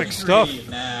 dynamic stuff.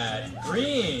 Matt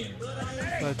Green.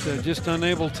 But just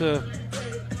unable to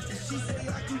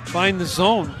find the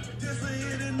zone.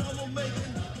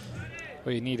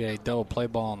 Well, you need a double play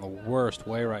ball in the worst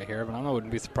way right here. But I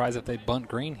wouldn't be surprised if they bunt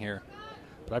Green here.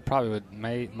 But I probably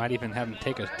might even have him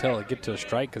take a till to get to a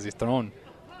strike because he's thrown,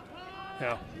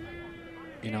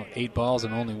 8 balls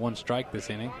and only 1 strike this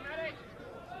inning.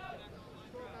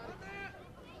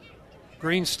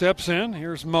 Green steps in.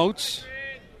 Here's Moats.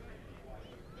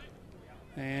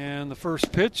 And the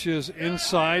first pitch is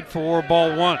inside for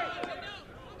ball 1.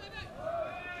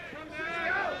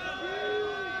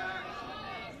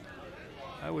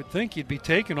 I would think he'd be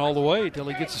taken all the way till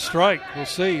he gets a strike. We'll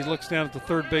see. He looks down at the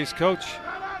third base coach.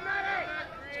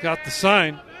 He's got the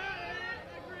sign.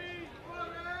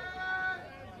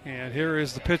 And here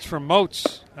is the pitch from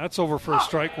Moats. That's over for a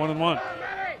strike, 1-1.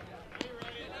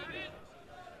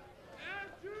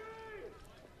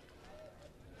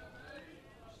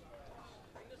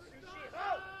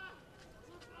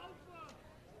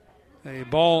 A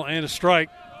ball and a strike.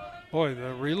 Boy,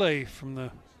 the relay from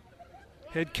the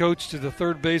head coach to the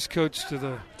third base coach to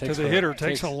the hitter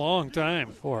takes a long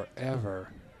time. Forever.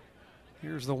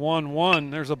 Here's the 1-1.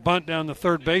 There's a bunt down the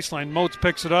third baseline. Moats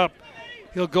picks it up.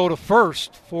 He'll go to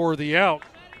first for the out.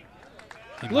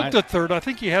 He looked at third. I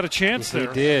think he had a chance there.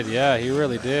 He did, yeah, he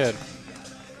really did.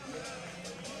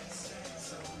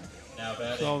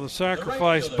 So the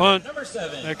sacrifice bunt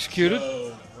executed.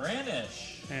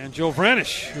 And Joe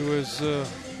Vranish, who is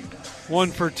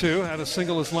 1 for 2, had a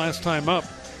single his last time up.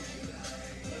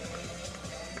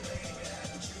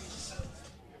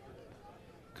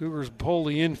 Cougars pull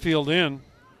the infield in.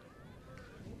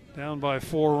 Down by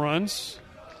 4 runs.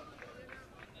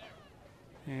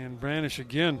 And Vranish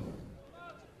again.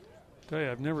 Tell you,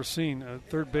 I've never seen a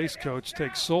third base coach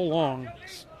take so long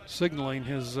signaling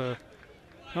his not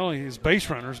only his base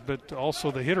runners but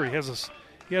also the hitter. He has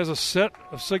a set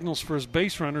of signals for his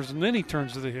base runners, and then he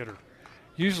turns to the hitter.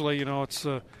 Usually, it's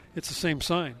the same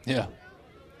sign. Yeah.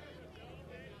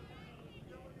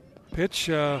 Pitch,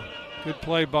 good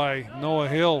play by Noah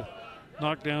Hill.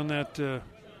 Knocked down that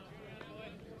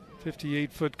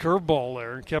 58-foot curveball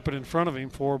there and kept it in front of him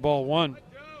for ball 1.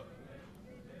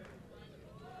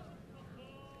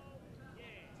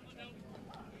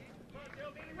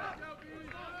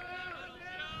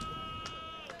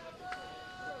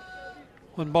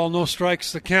 One ball, no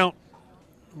strikes, the count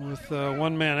with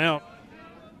 1 man out.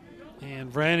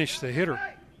 And Vranish, the hitter.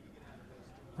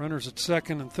 Runners at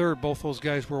second and third. Both those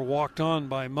guys were walked on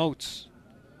by Moats.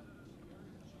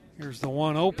 Here's the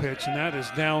 1-0 pitch, and that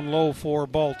is down low for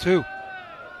ball 2.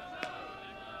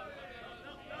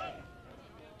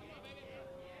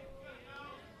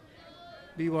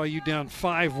 BYU down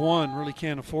 5-1. Really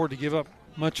can't afford to give up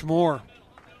much more.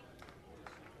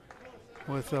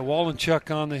 With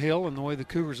Wallenchuk on the hill and the way the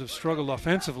Cougars have struggled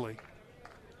offensively.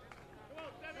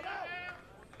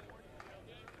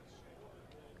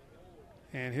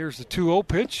 And here's the 2-0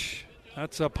 pitch.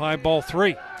 That's up high, ball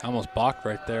 3. Almost balked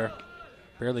right there.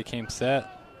 Barely came set.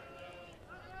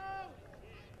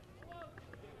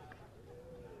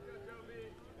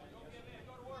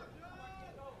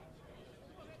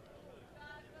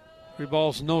 Three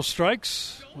balls, no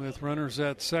strikes with runners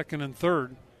at second and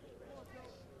third.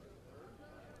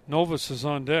 Novus is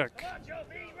on deck.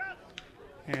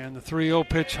 And the 3-0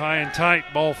 pitch high and tight,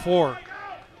 ball 4.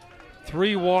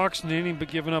 3 walks in the inning, but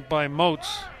given up by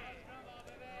Moats.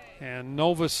 And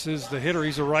Novus is the hitter.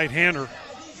 He's a right-hander.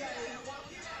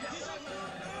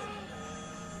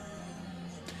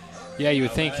 Yeah, you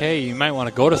would think, hey, you might want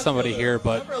to go to somebody here,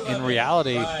 but in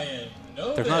reality,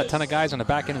 there's not a ton of guys on the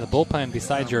back end of the bullpen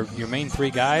besides your main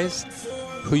 3 guys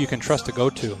who you can trust to go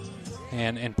to.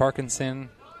 And Parkinson,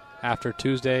 after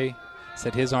Tuesday,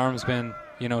 said his arm's been,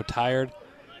 tired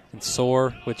and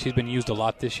sore, which he's been used a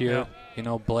lot this year.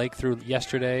 Yeah. Blake threw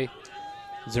yesterday.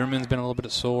 Zimmerman's been a little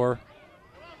bit sore.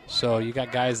 So you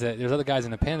got guys there's other guys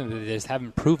in the pen that just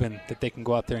haven't proven that they can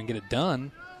go out there and get it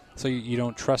done. So you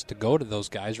don't trust to go to those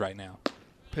guys right now.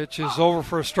 Pitch is over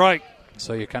for a strike.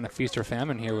 So you're kind of feast or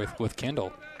famine here with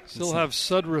Kendall. Still have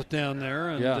Sudruth down there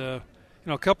and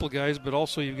a couple of guys, but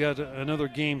also you've got another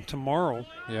game tomorrow.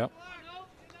 Yep.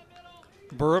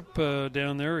 Burrup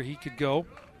down there, he could go.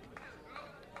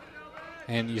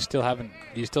 And you still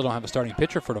don't have a starting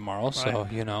pitcher for tomorrow, right.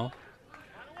 So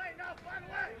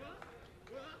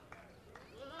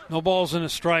No balls and a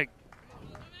strike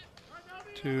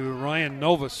to Ryan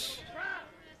Novus.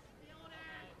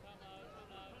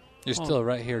 You're still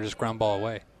right here, just ground ball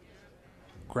away.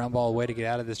 Ground ball away to get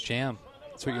out of this jam.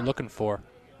 That's what you're looking for.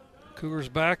 Cougars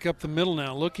back up the middle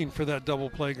now, looking for that double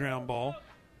play ground ball.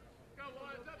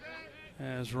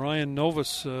 As Ryan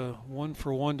Novus, 1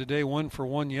 for 1 today, 1 for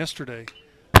 1 yesterday.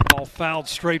 Ball fouled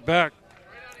straight back.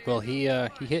 Well, he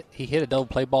hit a double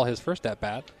play ball his first at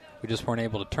bat. We just weren't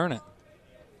able to turn it.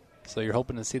 So you're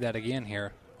hoping to see that again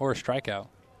here, or a strikeout.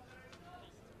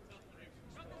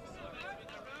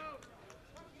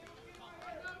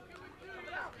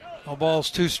 No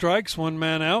balls, 2 strikes, 1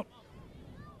 man out.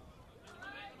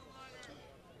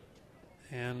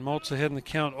 And Moats ahead in the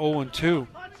count, 0-2.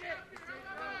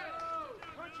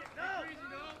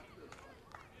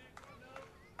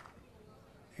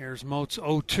 Here's Moats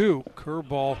 0-2.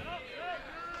 Curveball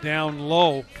down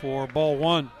low for ball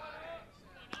 1.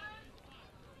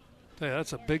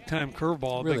 That's a big-time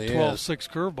curveball, Really big 12-6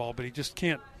 curveball, but he just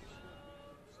can't.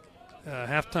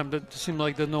 Halftime doesn't seem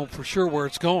like doesn't know for sure where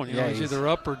it's going. You know, he's either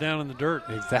up or down in the dirt.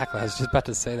 Exactly. I was just about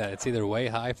to say that. It's either way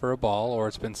high for a ball or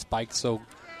it's been spiked so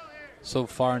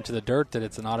far into the dirt that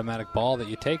it's an automatic ball that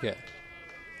you take it.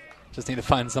 Just need to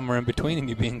find somewhere in between and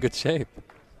you'd be in good shape.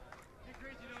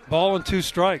 Ball and 2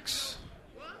 strikes.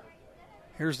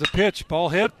 Here's the pitch. Ball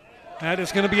hit. That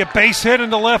is going to be a base hit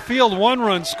into left field. 1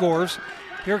 run scores.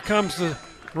 Here comes the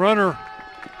runner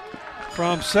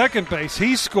from second base.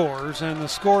 He scores, and the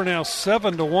score now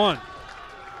 7-1.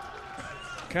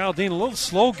 Kyle Dean a little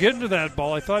slow getting to that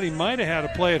ball. I thought he might have had a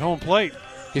play at home plate.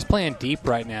 He's playing deep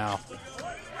right now,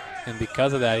 and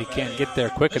because of that, he can't get there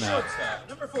quick enough.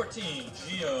 Number 14,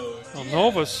 Gio. Well,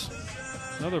 Novus,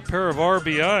 another pair of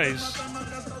RBIs.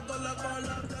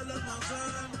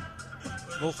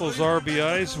 Both those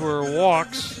RBIs were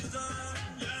walks.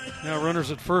 Now runners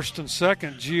at first and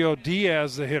second. Gio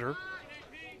Diaz, the hitter.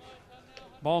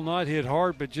 Ball not hit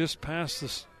hard, but just past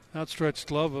the outstretched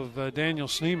glove of Daniel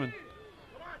Sneeman.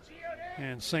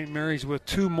 And St. Mary's with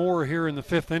 2 more here in the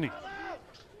 5th inning.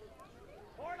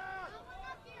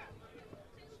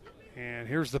 And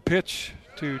here's the pitch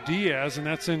to Diaz, and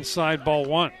that's inside, ball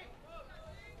 1.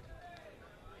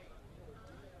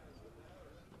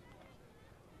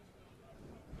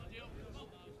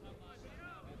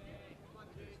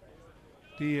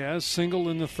 Diaz singled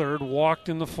in the 3rd, walked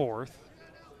in the 4th.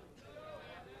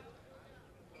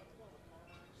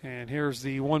 And here's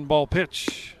the 1-ball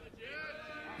pitch.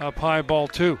 Up high, ball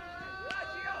 2.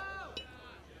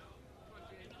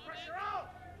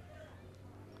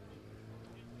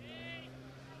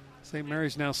 St.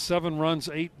 Mary's now 7 runs,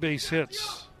 8 base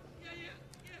hits.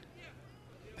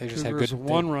 They just had Cougars good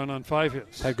 1 run on 5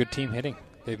 hits. Had good team hitting.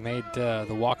 They've made the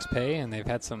walks pay, and they've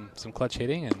had some clutch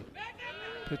hitting. And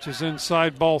pitch is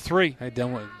inside, ball 3. They've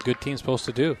done what good team's supposed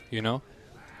to do. You know,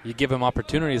 you give them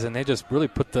opportunities, and they just really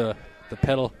put the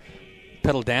pedal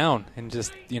down and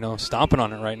just stomping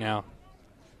on it right now,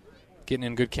 getting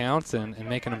in good counts and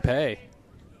making them pay.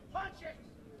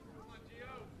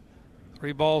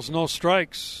 3 balls, no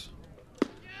strikes.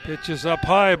 Pitch is up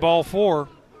high, ball 4.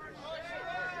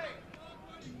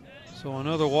 So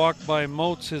another walk by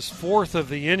Moats, his 4th of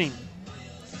the inning.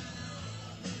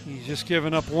 He's just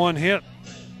given up 1 hit,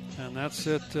 and that's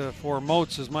it for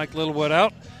Moats as Mike Littlewood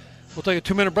out. We'll take a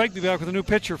 2-minute break. Be back with a new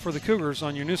pitcher for the Cougars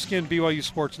on your new skin BYU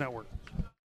Sports Network.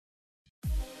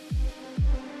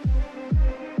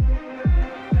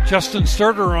 Justin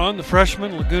Sterner on, the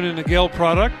freshman, Laguna Niguel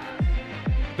product.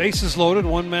 Bases loaded,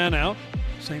 1 man out.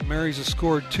 St. Mary's has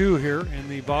scored 2 here in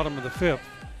the bottom of the 5th.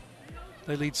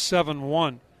 They lead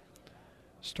 7-1.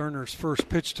 Sterner's first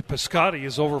pitch to Piscotti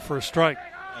is over for a strike.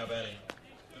 Now batting,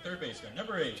 the third baseman,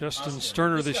 number 8. Justin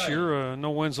Sterner this year, no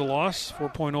wins, a loss,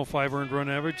 4.05 earned run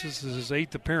average. This is his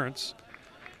 8th appearance.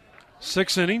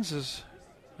 6 innings is,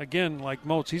 again, like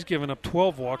Moats, he's given up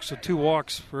 12 walks, so 2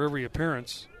 walks for every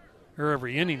appearance, or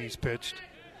every inning he's pitched.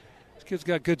 This kid's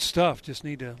got good stuff, just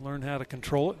need to learn how to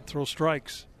control it and throw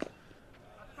strikes.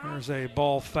 There's a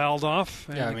ball fouled off,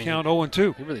 and the count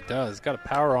 0-2. He really does. Got a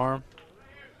power arm.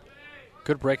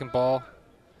 Good breaking ball.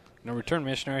 Return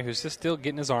missionary who's just still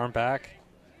getting his arm back.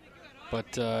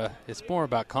 But it's more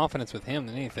about confidence with him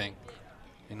than anything.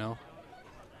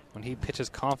 When he pitches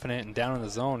confident and down in the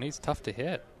zone, he's tough to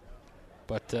hit.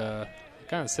 But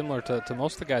kind of similar to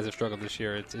most of the guys that struggled this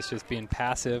year. It's just being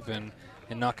passive and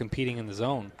not competing in the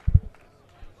zone.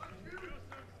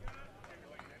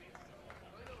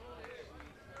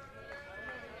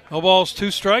 No balls,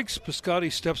 2 strikes.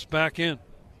 Piscotti steps back in.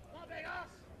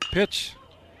 Pitch,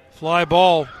 fly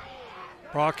ball.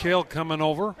 Brock Hale coming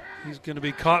over. He's going to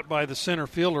be caught by the center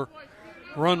fielder.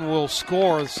 Run will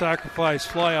score. The sacrifice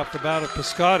fly off the bat of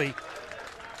Piscotti.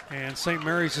 And St.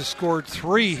 Mary's has scored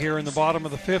 3 here in the bottom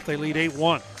of the 5th. They lead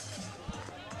 8-1.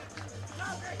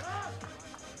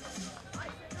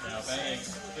 Now batting,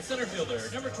 the center fielder,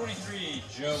 number 23,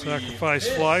 Joey Sacrifice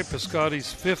Fisk. fly,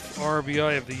 Piscotti's 5th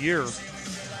RBI of the year.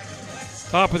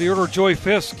 Top of the order, Joey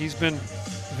Fisk. He's been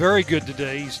very good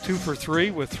today. He's 2 for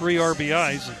 3 with 3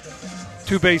 RBIs,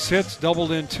 2 base hits,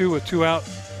 doubled in 2 with 2 out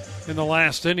in the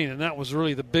last inning, and that was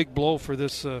really the big blow for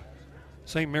this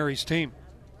St. Mary's team.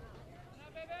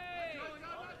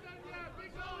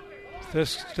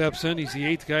 Fisk steps in. He's the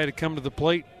 8th guy to come to the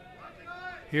plate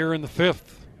here in the 5th.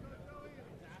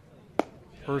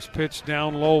 First pitch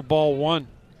down low, ball 1.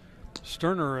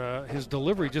 Sterner, his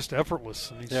delivery just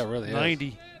effortless. And he's really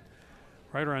 90,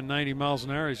 right around 90 miles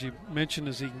an hour, as you mentioned,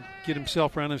 as he can get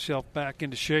himself back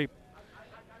into shape.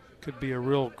 Could be a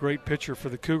real great pitcher for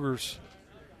the Cougars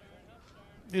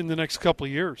in the next couple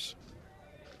of years.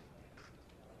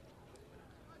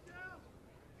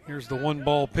 Here's the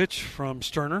 1-ball pitch from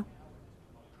Sterner.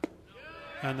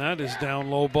 And that is down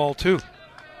low, ball 2.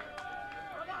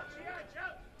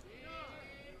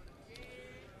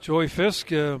 Joey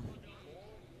Fisk, if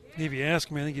you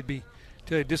ask me, I think it'd be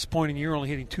a disappointing year, only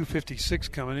hitting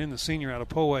 .256 coming in, the senior out of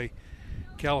Poway,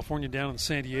 California, down in the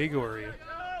San Diego area.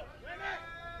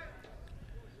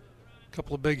 A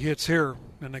couple of big hits here,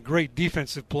 and a great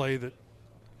defensive play that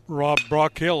robbed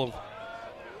Brock Hill of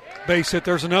base hit.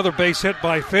 There's another base hit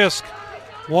by Fisk.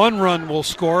 1 run will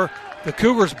score. The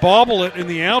Cougars bobble it in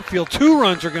the outfield. 2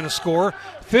 runs are going to score.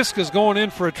 Fisk is going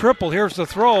in for a triple. Here's the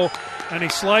throw, and he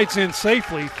slides in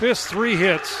safely. Fisk 3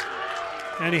 hits,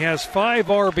 and he has 5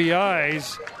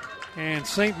 RBIs, and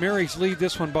St. Mary's lead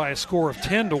this one by a score of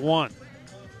 10-1.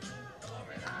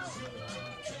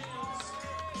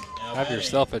 Have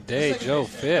yourself a day, Joe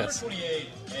Fisk.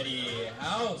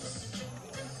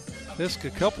 Fisk, a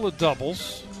couple of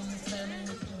doubles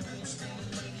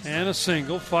and a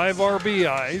single, 5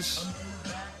 RBIs.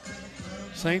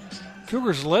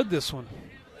 Cougars led this one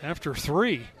after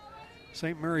 3.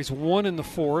 St. Mary's 1 in the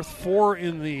 4th, 4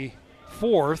 in the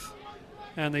 4th,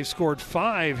 and they've scored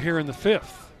 5 here in the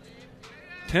 5th.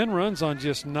 10 runs on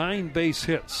just 9 base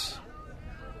hits.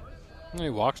 How many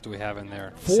walks do we have in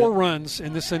there? 4 runs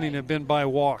in this inning have been by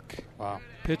walk. Wow.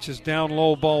 Pitch is down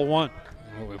low, ball 1.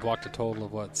 We've walked a total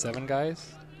of, 7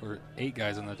 guys? Or 8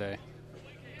 guys in the day?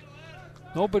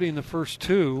 Nobody in the first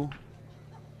 2.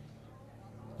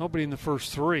 Nobody in the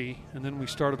first 3. And then we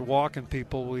started walking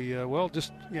people.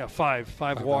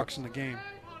 Five walks in the game.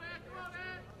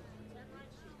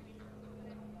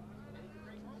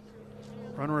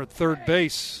 Runner at third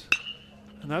base.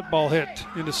 And that ball hit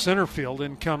into center field.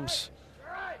 In comes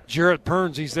Jarrett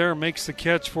Perns. He's there, makes the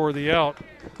catch for the out.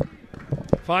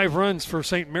 5 runs for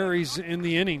St. Mary's in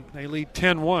the inning. They lead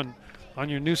 10-1 on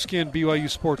your new skin BYU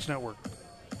Sports Network.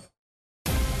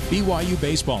 BYU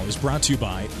Baseball is brought to you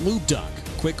by Lube Duck.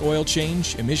 Quick oil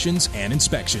change, emissions, and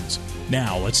inspections.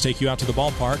 Now let's take you out to the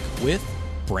ballpark with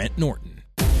Brent Norton.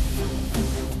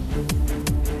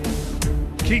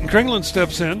 Keaton Kringland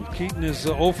steps in. Keaton is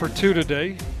 0 for 2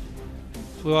 today.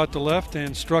 Flew out to left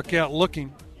and struck out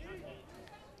looking.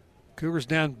 Cougars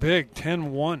down big,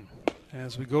 10-1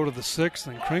 as we go to the 6th,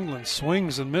 and Kringland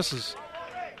swings and misses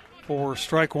for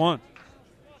strike 1.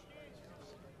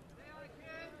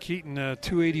 Keaton,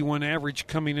 281 average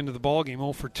coming into the ballgame,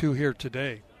 0 for 2 here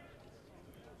today.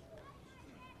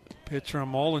 Pitch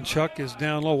from Wallenchuk is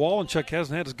down low. Wallenchuk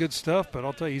hasn't had his good stuff, but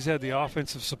I'll tell you, he's had the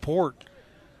offensive support.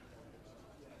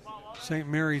 St.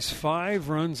 Mary's 5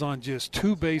 runs on just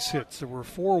 2 base hits. There were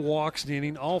 4 walks in the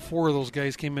inning. All 4 of those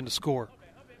guys came in to score.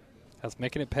 That's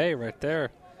making it pay right there.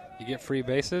 You get free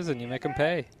bases and you make them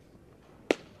pay.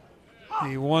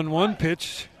 The 1-1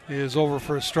 pitch is over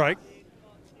for a strike.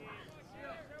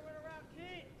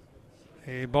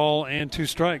 A ball and 2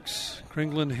 strikes.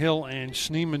 Kringland, Hill, and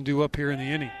Schneemann do up here in the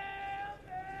inning.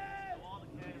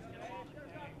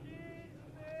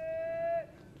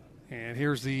 And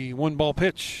here's the 1-ball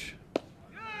pitch.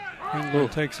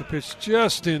 Kringland takes a pitch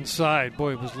just inside.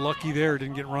 Boy, it was lucky there.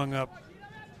 Didn't get rung up.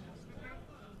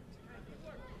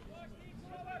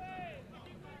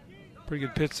 Pretty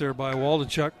good pitch there by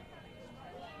Waldenchuk.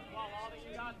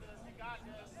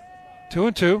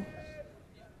 2-2.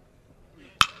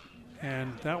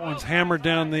 And that one's hammered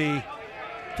down the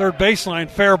third baseline.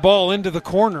 Fair ball into the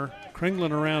corner.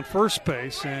 Kringland around first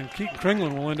base, and Keaton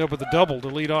Kringland will end up with a double to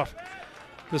lead off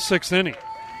the 6th inning.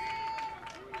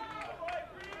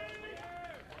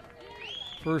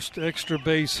 First extra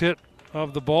base hit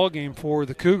of the ball game for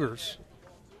the Cougars.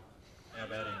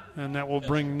 And that will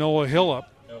bring Noah Hill up.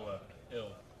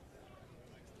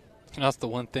 That's the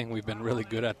one thing we've been really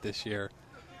good at this year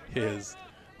is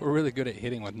we're really good at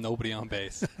hitting with nobody on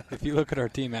base. If you look at our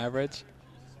team average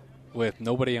with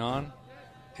nobody on,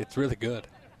 it's really good.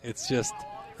 It's just...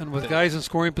 And with guys in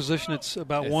scoring position, it's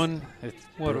about around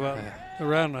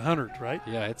 100, right?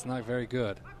 Yeah, it's not very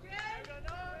good.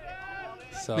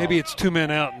 So maybe it's 2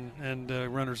 men out and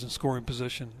runners in scoring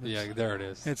position. There it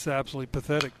is. It's absolutely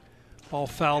pathetic. All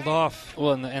fouled off.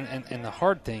 Well, and the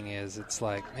hard thing is, it's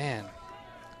like, man,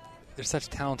 they're such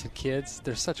talented kids.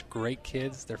 They're such great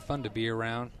kids. They're fun to be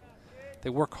around. They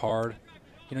work hard.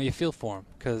 You know, you feel for them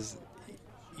because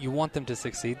you want them to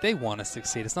succeed. They want to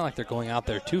succeed. It's not like they're going out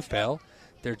there to fail.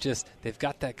 They've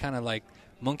got that kind of like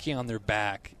monkey on their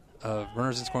back of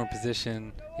runners in scoring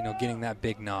position, you know, getting that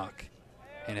big knock.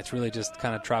 And it's really just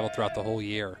kind of traveled throughout the whole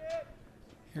year.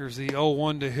 Here's the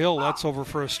 0-1 to Hill. That's over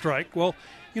for a strike. Well,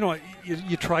 you know,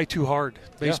 you try too hard.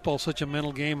 Baseball's such a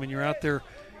mental game, and you're out there,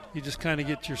 you just kind of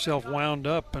get yourself wound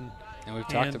up. And we've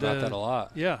talked about that a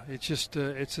lot. Yeah, it's just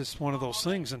one of those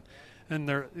things. And And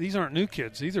these aren't new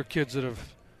kids. These are kids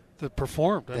that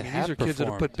performed. I mean, these are kids that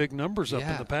have put big numbers up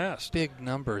in the past. Big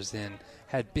numbers and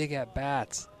had big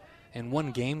at-bats and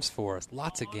won games for us,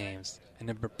 lots of games, and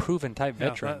they're proven type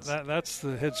veterans. That's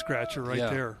the head-scratcher right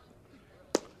there.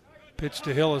 Pitch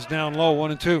to Hill is down low,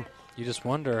 1-2. You just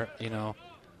wonder,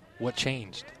 what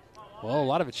changed? Well, a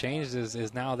lot of it changed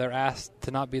is now they're asked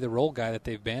to not be the role guy that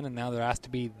they've been, and now they're asked to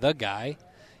be the guy.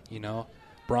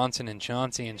 Bronson and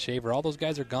Chauncey and Shaver, all those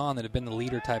guys are gone that have been the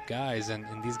leader-type guys, and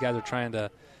these guys are trying to,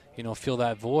 fill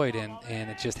that void, and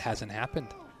it just hasn't happened.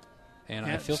 And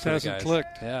I feel for the guys.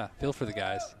 Clicked. Yeah, feel for the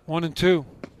guys. 1-2.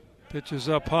 Pitch is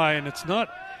up high, and it's not,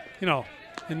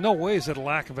 in no way is it a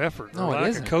lack of effort or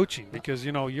lack of coaching because,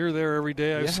 you're there every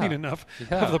day. I've seen enough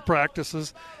of the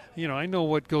practices. I know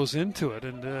what goes into it,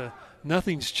 and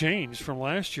nothing's changed from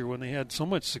last year when they had so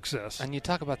much success. And you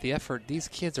talk about the effort. These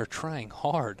kids are trying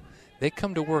hard. They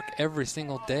come to work every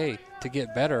single day to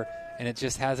get better, and it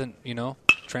just hasn't,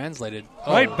 translated.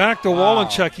 Right back to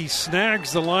Wallenchuk. He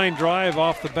snags the line drive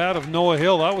off the bat of Noah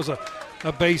Hill. That was a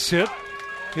base hit.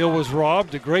 Hill was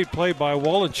robbed. A great play by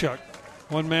Wallenchuk.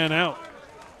 One man out.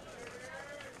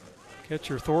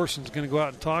 Catcher Thorson's going to go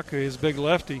out and talk to his big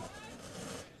lefty.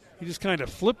 He just kind of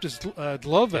flipped his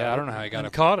glove at it. I don't know how he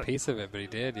got a piece of it, but he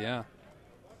did, yeah.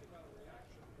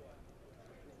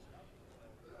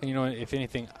 And, if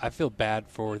anything, I feel bad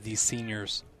for these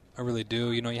seniors. I really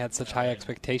do. You had such high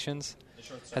expectations.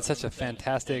 Had such a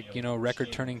fantastic,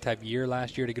 record-turning type year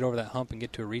last year to get over that hump and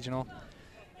get to a regional.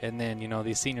 And then,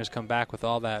 these seniors come back with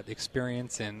all that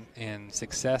experience and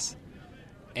success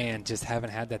and just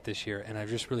haven't had that this year. And I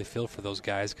just really feel for those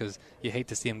guys because you hate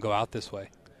to see them go out this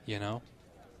way,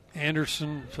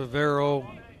 Anderson, Favero,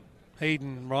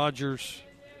 Hayden, Rogers.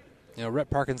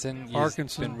 Rhett Parkinson.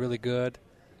 He's been really good.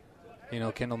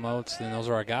 Kendall Moats, and those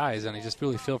are our guys. And I just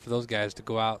really feel for those guys to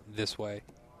go out this way.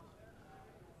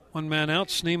 One man out,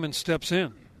 Schneemann steps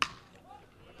in.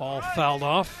 Ball fouled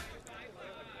off.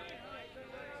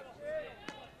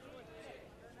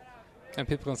 And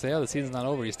people can say, the season's not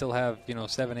over. You still have,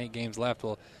 7-8 games left.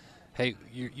 Well, hey,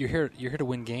 you're here to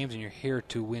win games, and you're here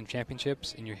to win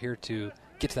championships, and you're here to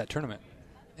get to that tournament.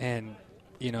 And,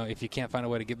 if you can't find a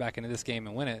way to get back into this game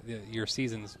and win it, your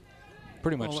season's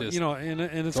pretty much just and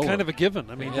it's kind of a given.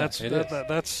 I mean, that's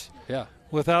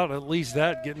without at least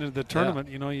that getting into the tournament,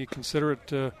 you consider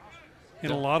it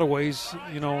in a lot of ways,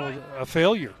 a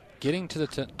failure. Getting to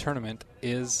the tournament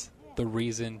is the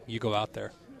reason you go out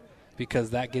there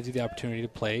because that gives you the opportunity to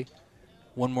play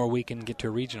one more week and get to a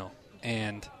regional.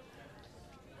 And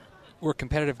we're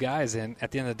competitive guys, and at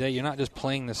the end of the day, you're not just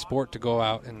playing the sport to go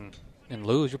out and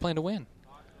lose. You're playing to win.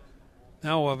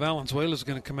 Now Valenzuela's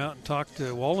going to come out and talk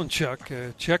to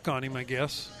Wallenchuk, check on him, I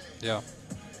guess. Yeah.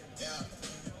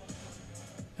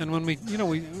 And when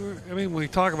we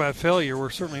talk about failure, we're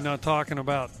certainly not talking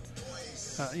about,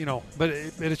 but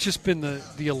it's just been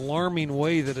the alarming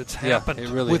way that it's happened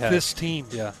with this team.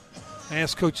 Yeah. I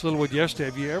asked Coach Littlewood yesterday,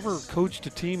 have you ever coached a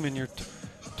team in your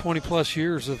 20-plus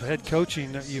years of head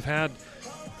coaching that you've had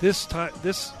this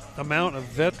amount of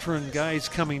veteran guys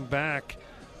coming back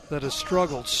that has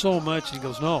struggled so much? And he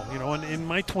goes, no. And in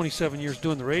my 27 years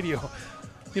doing the radio,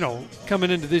 coming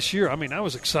into this year, I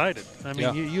was excited.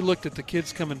 You looked at the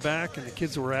kids coming back and the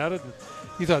kids that were at it, and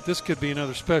you thought this could be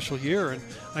another special year. And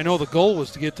I know the goal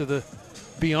was to get to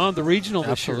beyond the regional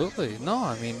this year. Absolutely. No,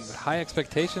 high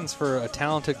expectations for a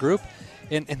talented group.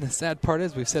 And the sad part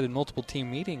is we've said in multiple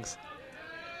team meetings,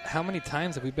 how many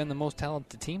times have we been the most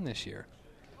talented team this year?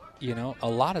 There's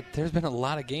been a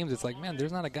lot of games. It's like, man,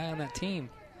 there's not a guy on that team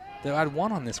that I'd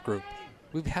want on this group.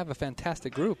 We have a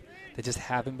fantastic group. They just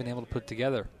haven't been able to put it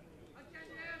together.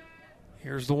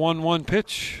 Here's the 1-1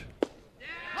 pitch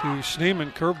to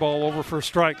Schneemann. Curveball over for a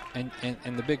strike. And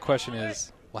the big question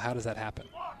is, well, how does that happen?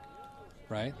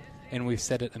 Right? And we've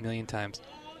said it a million times.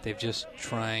 They've just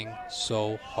trying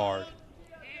so hard.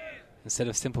 Instead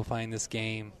of simplifying this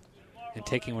game and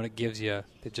taking what it gives you,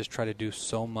 they just try to do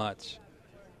so much.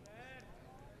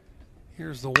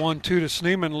 Here's the 1-2 to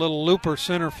Schneemann. Little looper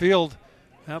center field.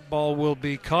 That ball will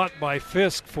be caught by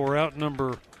Fisk for out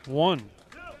number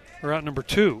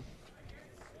 2.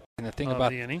 And the thing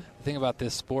about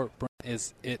this sport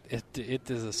is it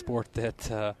is a sport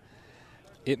that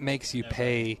it makes you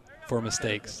pay for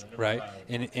mistakes, right?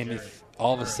 And if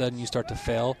all of a sudden you start to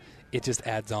fail, it just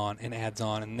adds on, and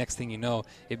the next thing you know,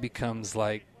 it becomes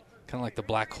kind of like the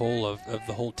black hole of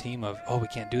the whole team of, we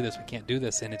can't do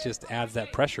this, and it just adds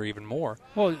that pressure even more.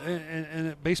 Well,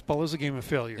 and baseball is a game of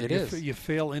failure. It is. You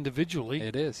fail individually.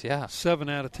 It is, yeah. 7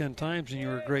 out of 10 times, and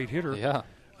you're a great hitter. Yeah.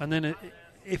 And then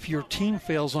if your team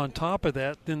fails on top of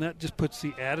that, then that just puts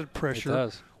the added pressure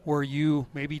where you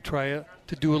maybe try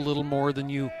to do a little more than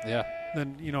you're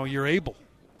able.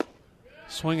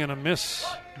 Swing and a miss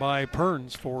by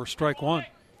Perns for strike one.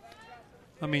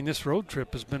 I mean, this road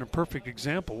trip has been a perfect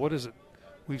example. What is it?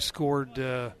 We've scored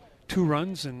 2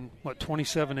 runs in,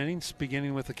 27 innings,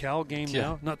 beginning with the Cal game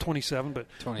now? Not 27, but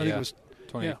 20, I think it was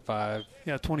 25.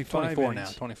 Yeah, 25 24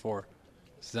 innings. now, 24.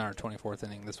 This is our 24th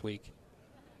inning this week.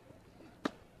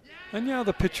 And,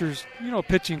 the pitchers,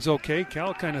 pitching's okay.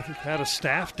 Cal kind of had a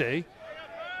staff day.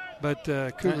 But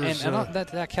Cougars... And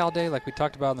that Cal day, like we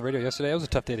talked about on the radio yesterday, it was a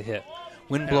tough day to hit.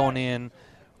 Wind blowing in,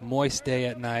 moist day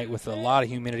at night with a lot of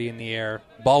humidity in the air.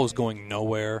 Ball was going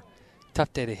nowhere.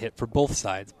 Tough day to hit for both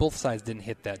sides. Both sides didn't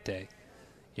hit that day,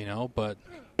 but...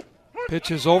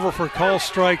 Pitch is over for call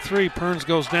strike 3. Perns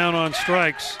goes down on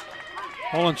strikes.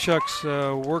 Olenchuk's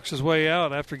works his way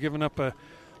out after giving up a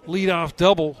leadoff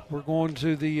double. We're going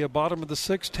to the bottom of the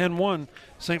 6th, 10-1.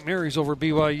 St. Mary's over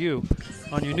BYU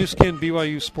on your new skin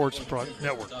BYU Sports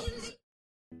Network.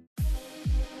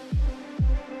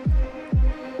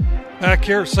 Back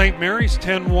here at St. Mary's,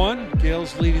 10-1.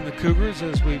 Gales leading the Cougars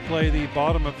as we play the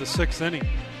bottom of the 6th inning.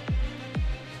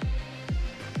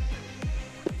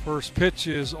 First pitch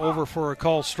is over for a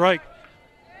call strike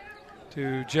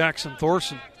to Jackson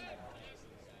Thorson.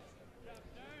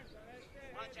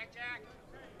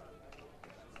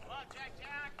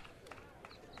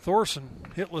 Thorson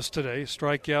hitless today,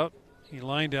 strikeout. He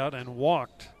lined out and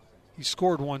walked. He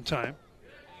scored one time.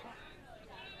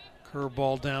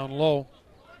 Curveball down low.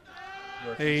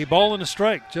 A ball and a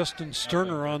strike. Justin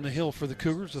Sterner on the hill for the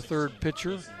Cougars, the third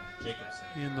pitcher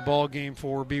in the ball game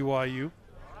for BYU.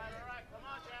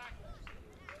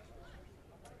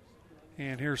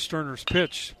 And here's Sterner's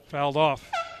pitch, fouled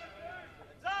off.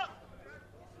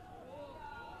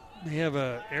 They have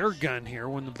an air gun here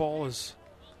when the ball is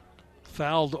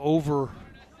fouled over.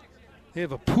 They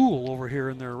have a pool over here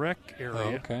in their rec area.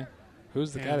 Oh, okay.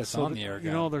 Who's the guy that's on the air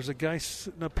gun? There's a guy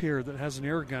sitting up here that has an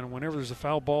air gun. And whenever there's a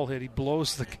foul ball hit, he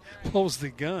blows the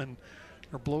gun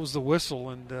or blows the whistle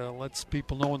and lets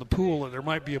people know in the pool that there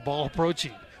might be a ball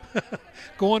approaching.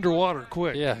 Go underwater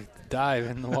quick. Yeah, dive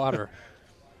in the water.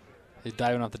 He's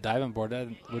diving off the diving board. That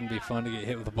wouldn't be fun to get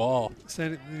hit with a ball.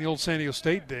 In the old San Diego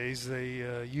State days,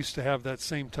 they used to have that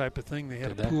same type of thing. They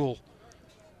had a pool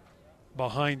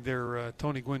behind their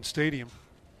Tony Gwynn Stadium.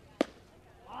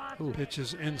 Ooh. Pitch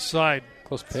is inside.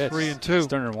 Close pitch. 3-2.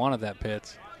 Sterner wanted that pitch.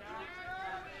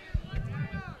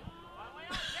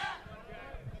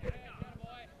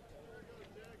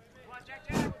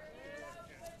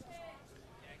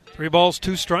 Three balls,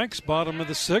 2 strikes, bottom of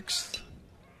the 6th.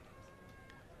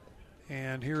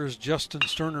 And here is Justin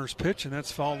Sterner's pitch, and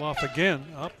that's fouled off again,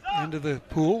 up into the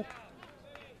pool.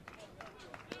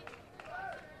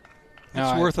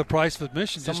 It's worth a price of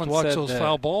admission just to watch those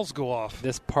foul balls go off.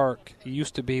 This park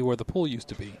used to be where the pool used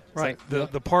to be. Right.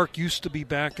 The park used to be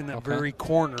back in that very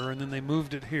corner, and then they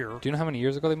moved it here. Do you know how many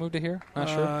years ago they moved it here? Not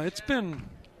sure. It's been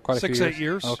quite 6-8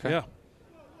 years. Okay. Yeah.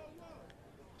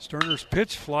 Sterner's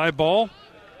pitch, fly ball,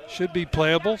 should be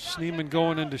playable. Sneeman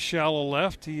going into shallow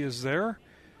left. He is there,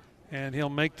 and he'll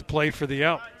make the play for the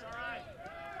out.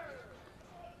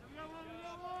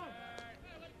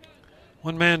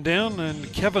 One man down,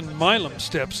 and Kevin Milam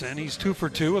steps in. He's 2 for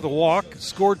 2 with a walk,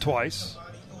 scored twice.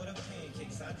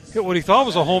 Hit what he thought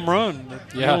was a home run.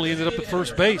 He only ended up at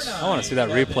first base. I want to see that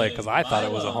replay because I thought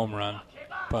it was a home run,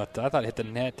 but I thought it hit the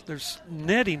net. There's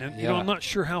netting. And, I'm not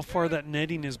sure how far that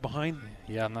netting is behind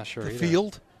I'm not sure the either.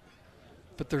 field.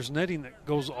 But there's netting that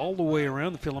goes all the way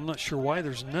around the field. I'm not sure why.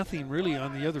 There's nothing really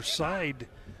on the other side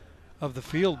of the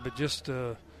field but just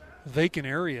a vacant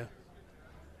area.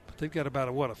 They've got about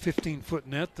a 15-foot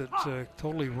net that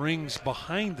totally rings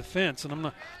behind the fence, and I'm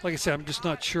not, like I said, I'm just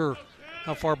not sure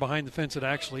how far behind the fence it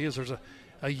actually is. There's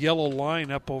a yellow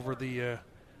line up over the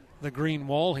green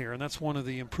wall here, and that's one of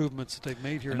the improvements that they've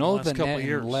made here in the last couple of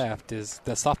years. And left is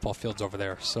the softball field's over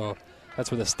there, so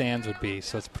that's where the stands would be.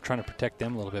 So it's trying to protect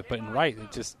them a little bit, but in right,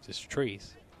 it's just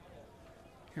trees.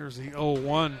 Here's the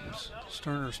 0-1.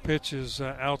 Sterner's pitch is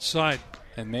outside,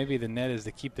 and maybe the net is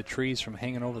to keep the trees from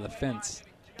hanging over the fence,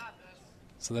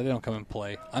 so that they don't come and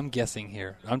play. I'm guessing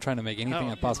here. I'm trying to make anything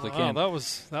I possibly can. That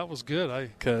was good.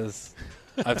 Because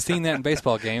I've seen that in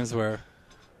baseball games where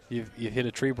you hit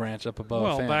a tree branch up above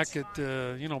a fence. Well, back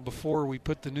at before we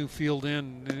put the new field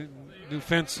in, new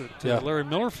fence at Larry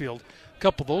Miller Field, a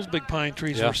couple of those big pine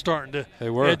trees were starting to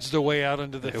edge their way out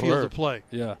into the field of play.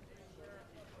 Yeah.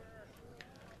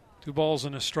 2 balls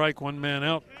and a strike, 1 man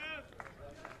out.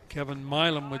 Kevin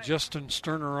Milam with Justin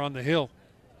Sterner on the hill.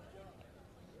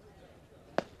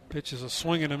 Pitch is a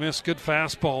swing and a miss. Good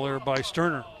fastball there by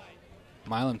Sterner.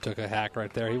 Milam took a hack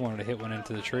right there. He wanted to hit one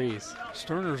into the trees.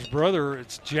 Sterner's brother,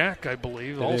 it's Jack, I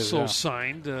believe, also is.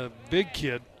 signed. Big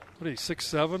kid. What is he,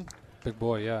 6'7"? Big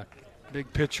boy, yeah.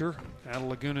 Big pitcher out of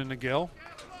Laguna Niguel.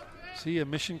 Is he a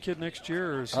Mission kid next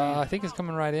year? Or is he I think he's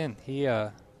coming right in. He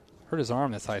hurt his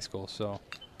arm this high school, so.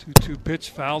 2-2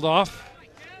 pitch fouled off.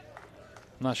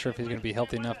 I'm not sure if he's going to be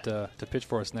healthy enough to pitch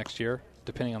for us next year,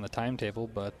 depending on the timetable,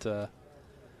 but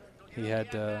he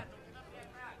had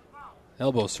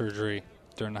elbow surgery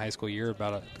during the high school year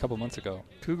about a couple months ago.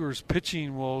 Cougars'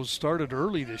 pitching woes started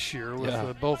early this year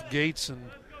with both Gates and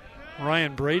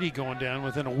Ryan Brady going down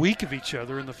within a week of each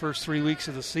other in the first 3 weeks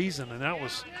of the season, and that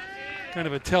was kind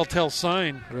of a telltale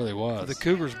sign. It really was. For the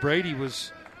Cougars. Brady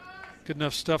was good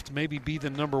enough stuff to maybe be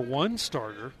the number one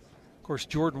starter. Of course,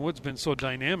 Jordan Wood's been so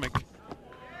dynamic.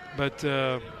 But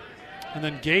and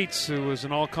then Gates, who was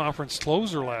an all-conference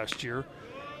closer last year,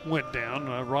 went down.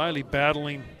 Riley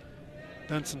battling,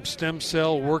 done some stem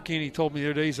cell working. He told me the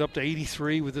other day he's up to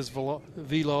 83 with his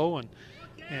velo,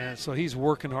 and so he's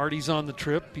working hard. He's on the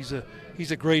trip. He's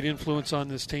a great influence on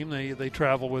this team. They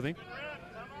travel with him.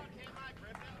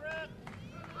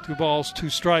 2 balls, 2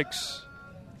 strikes.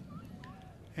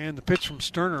 And the pitch from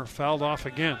Sterner fouled off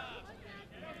again.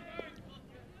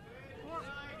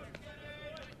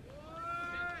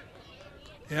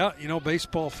 Yeah,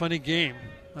 baseball, funny game.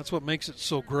 That's what makes it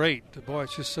so great. Boy,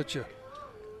 it's just such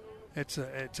it's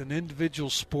an individual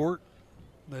sport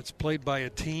that's played by a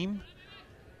team,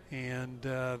 and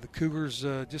the Cougars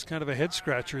just kind of a head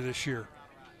scratcher this year.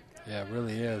 Yeah, it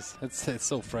really is. It's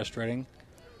so frustrating.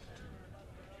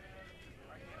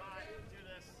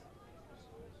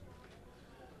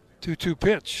 Two-two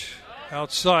pitch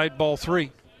outside, ball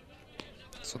 3.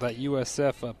 So that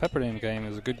USF Pepperdine game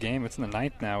is a good game. It's in the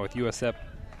 9th now with USF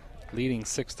leading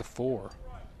 6-4.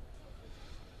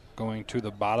 Going to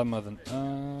the bottom of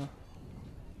the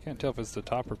can't tell if it's the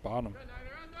top or bottom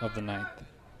of the 9th.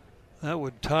 That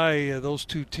would tie those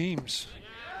two teams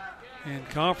in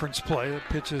conference play. The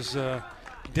pitch is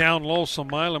down low, so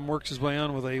Milam works his way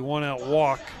on with a 1-out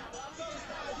walk.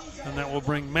 And that will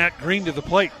bring Matt Green to the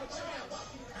plate.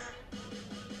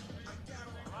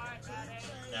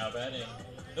 Now batting,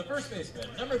 the first baseman,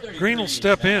 number 33. Green will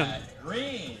step in.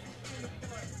 Green.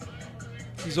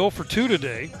 He's 0 for 2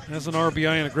 today. Has an RBI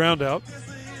and a ground out.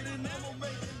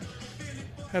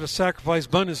 Had a sacrifice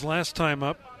bunt his last time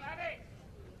up.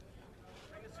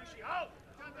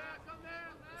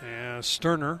 And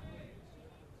Sterner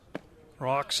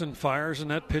rocks and fires, and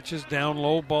that pitch is down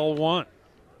low, ball 1.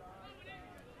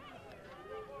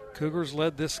 Cougars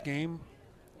led this game,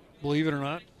 believe it or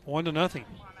not, 1-0.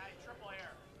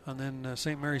 And then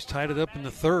St. Mary's tied it up in the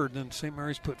 3rd. Then St.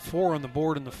 Mary's put 4 on the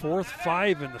board in the 4th,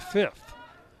 5 in the 5th.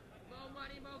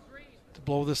 To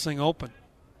blow this thing open.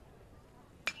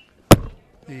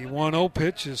 The 1-0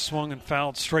 pitch is swung and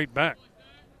fouled straight back.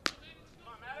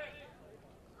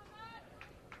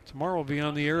 Tomorrow we'll be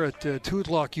on the air at 2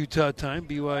 o'clock Utah time,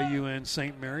 BYU and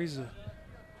St. Mary's.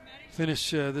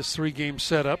 Finish this 3-game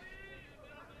setup.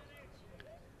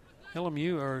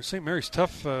 LMU or St. Mary's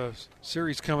tough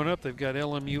series coming up. They've got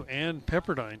LMU and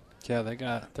Pepperdine. Yeah, they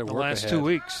got their the work last ahead. 2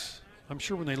 weeks. I'm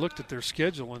sure when they looked at their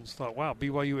schedule and thought, wow,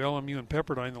 BYU, LMU, and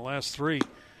Pepperdine the last 3,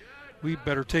 we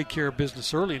better take care of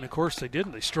business early. And, of course, they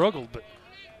didn't. They struggled. But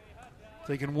if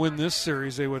they can win this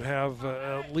series, they would have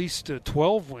at least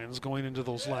 12 wins going into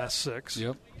those last 6.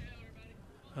 Yep.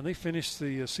 And they finished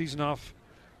the season off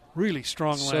really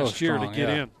strong So last year to strong, get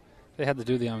yeah. in. They had to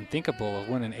do the unthinkable of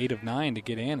winning 8 of 9 to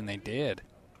get in, and they did.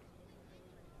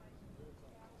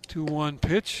 2-1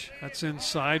 pitch. That's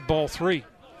inside, ball 3.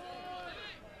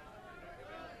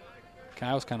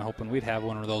 I was kind of hoping we'd have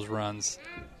one of those runs.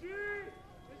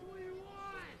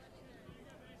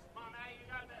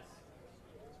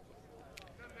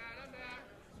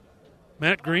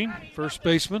 Matt Green, first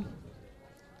baseman.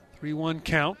 3-1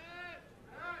 count.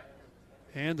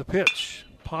 And the pitch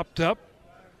popped up.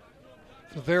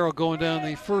 Favero going down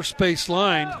the first base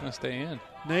line. Going to stay in.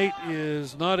 Nate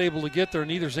is not able to get there,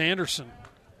 neither's Anderson.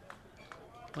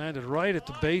 Landed right at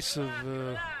the base of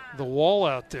the wall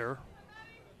out there.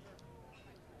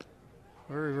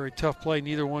 Very, very tough play.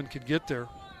 Neither one could get there.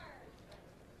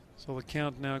 So the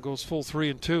count now goes full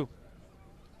 3-2.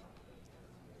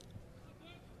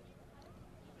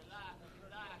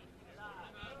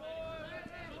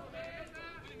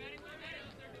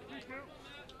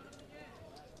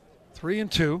 Three and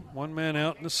 2, 1 man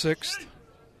out in the 6th.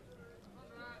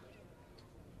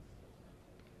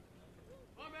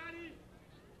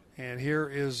 And here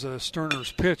is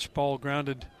Sterner's pitch. Ball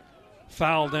grounded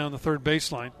foul down the third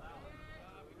baseline.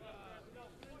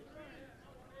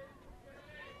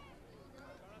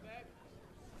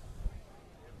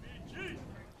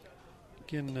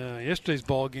 Like in yesterday's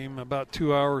ball game, about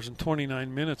 2 hours and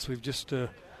 29 minutes. We've just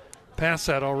passed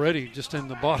that already, just in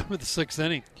the bottom of the 6th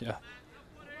inning. Yeah.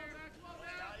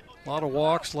 A lot of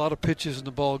walks, a lot of pitches in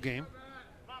the ball game.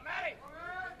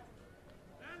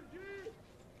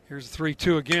 Here's the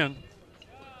 3-2 again.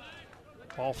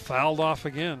 Ball fouled off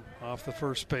again off the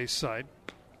first base side.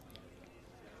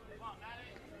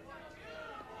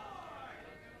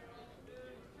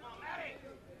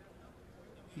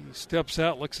 He steps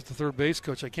out, looks at the third base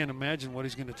coach. I can't imagine what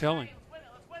he's going to tell him.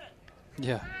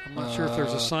 Yeah. I'm not sure if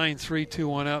there's a signed 3-2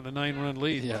 1 out and a 9-run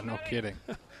lead. Yeah, no kidding.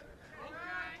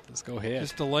 Let's go ahead.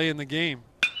 Just delay in the game.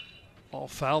 All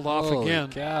fouled off Holy again.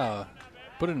 Cow.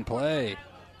 Put it in play.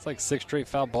 It's like 6 straight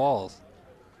foul balls.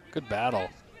 Good battle.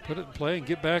 Put it in play and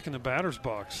get back in the batter's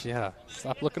box. Yeah.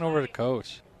 Stop looking over at the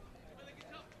coach.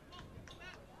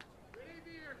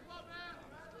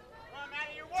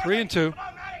 Three and two.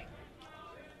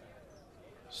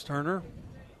 Sterner.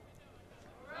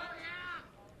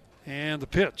 And the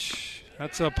pitch.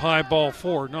 That's up high, ball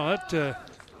 4. No, that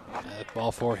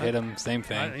ball 4 hit him, same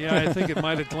thing. I think it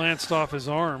might have glanced off his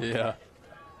arm. Yeah.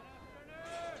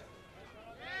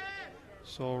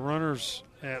 So runners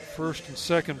at first and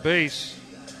second base.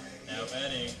 Now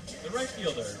batting the right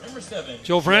fielder, number 7.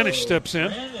 Joe Vranish steps in.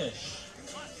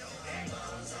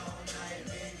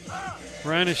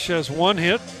 Vranish has 1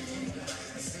 hit.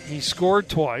 He scored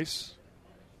twice.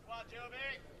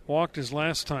 Walked his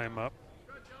last time up.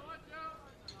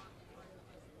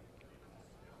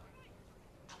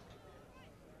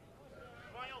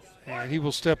 And he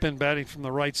will step in batting from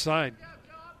the right side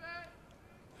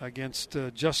against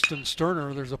Justin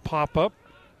Sterner. There's a pop-up.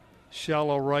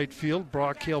 Shallow right field.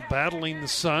 Brock Hale battling the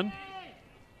sun.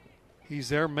 He's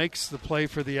there, makes the play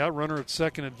for the out. Runner at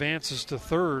second advances to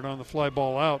third on the fly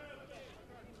ball out.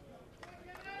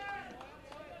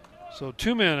 So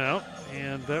 2 men out,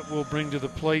 and that will bring to the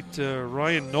plate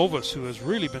Ryan Novus, who has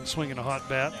really been swinging a hot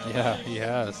bat. Yeah, he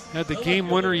has. Had the game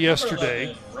winner yesterday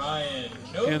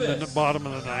in the bottom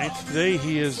of the 9th. Today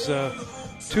he is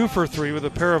 2 for 3 with a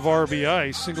pair of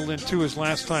RBIs, singled in 2 his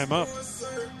last time up.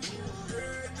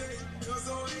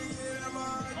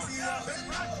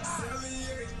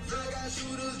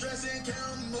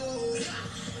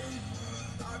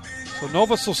 So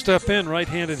Novus will step in,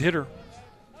 right-handed hitter,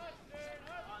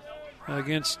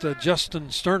 against Justin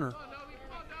Sterner.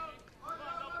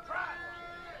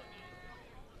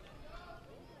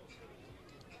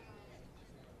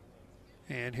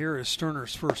 And here is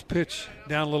Sterner's first pitch,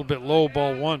 down a little bit low,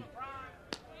 ball 1.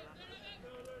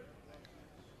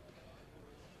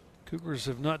 Cougars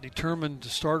have not determined the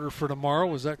starter for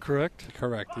tomorrow, is that correct?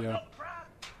 Correct, yeah.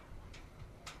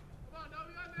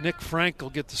 Nick Frank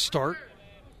will get the start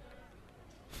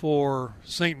for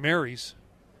St. Mary's.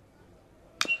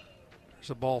 There's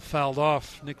a ball fouled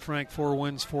off. Nick Frank, 4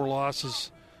 wins, 4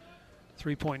 losses,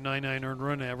 3.99 earned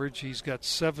run average. He's got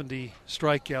 70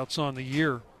 strikeouts on the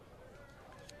year.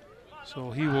 So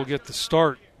he will get the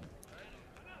start.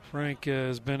 Frank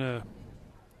has been a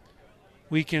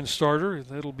weekend starter.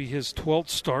 That'll be his 12th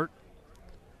start.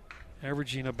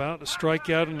 Averaging about a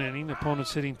strikeout an inning.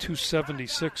 Opponents hitting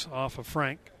 276 off of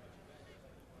Frank.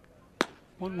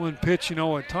 1-1 pitch. You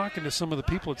know, talking to some of the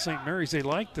people at St. Mary's, they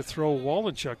like to throw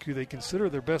Walenchuk, who they consider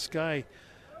their best guy,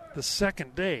 the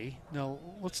second day. Now,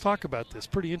 let's talk about this.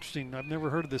 Pretty interesting. I've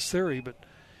never heard of this theory, but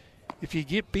if you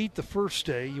get beat the first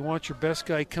day, you want your best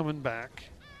guy coming back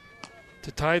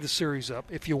to tie the series up.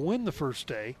 If you win the first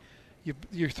day,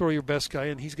 you throw your best guy,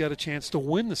 and he's got a chance to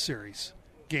win the series,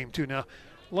 game 2. Now,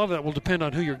 a lot of that will depend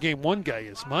on who your game 1 guy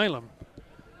is. Milam,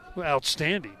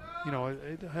 outstanding. You know,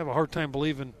 I have a hard time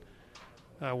believing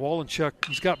Walenchuk.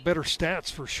 He's got better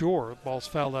stats for sure. Ball's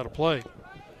fouled out of play.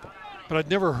 But I'd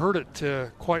never heard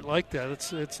it quite like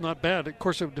that. It's not bad. Of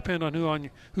course, it would depend on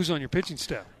who's on your pitching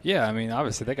staff. Yeah, I mean,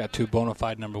 obviously they got 2 bona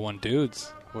fide number 1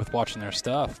 dudes with watching their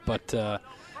stuff. But,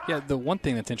 yeah, the one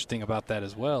thing that's interesting about that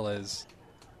as well is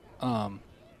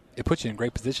it puts you in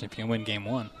great position if you can win game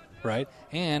 1, right?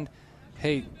 And,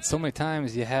 hey, so many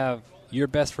times you have your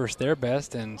best versus their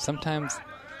best, and sometimes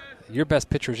your best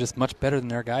pitcher is just much better than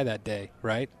their guy that day,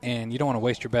 right? And you don't want to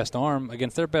waste your best arm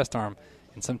against their best arm.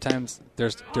 And sometimes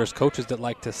there's coaches that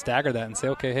like to stagger that and say,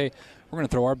 okay, hey, we're going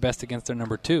to throw our best against their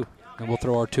number 2, and we'll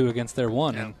throw our 2 against their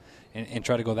 1, and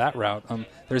try to go that route.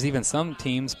 There's even some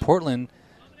teams, Portland,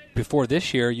 before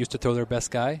this year, used to throw their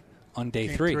best guy on day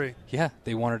 3. Yeah,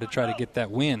 they wanted to try to get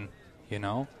that win, you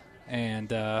know. And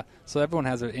so everyone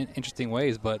has their interesting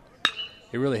ways, but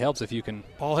it really helps if you can.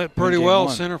 Ball hit pretty well.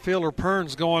 1. Center fielder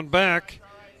Perns going back.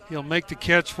 He'll make the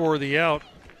catch for the out.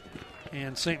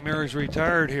 And St. Mary's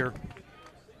retired here.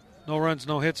 No runs,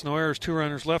 no hits, no errors. 2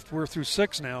 runners left. We're through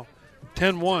 6 now.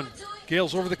 10-1.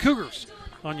 Gales over the Cougars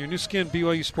on your new skin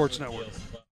BYU Sports Network.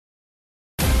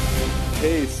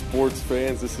 Hey, sports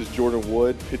fans, this is Jordan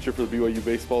Wood, pitcher for the BYU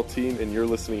baseball team, and you're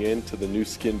listening in to the new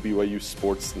skin BYU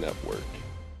Sports Network.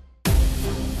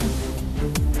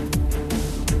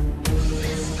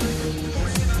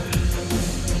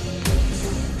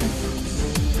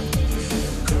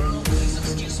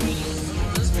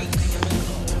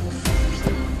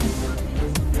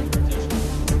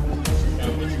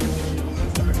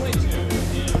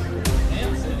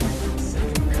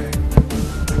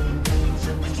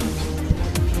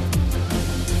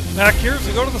 Back here as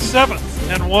we go to the 7th.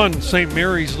 10-1. St.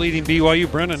 Mary's leading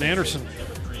BYU. Brennan Anderson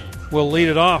will lead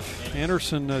it off.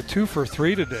 Anderson 2 for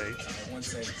 3 today.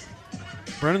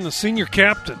 Brennan, the senior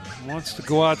captain, wants to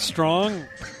go out strong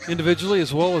individually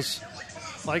as well as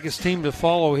like his team to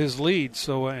follow his lead.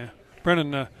 So,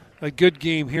 Brennan, a good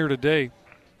game here today.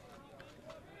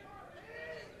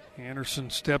 Anderson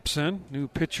steps in. New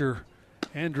pitcher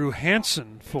Andrew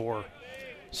Hansen for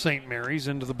St. Mary's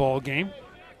into the ball game.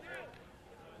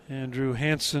 Andrew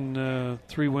Hansen,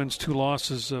 3 wins, 2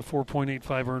 losses,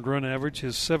 4.85 earned run average,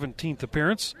 his 17th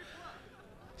appearance.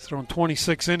 He's thrown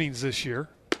 26 innings this year.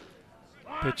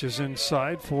 Pitches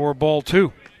inside for ball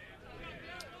 2.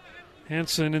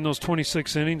 Hansen in those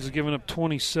 26 innings has given up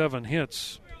 27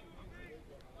 hits.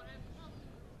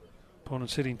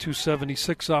 Opponent's hitting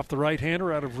 .276 off the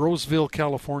right-hander out of Roseville,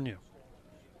 California.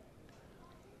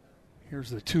 Here's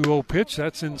the 2-0 pitch.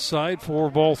 That's inside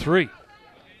for ball 3.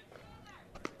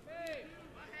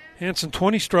 Hansen,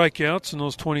 20 strikeouts in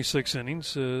those 26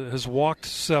 innings, has walked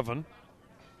 7.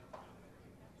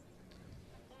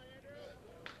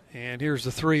 And here's the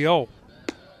 3-0.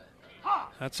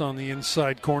 That's on the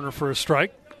inside corner for a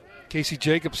strike. Casey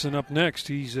Jacobson up next.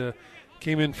 He's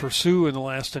came in for Sue in the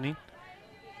last inning.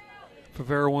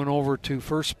 Favero went over to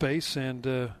first base,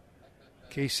 and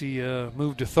Casey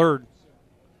moved to third.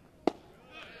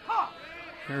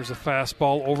 There's a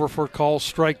fastball over for call,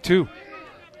 strike 2.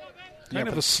 Kind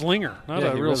of a slinger, not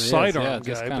a real really sidearm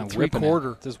guy, but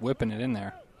three-quarter. Just whipping it in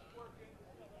there.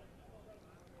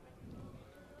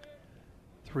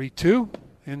 3-2,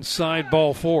 inside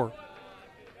ball 4.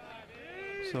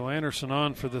 So Anderson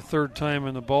on for the 3rd time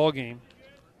in the ball game,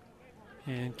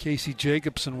 and Casey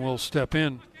Jacobson will step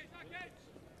in.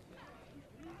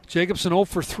 Jacobson 0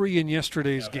 for 3 in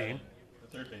yesterday's game.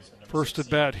 First at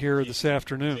bat here this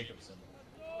afternoon.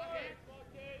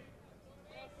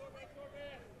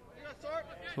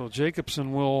 So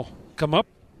Jacobson will come up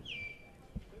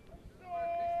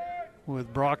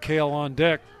with Brock Hale on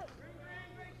deck.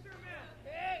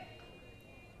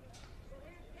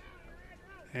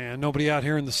 And nobody out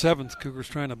here in the 7th. Cougars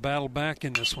trying to battle back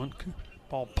in this one.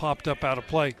 Ball popped up out of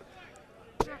play.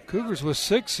 Cougars with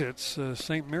 6 hits.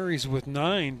 St. Mary's with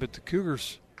 9, but the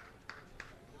Cougars,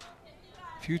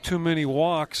 a few too many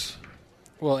walks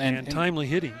and timely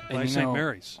hitting by St.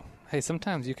 Mary's. Hey,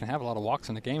 sometimes you can have a lot of walks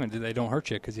in the game and they don't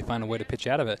hurt you because you find a way to pitch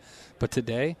out of it. But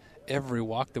today, every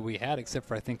walk that we had, except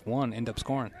for I think one, end up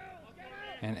scoring.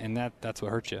 And that's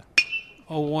what hurt you.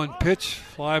 0-1 pitch,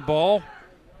 fly ball.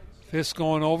 Fisk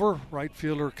going over, right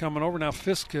fielder coming over. Now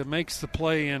Fisk makes the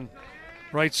play in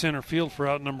right center field for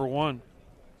out number 1.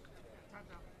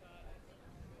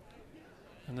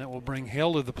 And that will bring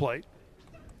Hale to the plate.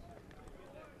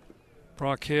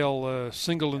 Brock Hale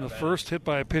singled in the first, hit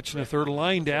by a pitch in the 3rd,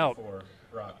 lined out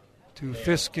to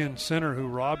Fisk in center, who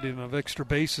robbed him of extra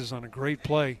bases on a great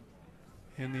play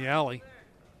in the alley.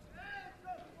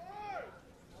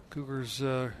 Cougars,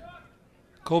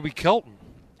 Kobe Kelton.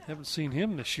 Haven't seen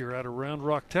him this year out of Round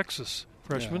Rock, Texas.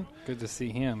 Freshman. Yeah, good to see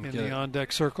him. In the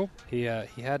on-deck circle. He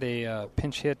had a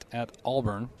pinch hit at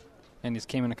Auburn, and he's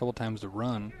came in a couple times to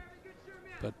run.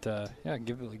 But,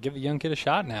 give a young kid a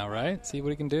shot now, right? See what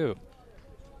he can do.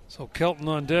 So Kelton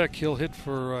on deck. He'll hit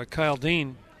for Kyle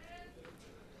Dean.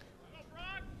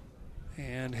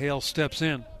 And Hale steps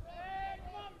in.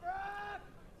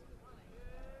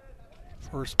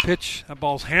 First pitch. That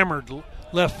ball's hammered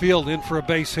left field, in for a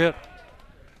base hit.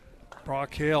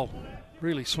 Brock Hale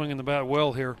really swinging the bat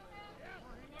well here.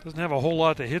 Doesn't have a whole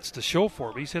lot of hits to show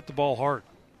for, but he's hit the ball hard.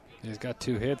 He's got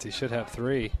 2 hits. He should have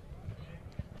 3.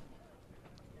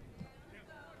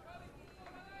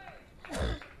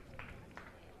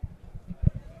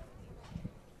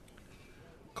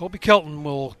 Colby Kelton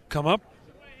will come up.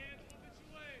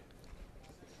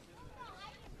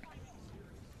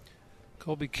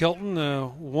 Colby Kelton,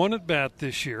 1 at bat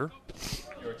this year.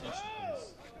 Your attention,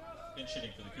 please. Pinch hitting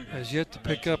for the Cougars. Has yet to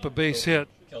pick up a base hit.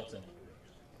 Kelton.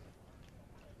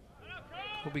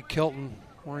 Colby Kelton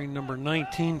wearing number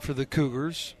 19 for the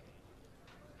Cougars.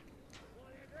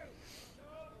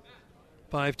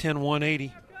 5'10",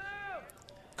 180.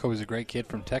 Kobe's a great kid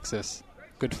from Texas.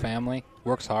 Good family,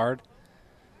 works hard.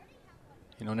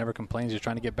 Never complains, just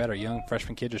trying to get better. Young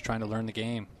freshman kid just trying to learn the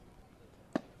game.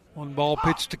 One ball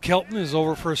pitch to Kelton is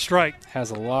over for a strike. Has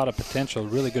a lot of potential,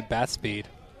 really good bat speed.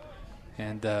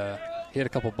 And he had a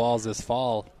couple balls this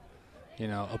fall,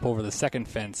 up over the second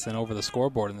fence and over the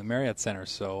scoreboard in the Marriott Center.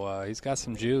 So he's got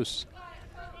some juice.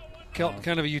 Kelton,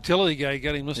 kind of a utility guy. You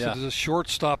got him listed as a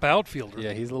shortstop outfielder.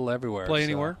 Yeah, he's a little everywhere. Play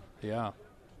anywhere? Yeah.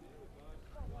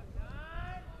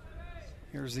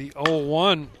 Here's the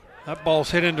 0-1. That ball's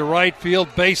hit into right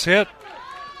field, base hit.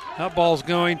 That ball's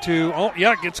going to,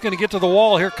 it's going to get to the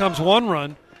wall. Here comes one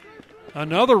run,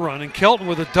 another run, and Kelton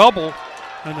with a double.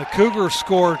 And the Cougars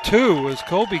score 2 as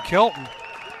Kobe Kelton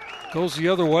goes the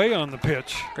other way on the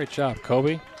pitch. Great job,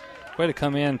 Kobe. Way to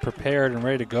come in prepared and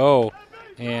ready to go.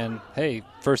 And, hey,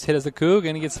 first hit as a Coug,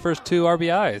 and he gets the first 2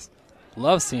 RBIs.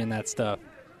 Love seeing that stuff.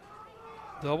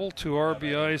 Double, 2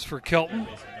 RBIs for Kelton.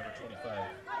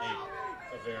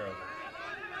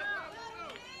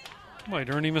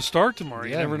 Might earn him a start tomorrow.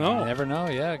 You never know. You never know,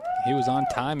 yeah. He was on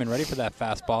time and ready for that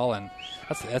fastball, and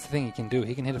that's the thing he can do.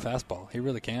 He can hit a fastball. He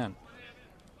really can.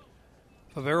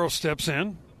 Favero steps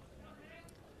in.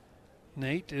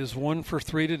 Nate is 1 for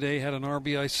 3 today. Had an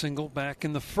RBI single back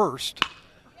in the first.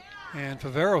 And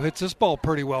Favero hits this ball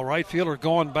pretty well. Right fielder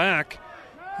going back.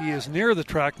 He is near the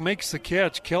track, makes the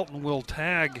catch. Kelton will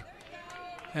tag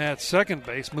at second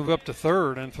base, move up to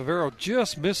third, and Favero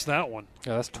just missed that one.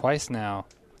 Yeah, that's twice now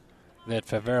that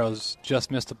Favero's just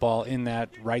missed a ball in that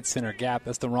right center gap.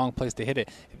 That's the wrong place to hit it.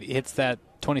 If he hits that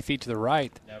 20 feet to the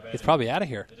right, it's probably out of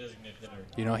here.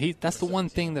 That's the one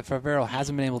thing that Favero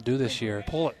hasn't been able to do this year.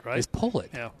 Pull it, right? Is pull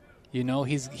it. Yeah.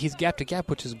 He's gap to gap,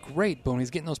 which is great, but when he's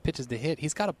getting those pitches to hit,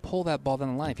 he's got to pull that ball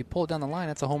down the line. If you pull it down the line,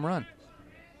 that's a home run.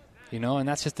 And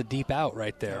that's just a deep out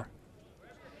right there.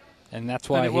 And that's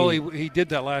why he did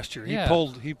that last year. Yeah.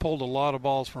 He pulled a lot of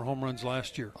balls for home runs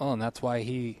last year. Oh, and that's why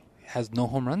he has no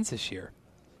home runs this year.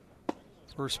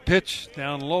 First pitch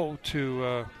down low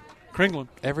to Kringlen.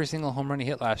 Every single home run he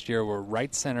hit last year were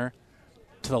right center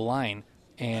to the line,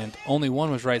 and only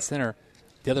one was right center.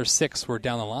 The other 6 were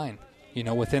down the line,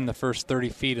 within the first 30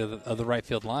 feet of the right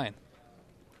field line.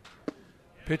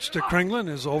 Pitch to Kringlen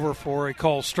is over for a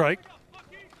call strike.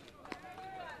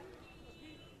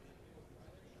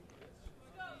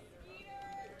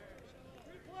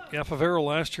 Yeah, Favero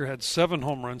last year had 7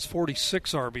 home runs,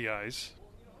 46 RBIs.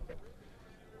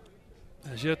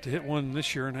 Has yet to hit one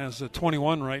this year and has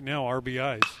 21 right now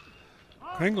RBIs.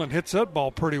 Kringlen hits that ball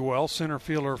pretty well. Center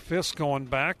fielder Fisk going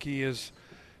back. He is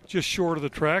just short of the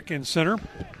track in center.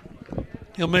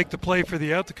 He'll make the play for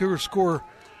the out. The Cougars score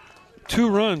 2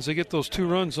 runs. They get those 2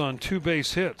 runs on 2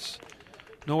 base hits.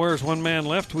 No errors, 1 man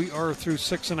left. We are through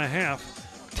 6.5.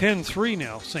 10-3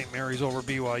 now. St. Mary's over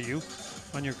BYU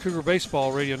on your Cougar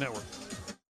Baseball Radio Network.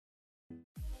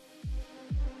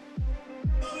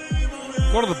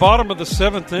 Go to the bottom of the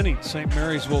 7th inning. St.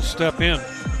 Mary's will step in.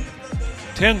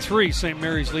 10-3, St.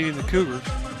 Mary's leading the Cougars.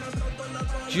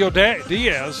 Gio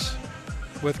Diaz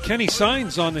with Kenny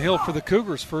Signs on the hill for the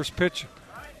Cougars. First pitch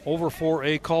over for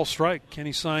a call strike.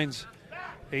 Kenny Signs,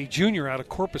 a junior out of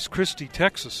Corpus Christi,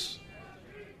 Texas.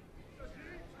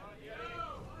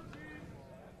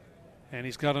 And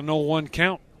he's got a 0-1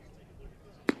 count.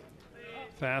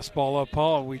 Fastball up,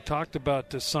 Paul. We talked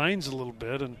about the Signs a little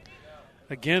bit, and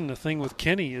again, the thing with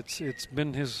Kenny, it's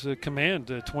been his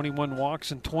command, 21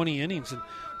 walks and 20 innings, and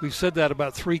we've said that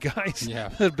about 3 guys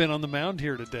that have been on the mound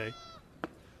here today.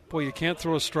 Boy, you can't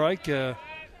throw a strike.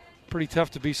 Pretty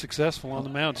tough to be successful on the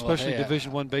mound, especially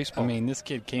Division I baseball. I mean, this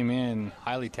kid came in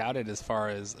highly touted as far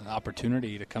as an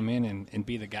opportunity to come in and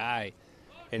be the guy.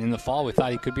 And in the fall, we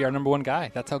thought he could be our number 1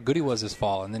 guy. That's how good he was this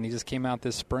fall. And then he just came out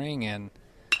this spring and,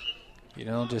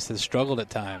 just has struggled at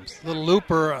times. Little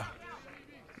looper.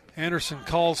 Anderson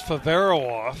calls Favero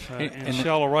off, and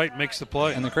shallow right makes the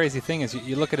play. And the crazy thing is,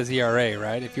 you look at his ERA,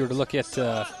 right? If you were to look at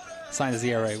Signs'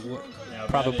 ERA,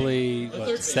 probably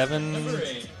 7.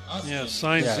 Yeah,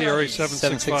 Signs' ERA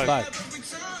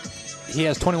 7.65. He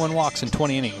has 21 walks in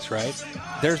 20 innings, right?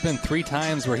 There's been 3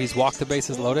 times where he's walked the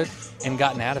bases loaded and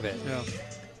gotten out of it. Yeah.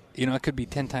 It could be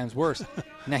 10 times worse.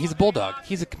 Now, he's a bulldog.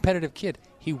 He's a competitive kid.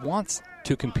 He wants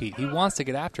to compete. He wants to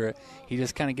get after it. He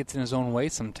just kind of gets in his own way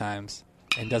sometimes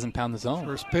and doesn't pound the zone.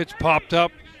 First pitch popped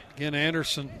up. Again,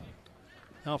 Anderson.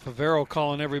 Now Favero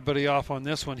calling everybody off on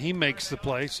this one. He makes the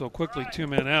play, so quickly 2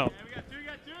 men out.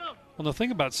 Well, the thing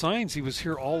about Signs, he was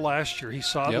here all last year. He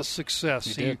saw the success.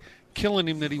 He did. Killing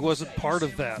him that he wasn't part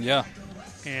of that. Yeah.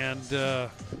 And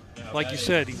like you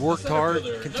said, he worked hard,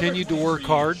 continued to work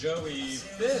hard.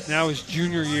 Now his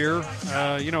junior year,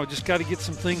 just got to get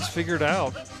some things figured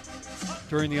out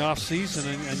during the off season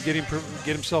and get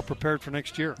himself prepared for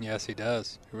next year. Yes, he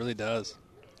does. He really does.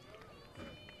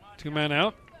 2 men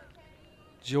out.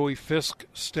 Joey Fisk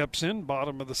steps in,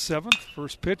 bottom of the 7th.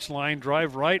 First pitch, line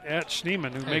drive right at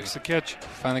Schneemann, who makes the catch.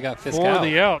 Finally got Fisk for out.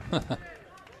 the out.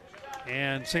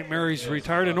 And St. Mary's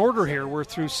retired in order here. We're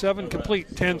through 7 complete,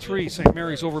 10-3. St.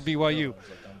 Mary's over BYU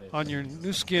on your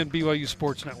new skin BYU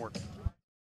Sports Network.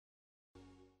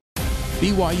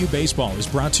 BYU Baseball is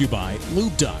brought to you by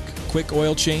Lube Duck. Quick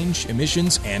oil change,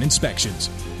 emissions, and inspections.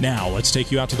 Now let's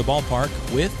take you out to the ballpark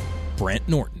with Brent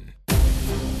Norton.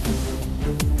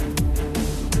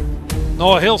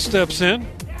 Noah Hill steps in.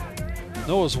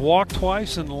 Noah's walked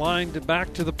twice and lined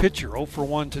back to the pitcher. 0 for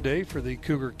 1 today for the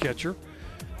Cougar catcher.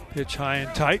 Pitch high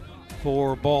and tight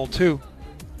for ball 2.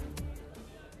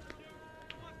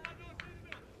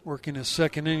 Working his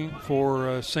second inning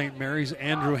for St. Mary's.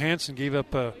 Andrew Hansen gave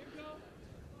up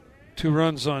 2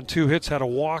 runs on 2 hits, had a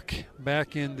walk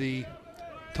back in the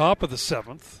top of the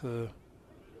 7th.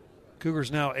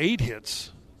 Cougars now 8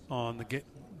 hits on the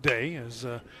day as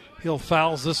Hill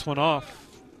fouls this one off.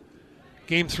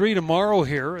 Game 3 tomorrow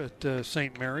here at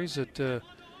St. Mary's at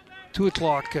 2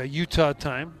 o'clock Utah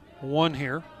time. 1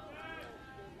 here.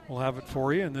 We'll have it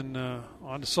for you. And then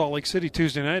on to Salt Lake City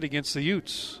Tuesday night against the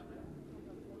Utes.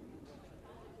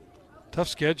 Tough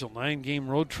schedule, 9-game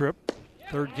road trip.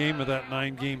 3rd game of that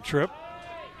 9-game trip.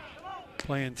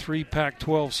 Playing 3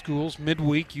 Pac-12 schools.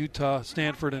 Midweek, Utah,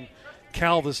 Stanford, and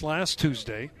Cal this last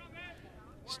Tuesday.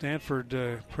 Stanford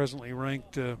presently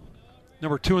ranked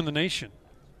number 2 in the nation.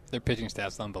 Their pitching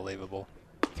staff's unbelievable.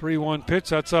 3-1 pitch.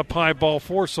 That's up high, ball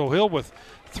 4. So Hill with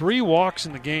 3 walks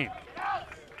in the game.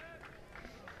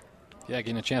 Yeah,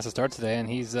 getting a chance to start today, and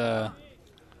he's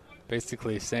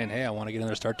basically saying, hey, I want to get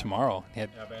another start tomorrow.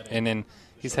 And then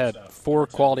he's had 4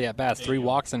 quality at-bats, 3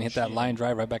 walks, and hit that line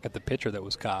drive right back at the pitcher that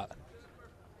was caught.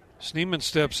 Schneemann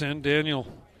steps in. Daniel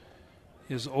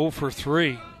is 0 for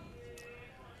 3.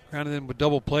 Grounded in with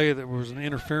double play. There was an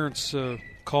interference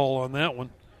call on that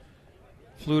one.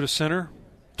 Flew to center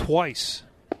twice.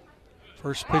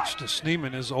 First pitch to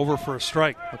Schneemann is over for a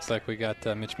strike. Looks like we got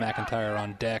Mitch McIntyre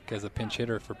on deck as a pinch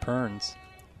hitter for Perns.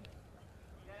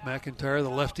 McIntyre, the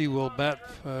lefty, will bat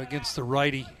against the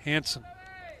righty, Hansen.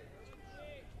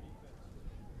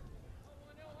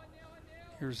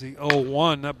 Here's the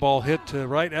 0-1. That ball hit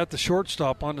right at the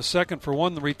shortstop on the second for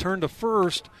 1. The return to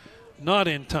first, not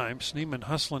in time. Schneemann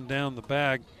hustling down the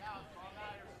bag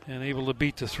and able to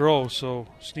beat the throw. So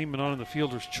Schneemann on the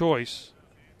fielder's choice.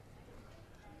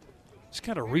 He's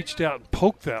kind of reached out and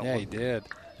poked that one. Yeah, he did.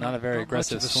 Not a very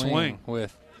aggressive swing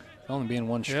with only being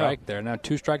 1 strike there. Now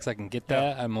 2 strikes, I can get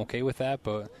that. I'm okay with that.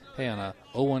 But, hey, on a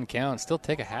 0-1 count, still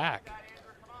take a hack.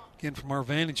 Again, from our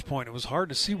vantage point, it was hard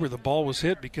to see where the ball was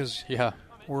hit because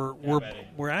we're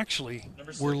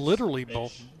literally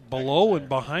below and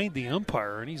behind the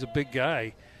umpire, and he's a big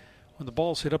guy. When the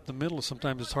ball's hit up the middle,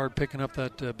 sometimes it's hard picking up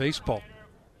that baseball.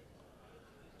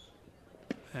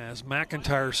 As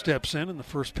McIntyre steps in the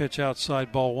first pitch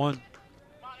outside, ball 1.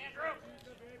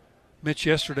 Mitch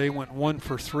yesterday went 1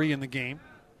 for 3 in the game.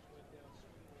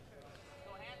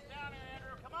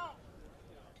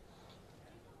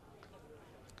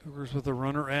 Cougars with a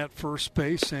runner at first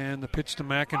base, and the pitch to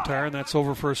McIntyre, and that's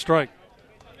over for a strike.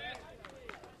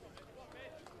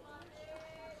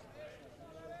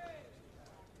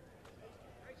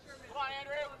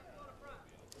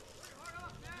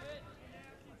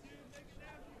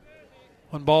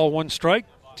 One ball, 1 strike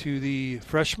to the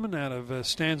freshman out of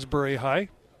Stansbury High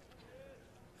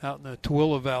out in the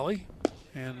Tooele Valley.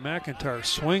 And McIntyre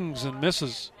swings and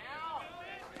misses.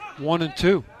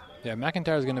 1-2. Yeah,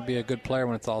 McIntyre's going to be a good player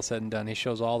when it's all said and done. He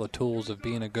shows all the tools of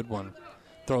being a good one.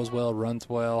 Throws well, runs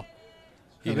well,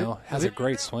 has a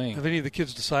great swing. Have any of the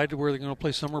kids decided where they're going to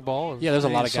play summer ball? Yeah, there's a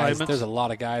lot of guys. There's a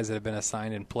lot of guys that have been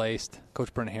assigned and placed.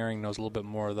 Coach Brent Herring knows a little bit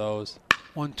more of those.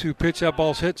 1-2 pitch. That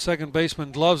ball's hit. Second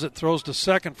baseman gloves it. Throws to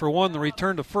second for 1. The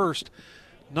return to first,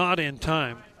 not in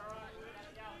time.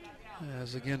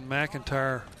 As again,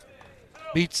 McIntyre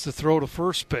beats the throw to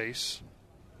first base.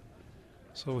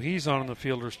 So he's on the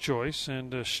fielder's choice.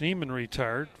 And Schneemann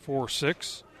retired,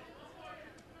 4-6.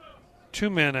 2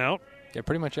 men out. Yeah,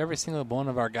 pretty much every single one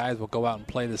of our guys will go out and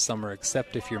play this summer,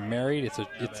 except if you're married.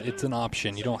 It's an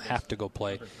option. You don't have to go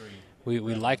play. We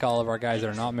like all of our guys that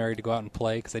are not married to go out and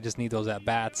play because they just need those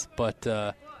at-bats. But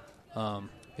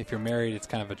if you're married, it's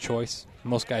kind of a choice.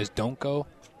 Most guys don't go,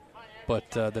 but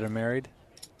that are married.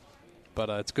 But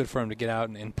it's good for them to get out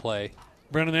and play.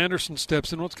 Brennan Anderson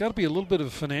steps in. Well, it's got to be a little bit of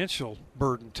a financial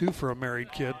burden, too, for a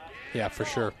married kid. Yeah, for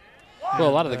sure. Well,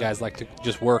 a lot of the guys like to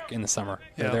just work in the summer.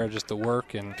 They're there just to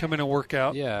work and come in and work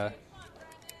out. Yeah,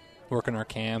 work in our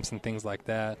camps and things like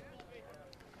that.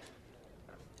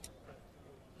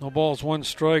 No balls, 1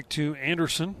 strike to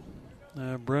Anderson.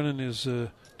 Brennan is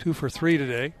 2 for 3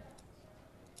 today.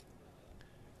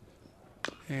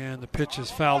 And the pitch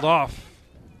is fouled off.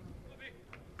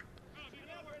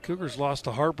 Cougars lost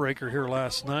a heartbreaker here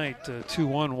last night,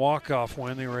 2-1 walk-off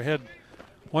win. They were ahead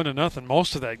 1-0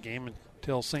 most of that game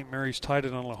until St. Mary's tied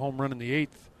it on a home run in the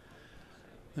 8th.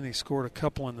 Then they scored a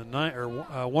couple in the ninth, or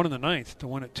one in the 9th to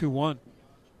win it 2-1.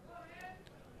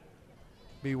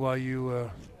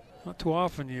 BYU, not too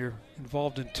often you're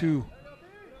involved in 2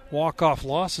 walk-off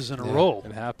losses in a row.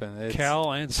 It happened.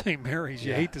 Cal and St. Mary's.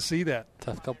 You hate to see that.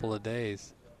 Tough couple of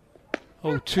days.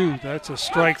 0-2. That's a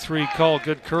strike 3 call.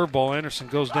 Good curveball. Anderson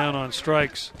goes down on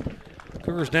strikes.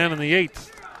 Cougars down in the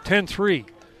 8th. 10-3.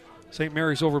 St.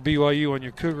 Mary's over BYU on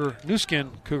your New Skin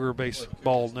Cougar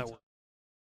Baseball Network.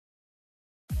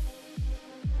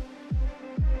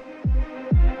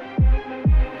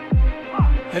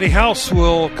 Eddie House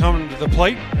will come to the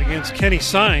plate against Kenny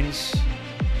Sines.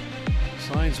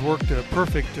 Sines worked a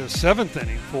perfect 7th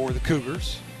inning for the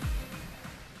Cougars.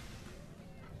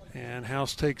 And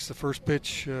House takes the first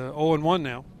pitch, 0-1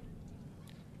 now.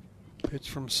 Pitch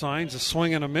from Sines, a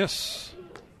swing and a miss.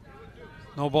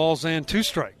 No balls and 2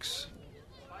 strikes.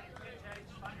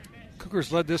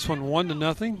 Cougars led this one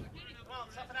 1-0.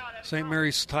 St.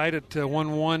 Mary's tied it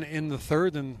 1-1 in the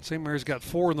 3rd, and St. Mary's got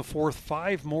 4 in the 4th,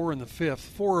 5 more in the 5th.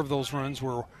 4 of those runs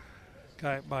were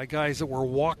by guys that were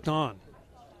walked on.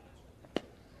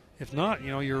 If not,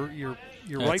 you're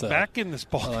right back in this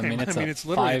ball game. It's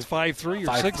literally 5-3 or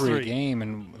 6-3 game,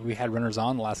 and we had runners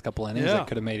on the last couple innings that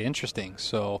could have made it interesting.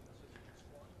 So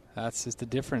that's just the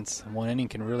difference. 1 inning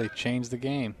can really change the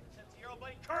game.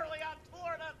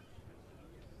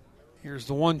 Here's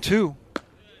the 1-2.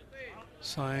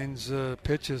 Sines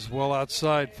pitch is well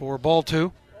outside for ball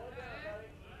 2.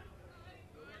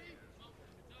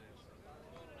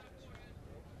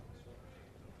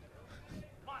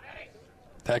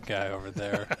 That guy over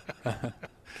there.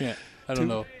 I don't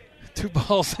know. 2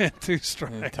 balls and 2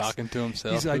 strikes. He's talking to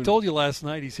himself. I told you last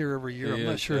night he's here every year. I'm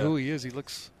not sure who he is. He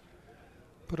looks,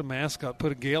 put a mascot,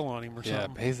 put a Gale on him or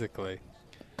something. Yeah, basically.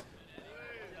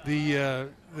 The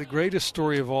greatest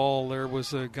story of all, there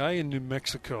was a guy in New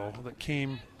Mexico that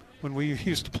came when we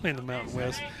used to play in the Mountain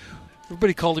West.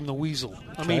 Everybody called him the Weasel.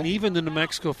 I mean, even the New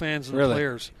Mexico fans and the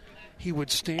players. He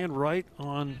would stand right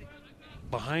on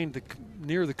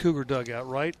near the Cougar dugout,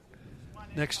 right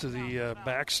next to the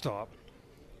backstop.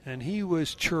 And he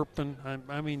was chirping.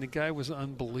 I mean, the guy was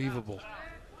unbelievable.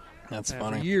 That's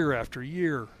funny. Year after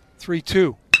year.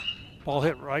 3-2. Ball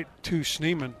hit right to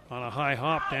Schneemann on a high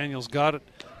hop. Daniels got it.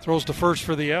 Throws to first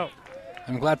for the out.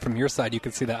 I'm glad from your side you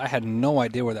could see that. I had no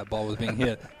idea where that ball was being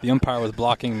hit. The umpire was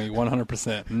blocking me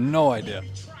 100%. No idea.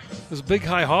 It was a big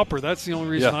high hopper. That's the only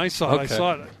reason I saw it. I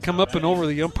saw it come up and over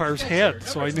the umpire's head,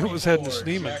 so I knew it was heading to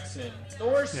Schneemann.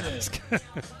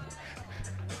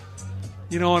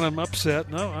 And I'm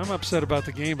upset. No, I'm upset about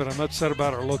the game, but I'm upset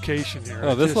about our location here.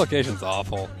 Oh, this location's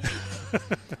awful.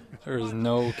 There is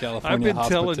no California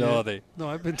hospitality.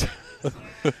 I've been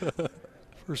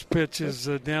first pitch is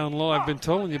down low. I've been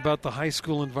telling you about the high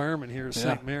school environment here at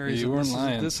St. Mary's. You weren't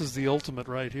lying. This is the ultimate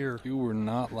right here. You were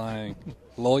not lying.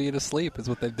 Lull you to sleep is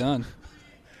what they've done.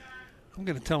 I'm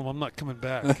going to tell them I'm not coming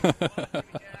back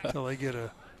until they get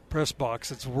a press box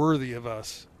that's worthy of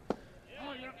us.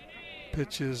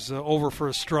 Pitch is over for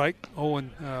a strike.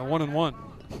 1-1.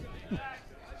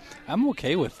 I'm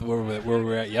okay with where we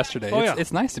were at yesterday.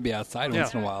 It's nice to be outside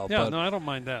once in a while. Yeah, I don't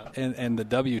mind that. And the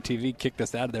WTV kicked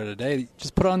us out of there today.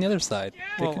 Just put it on the other side.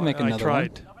 They could make another one. I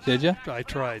tried. Did you? I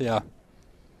tried. Yeah.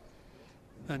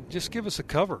 And just give us a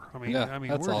cover. I mean,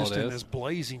 we're just in this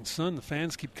blazing sun. The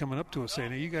fans keep coming up to us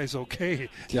saying, "Are you guys okay?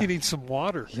 You need some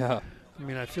water." Yeah. I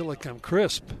mean, I feel like I'm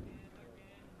crisp.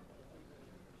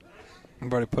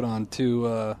 I've already put on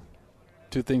two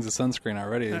things of sunscreen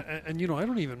already. And I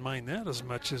don't even mind that as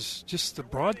much as just the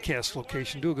broadcast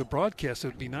location. Do a good broadcast. It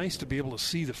would be nice to be able to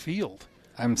see the field.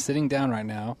 I'm sitting down right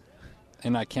now,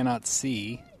 and I cannot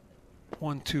see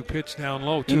 1-2 pitch down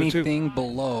low. 2-2. Anything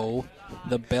below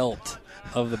the belt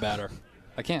of the batter.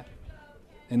 I can't.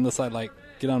 Unless I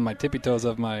get on my tippy toes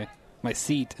of my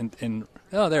seat and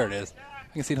oh, there it is.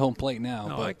 I can see the home plate now.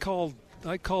 No, but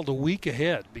I called a week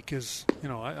ahead because,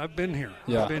 I've been here.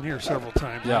 Yeah. I've been here several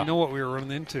times. Yeah. I know what we were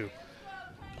running into.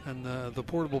 And the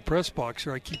portable press box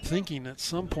here, I keep thinking at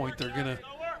some point they're going to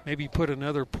Maybe put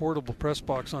another portable press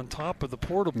box on top of the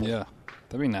portable. Yeah,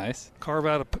 that'd be nice. Carve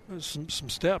out some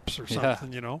steps or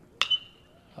something,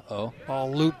 Uh-oh.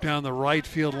 Ball looped down the right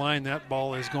field line. That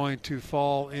ball is going to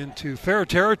fall into fair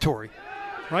territory.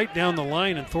 Right down the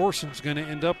line, and Thorson's going to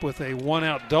end up with a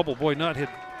one-out double. Boy,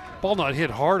 ball not hit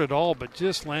hard at all, but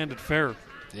just landed fair.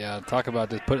 Yeah, talk about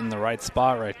just putting in the right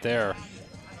spot right there.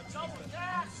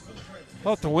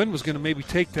 Thought the wind was going to maybe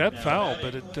take that foul,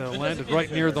 but it landed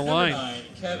right near the line.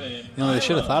 They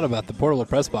should have thought about the portable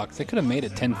press box. They could have made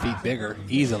it 10 feet bigger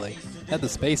easily. Had the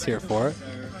space here for it.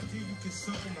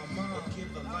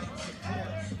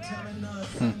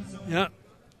 Yeah,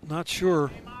 not sure.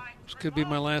 This could be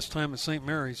my last time at St.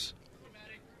 Mary's.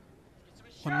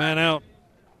 One man out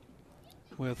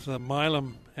with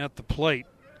Milam at the plate.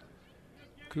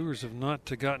 Cougars have not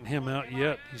gotten him out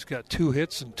yet. He's got 2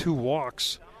 hits and 2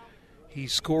 walks. He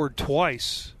scored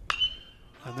twice.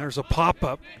 And there's a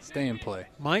pop-up. Stay in play.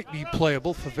 Might be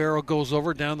playable. Favero goes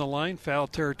over down the line. Foul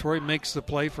territory. Makes the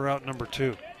play for out number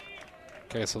 2.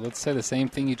 Okay, so let's say the same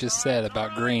thing you just said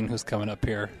about Green, who's coming up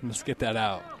here. Let's get that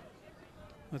out.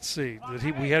 Let's see.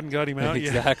 We hadn't got him out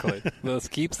yet. Exactly. Let's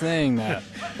keep saying that.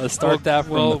 Let's start that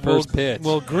from the first pitch.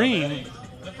 Well, Green,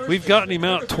 we've gotten him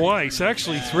out twice.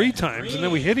 Actually 3 times. And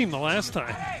then we hit him the last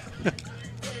time.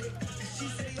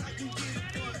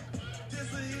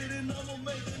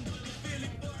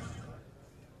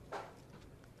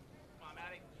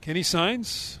 Kenny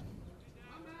Signs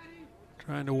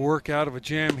trying to work out of a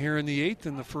jam here in the 8th,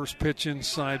 and the first pitch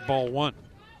inside, ball 1.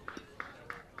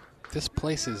 This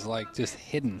place is like just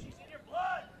hidden.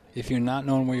 If you're not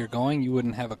knowing where you're going, you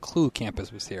wouldn't have a clue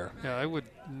campus was here. Yeah, I would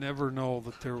never know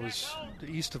that there was the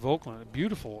east of Oakland, a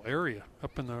beautiful area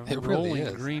up in the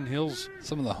rolling green hills.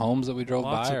 Some of the homes that we drove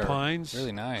by lots of pines.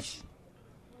 Really nice.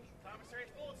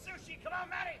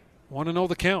 1-0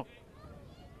 the count.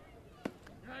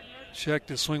 Check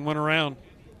to swing one around.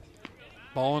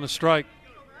 Ball and a strike.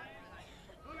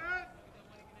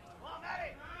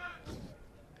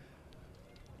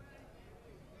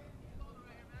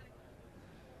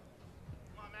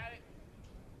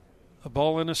 A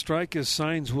ball and a strike as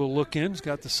Signs will look in. He's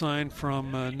got the sign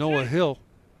from Noah Hill.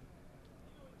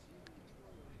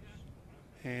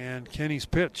 And Kenny's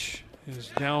pitch is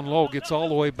down low, gets all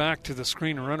the way back to the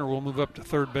screen. A runner will move up to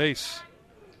third base.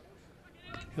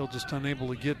 Hill just unable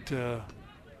to get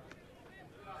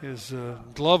his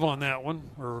glove on that one,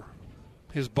 or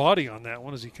his body on that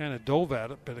one, as he kind of dove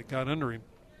at it, but it got under him.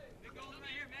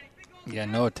 Yeah,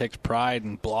 Noah takes pride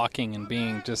in blocking and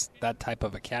being just that type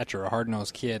of a catcher, a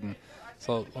hard-nosed kid. And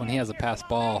so when he has a pass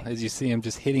ball, as you see him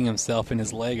just hitting himself in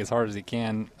his leg as hard as he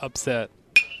can, upset.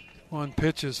 One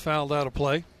pitch is fouled out of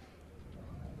play.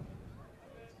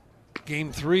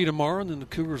 Game 3 tomorrow, and then the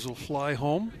Cougars will fly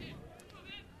home.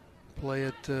 Play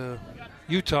at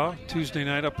Utah Tuesday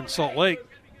night up in Salt Lake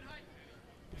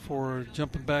before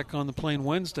jumping back on the plane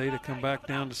Wednesday to come back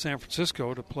down to San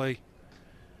Francisco to play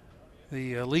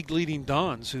the league-leading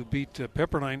Dons, who beat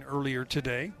Pepperdine earlier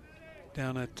today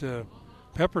down at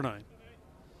Pepperdine.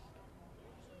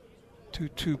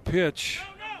 2-2 pitch.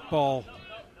 Ball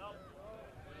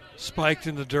spiked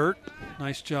in the dirt.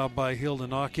 Nice job by Hill to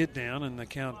knock it down, and the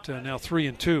count now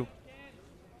 3-2.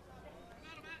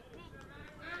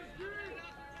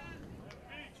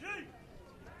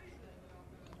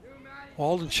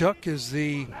 Waldenchuk is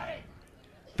the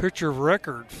pitcher of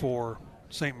record for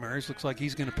St. Mary's. Looks like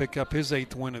he's going to pick up his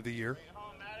 8th win of the year.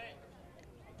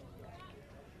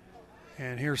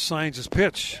 And here's Signs'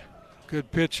 pitch. Good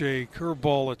pitch, a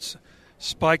curveball that's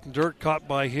spiked in dirt, caught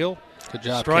by Hill. Good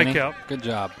job, strikeout. Kenny. Good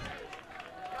job.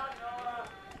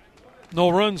 No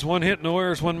runs, 1 hit, no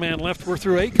errors, 1 man left. We're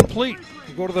through 8 complete.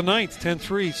 We go to the 9th,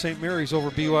 10-3, St. Mary's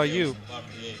over BYU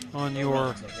on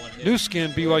your new skin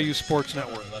BYU Sports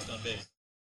Network.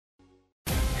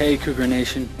 Hey Cougar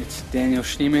Nation, it's Daniel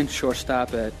Schneeman,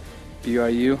 shortstop at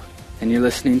BYU, and you're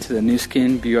listening to the new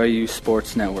skin BYU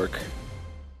Sports Network.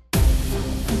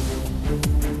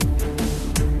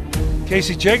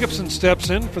 Casey Jacobson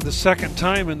steps in for the 2nd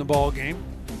time in the ball game.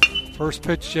 First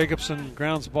pitch, Jacobson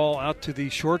grounds ball out to the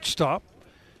shortstop.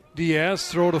 Diaz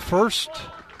throw to first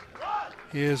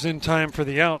is in time for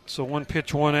the out. So 1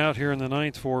 pitch, 1 out here in the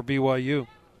 9th for BYU.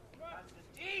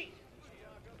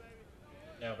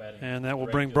 And that will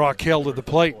bring Brock Hale to the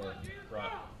plate.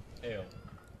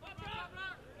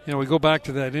 We go back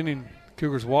to that inning.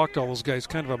 Cougars walked all those guys,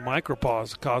 kind of a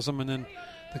microcosm, and then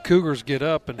the Cougars get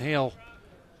up, and Hale,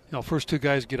 first 2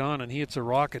 guys get on, and he hits a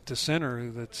rocket to center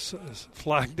that's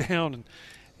flagged down,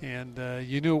 and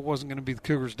you knew it wasn't going to be the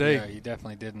Cougars' day. Yeah, you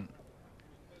definitely didn't.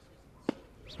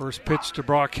 First pitch to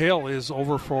Brock Hale is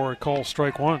over for a call,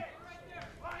 strike 1.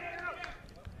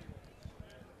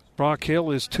 Brock Hill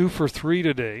is 2 for 3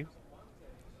 today.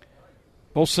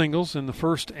 Both singles in the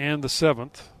first and the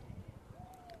seventh.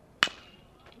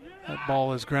 That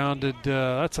ball is grounded.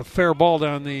 That's a fair ball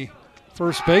down the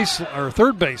third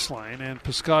baseline, and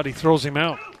Piscotti throws him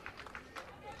out.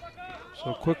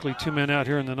 So quickly, 2 men out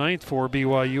here in the ninth for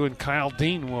BYU, and Kyle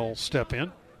Dean will step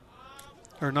in.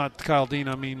 Or not Kyle Dean,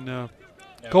 I mean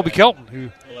Colby Kelton, who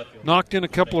knocked in a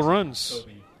couple of runs.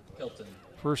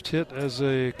 First hit as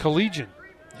a collegian.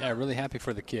 Yeah, really happy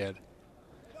for the kid.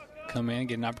 Come in,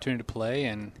 get an opportunity to play,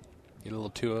 and get a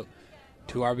little two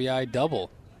RBI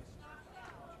double.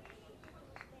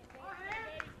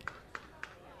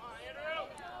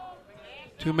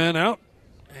 Two men out,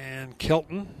 and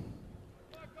Kelton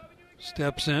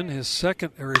steps in, his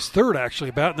third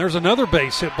actually bat, and there's another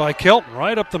base hit by Kelton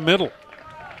right up the middle.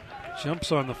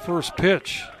 Jumps on the first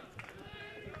pitch,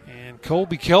 and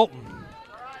Colby Kelton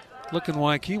looking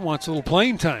like he wants a little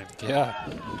playing time. Yeah,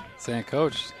 saying,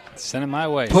 Coach, send him my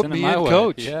way. Put me in,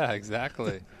 Coach. Yeah,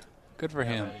 exactly. Good for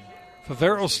him.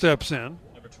 Favero steps in.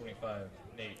 Number 25,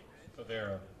 Nate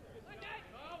Favero.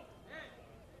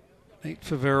 Nate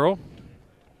Favero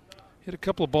hit a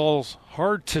couple of balls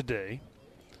hard today.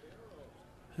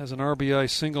 Has an RBI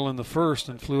single in the first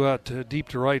and flew out deep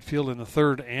to right field in the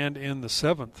third and in the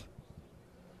seventh.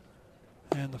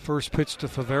 And the first pitch to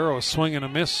Favero, a swing and a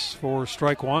miss for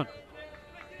strike one.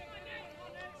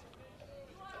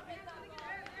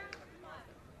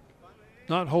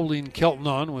 Not holding Kelton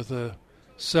on with a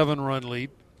 7-run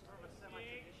lead.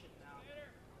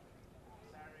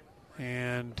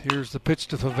 And here's the pitch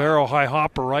to Favero, high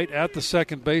hopper right at the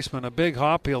second baseman. A big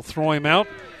hop, he'll throw him out.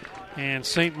 And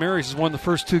St. Mary's has won the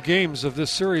first 2 games of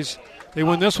this series. They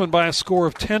win this one by a score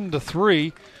of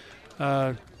 10-3.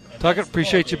 Tuckett,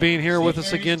 appreciate you being here with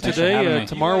us again today.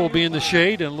 Tomorrow we'll be in the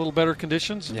shade and a little better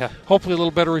conditions. Yeah. Hopefully a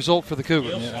little better result for the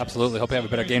Cougars. Yeah, absolutely. Hope you have a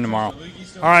better game tomorrow.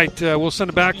 All right, we'll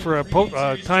send it back for a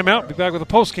timeout. Be back with a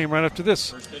post game right after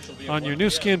this on your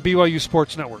new skin BYU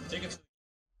Sports Network.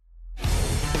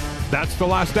 That's the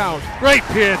last out. Great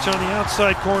pitch on the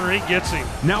outside corner. He gets him.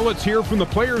 Now let's hear from the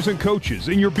players and coaches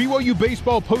in your BYU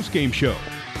Baseball postgame show.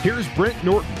 Here's Brent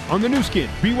Norton on the new skin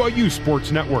BYU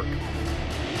Sports Network.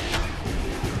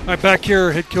 All right, back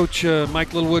here, head coach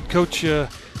Mike Littlewood. Coach,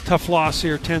 tough loss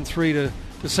here, 10-3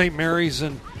 to St. Mary's.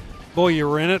 And, boy, you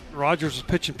were in it. Rogers was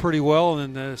pitching pretty well,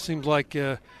 and it seems like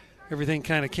everything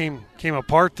kind of came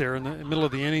apart there in the middle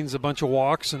of the innings, a bunch of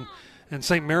walks. And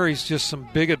St. Mary's just some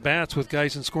big at-bats with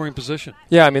guys in scoring position.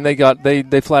 Yeah, I mean,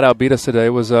 they flat out beat us today. It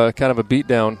was kind of a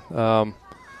beatdown. I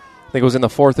think it was in the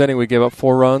fourth inning we gave up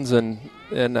 4 runs and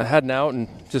had an out, and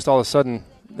just all of a sudden,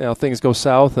 things go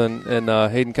south, and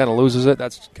Hayden kind of loses it.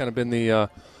 That's kind of been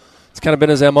it's kind of been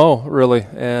his MO, really.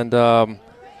 And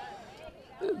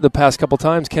the past couple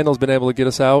times, Kendall's been able to get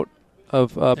us out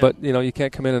of, but you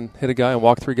can't come in and hit a guy and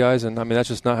walk 3 guys, and I mean that's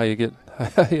just not how you get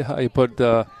how you put.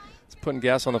 It's putting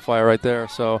gas on the fire right there.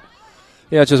 So,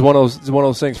 yeah, it's just one of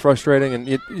those things, frustrating, and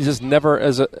you just never,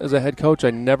 as a head coach, I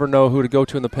never know who to go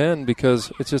to in the pen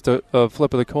because it's just a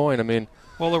flip of the coin. I mean,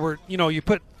 well, there were you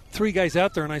put 3 guys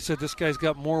out there, and I said this guy's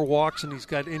got more walks and he's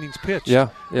got innings pitched. Yeah.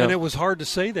 And it was hard to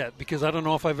say that because I don't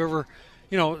know if I've ever,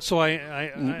 So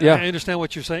I understand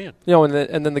what you're saying.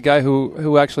 And then the guy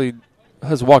who actually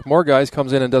has walked more guys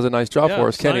comes in and does a nice job for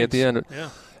us, Signs. Kenny, at the end. Yeah.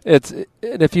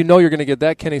 And if you know you're going to get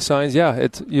that Kenny signs,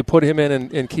 you put him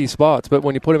in key spots. But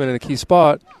when you put him in a key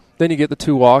spot, then you get the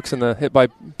 2 walks and the hit by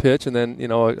pitch, and then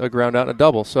a ground out and a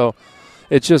double. So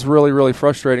it's just really, really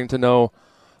frustrating to know,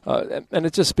 and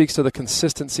it just speaks to the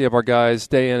consistency of our guys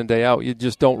day in and day out. You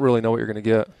just don't really know what you're going to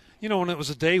get. When it was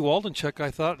a day Waldenchuk,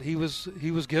 I thought he was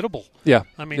gettable. Yeah.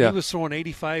 I mean, he was throwing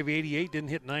 85, 88, didn't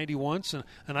hit 90 once, and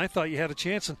I thought you had a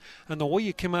chance. And the way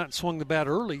you came out and swung the bat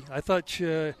early, I thought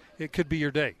it could be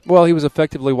your day. Well, he was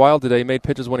effectively wild today. He made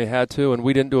pitches when he had to, and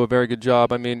we didn't do a very good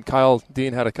job. I mean, Kyle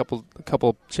Dean had a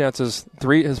couple chances,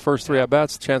 his first 3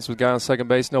 at-bats, chance with a guy on second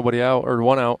base, nobody out, or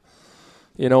 1 out.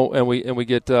 And we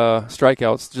get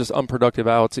strikeouts, just unproductive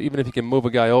outs. Even if you can move a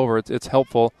guy over, it's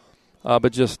helpful.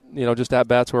 But just at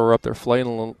bats where we're up there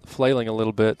flailing a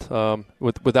little bit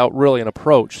without really an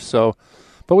approach. So,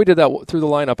 but we did that through the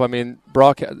lineup. I mean,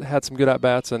 Brock had some good at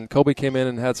bats, and Kobe came in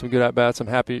and had some good at bats. I'm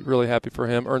really happy for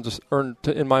him.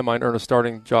 In my mind, earn a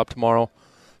starting job tomorrow.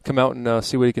 Come out and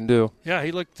see what he can do. Yeah,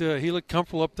 he looked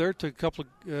comfortable up there. Took a couple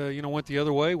of went the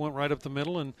other way, went right up the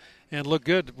middle, and looked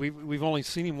good. We've only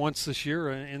seen him once this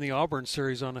year in the Auburn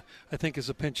series I think as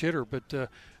a pinch hitter, but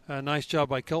nice job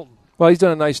by Kelton. Well, he's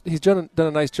done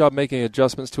a nice job making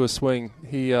adjustments to his swing.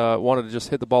 He wanted to just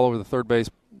hit the ball over the third base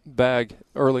bag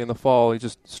early in the fall. He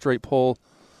just straight pull,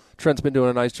 Trent's been doing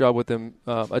a nice job with them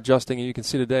adjusting. And you can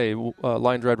see today,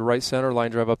 line drive to right center,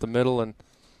 line drive up the middle, and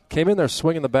came in there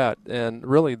swinging the bat. And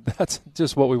really, that's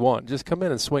just what we want. Just come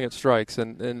in and swing at strikes,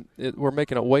 and we're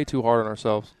making it way too hard on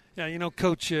ourselves. Yeah,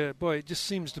 Coach, boy, it just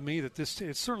seems to me that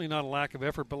it's certainly not a lack of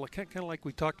effort, but kind of like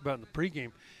we talked about in the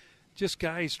pregame, just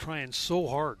guys trying so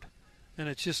hard. And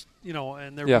it's just,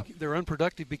 and they're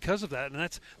unproductive because of that.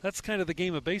 And that's kind of the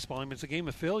game of baseball. I mean, it's a game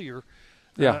of failure.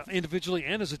 Individually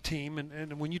and as a team,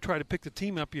 and when you try to pick the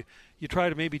team up, you try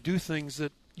to maybe do things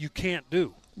that you can't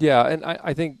do. Yeah, and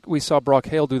I think we saw Brock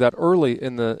Hale do that early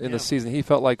in the season. He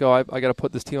felt like, I got to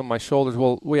put this team on my shoulders.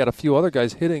 Well, we had a few other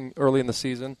guys hitting early in the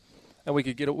season, and we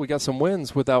got some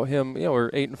wins without him. We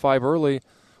were 8-5 early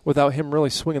without him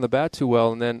really swinging the bat too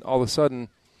well, and then all of a sudden,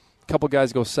 a couple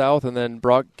guys go south, and then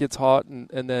Brock gets hot, and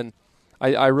then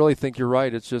I really think you're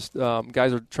right. It's just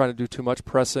guys are trying to do too much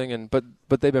pressing, but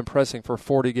they've been pressing for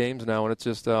 40 games now, and it's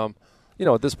just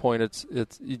at this point it's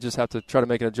you just have to try to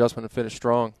make an adjustment and finish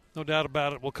strong. No doubt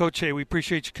about it. Well, Coach, hey, we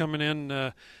appreciate you coming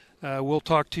in. We'll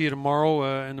talk to you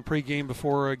tomorrow in the pregame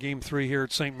before Game 3 here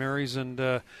at St. Mary's,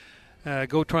 and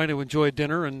go try to enjoy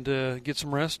dinner and get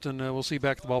some rest, and we'll see you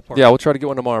back at the ballpark. Yeah, we'll try to get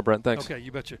one tomorrow, Brent. Thanks. Okay,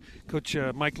 you betcha. Coach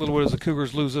Mike Littlewood, as the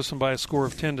Cougars lose this one by a score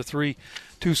of 10-3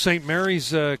 to St. Mary's.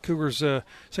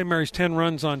 St. Mary's 10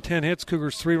 runs on 10 hits.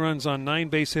 Cougars 3 runs on 9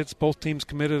 base hits. Both teams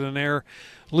committed an error.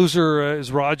 Loser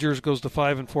is Rogers, goes to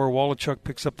 5-4. Wallachuk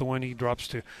picks up the win. He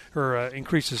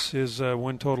increases his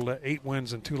win total to 8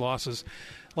 wins and 2 losses.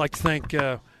 I'd like to thank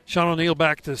Sean O'Neill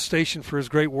back to the station for his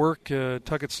great work.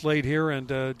 Tuckett Slade here, and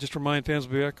just remind fans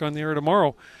we'll be back on the air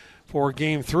tomorrow for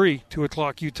Game 3, 2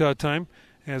 o'clock Utah time,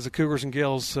 as the Cougars and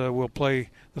Gales will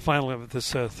play the final of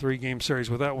this 3-game series.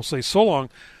 With that, we'll say so long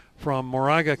from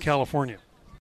Moraga, California.